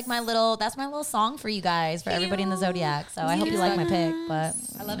rap. That's like my little. That's my little song for you guys, for everybody in the zodiac. So I hope you like my pick. But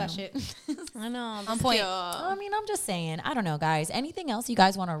I love that shit. I know. On point. I mean, I'm just saying. I don't know, guys. Anything else you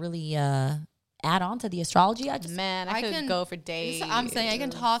guys want to really add on to the astrology? I could go for days. I'm saying I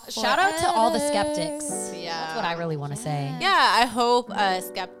can talk. Shout out to all the skeptics. Yeah, that's what I really want to say. Yeah, I hope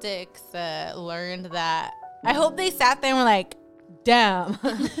skeptics learned that. I hope they sat there and were like, damn,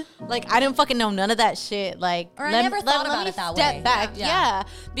 like I didn't fucking know none of that shit. Like, or I never thought about it that way. Step back, yeah,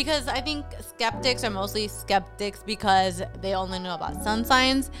 because I think skeptics are mostly skeptics because they only know about sun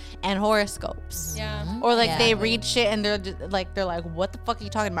signs and horoscopes. Yeah, or like they read shit and they're just, they're like, what the fuck are you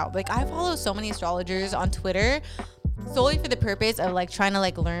talking about? Like I follow so many astrologers on Twitter solely for the purpose of like trying to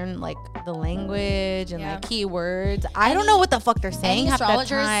like learn like the language and like keywords. I don't know what the fuck they're saying. Any half the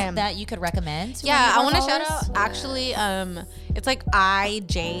astrologers time. that you could recommend? To Yeah, I want to shout out actually. It's like I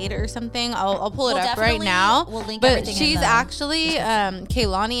Jade or something. I'll pull it up right now. We'll link but everything she's in the actually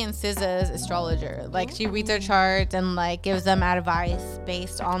Kaylani and SZA's astrologer. Like she reads their charts and like gives them advice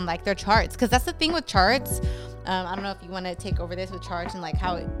based on like their charts. Because that's the thing with charts. I don't know if you want to take over this with charts and like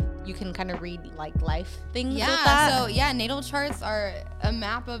how you can kind of read like life things. Yeah, with that. so yeah, natal charts are a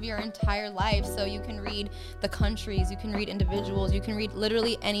map of your entire life. So you can read the countries, you can read individuals, you can read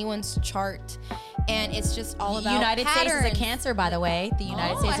literally anyone's chart, and it's just all about United patterns. States is a Cancer, by the way. The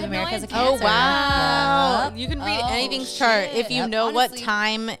United States of America is a Cancer. Oh wow! Yep. You can read anything's chart if you know Honestly, what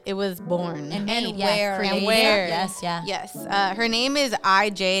time it was born and where. Yes, yeah. Yes. Her name is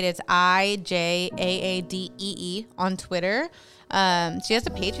iJade. It's IJAADEE on Twitter. She has a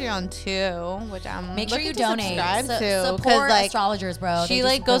Patreon too, which I'm make sure you looking to donate. subscribe to. Support like, astrologers, bro. She They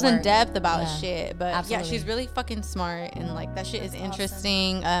like do goes in work. depth about shit, but Absolutely. yeah, she's really fucking smart and like that shit is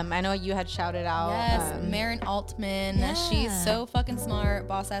interesting. I know you had shouted out. Yes, Maren Altman. Yeah. She's so fucking smart,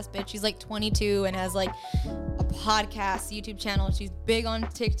 boss ass bitch. She's like 22 and has like a podcast, YouTube channel. She's big on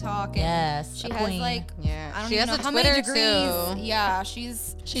TikTok. And Yes, she a has queen. like Yeah, I don't she even has know a how Twitter many degrees. too. Yeah,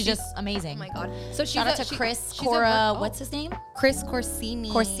 she's just amazing. Oh my god. So Shout out to Chris Cora. What's his name? Chris Corsini.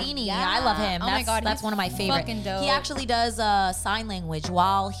 Corsini. Yeah. I love him. Oh That's, my god, that's he's one of my favorite. fucking dope. He actually does sign language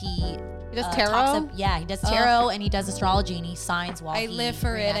while he does talks tarot? yeah, he does tarot and he does astrology and he signs while I he live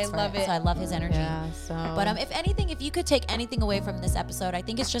for it. reacts I love it. So I love his energy. Yeah, so But if anything, if you could take anything away from this episode, I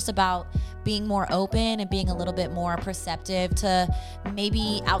think it's just about being more open and being a little bit more perceptive to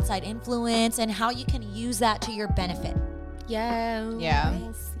maybe outside influence and how you can use that to your benefit. Yeah.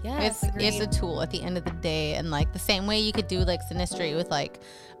 It's a tool at the end of the day, and like the same way you could do like synastry with like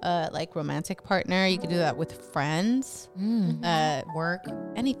romantic partner, you could do that with friends, work,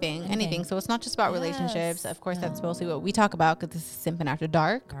 anything. So it's not just about relationships. Of course, that's mostly what we talk about because this is Simpin' After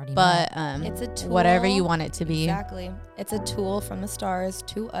Dark. But it's a tool, whatever you want it to be. Exactly. It's a tool from the stars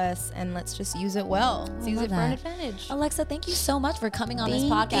to us, and let's just use it well. Let's use it for an advantage. Alexa, thank you so much for coming on this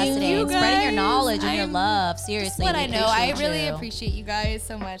Thank podcast you, today and you spreading your guys. knowledge and your love. Seriously, What we I know. I appreciate really you. appreciate you guys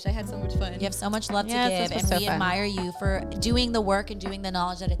so much. I had so much fun. You have so much love Yes, to this give, was and so we fun. admire you for doing the work and doing the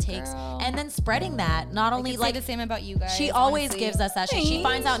knowledge that it takes, and then spreading that. Not only I could like say the same about you guys. she always honestly. gives us that shit. She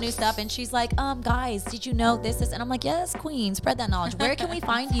finds out new stuff, and she's like, guys, did you know this? And I'm like, yes, queen, spread that knowledge. Where can we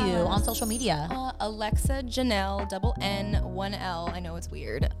find you on social media? Alexa Janelle N1L. I know it's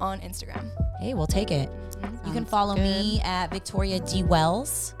weird on Instagram. Hey, we'll take it. You can follow me at Victoria D.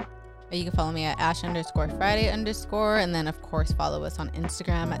 Wells. You can follow me at Ash_Friday_, and then of course follow us on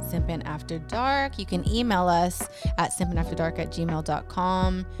Instagram at Simpin' After Dark. You can email us at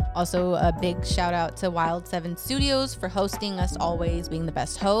simpinafterdark@gmail.com. Also, a big shout out to Wild 7 Studios for hosting us always, being the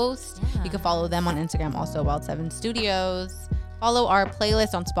best host. You can follow them on Instagram, also Wild 7 Studios. Follow our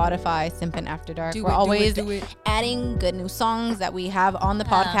playlist on Spotify, Simpin After Dark. We're always adding good new songs that we have on the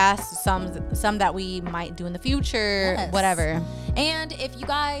podcast. Some that we might do in the future, whatever. And if you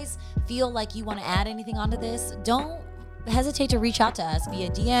guys feel like you want to add anything onto this, don't hesitate to reach out to us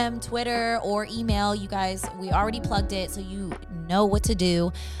via DM, Twitter, or email. You guys, we already plugged it, so you know what to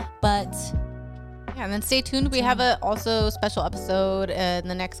do. But yeah, and then stay tuned. We have a also special episode in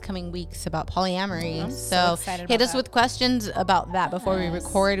the next coming weeks about polyamory. I'm so excited hit about us that. with questions about that before we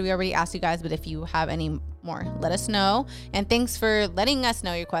record. We already asked you guys, but if you have any more, let us know. And thanks for letting us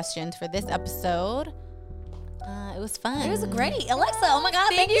know your questions for this episode. It was fun. It was great. Alexa, oh my God,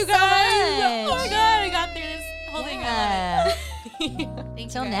 thank you guys. so much. Oh my God, we got through this whole thing.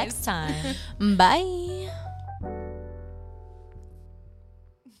 Until next time. Bye.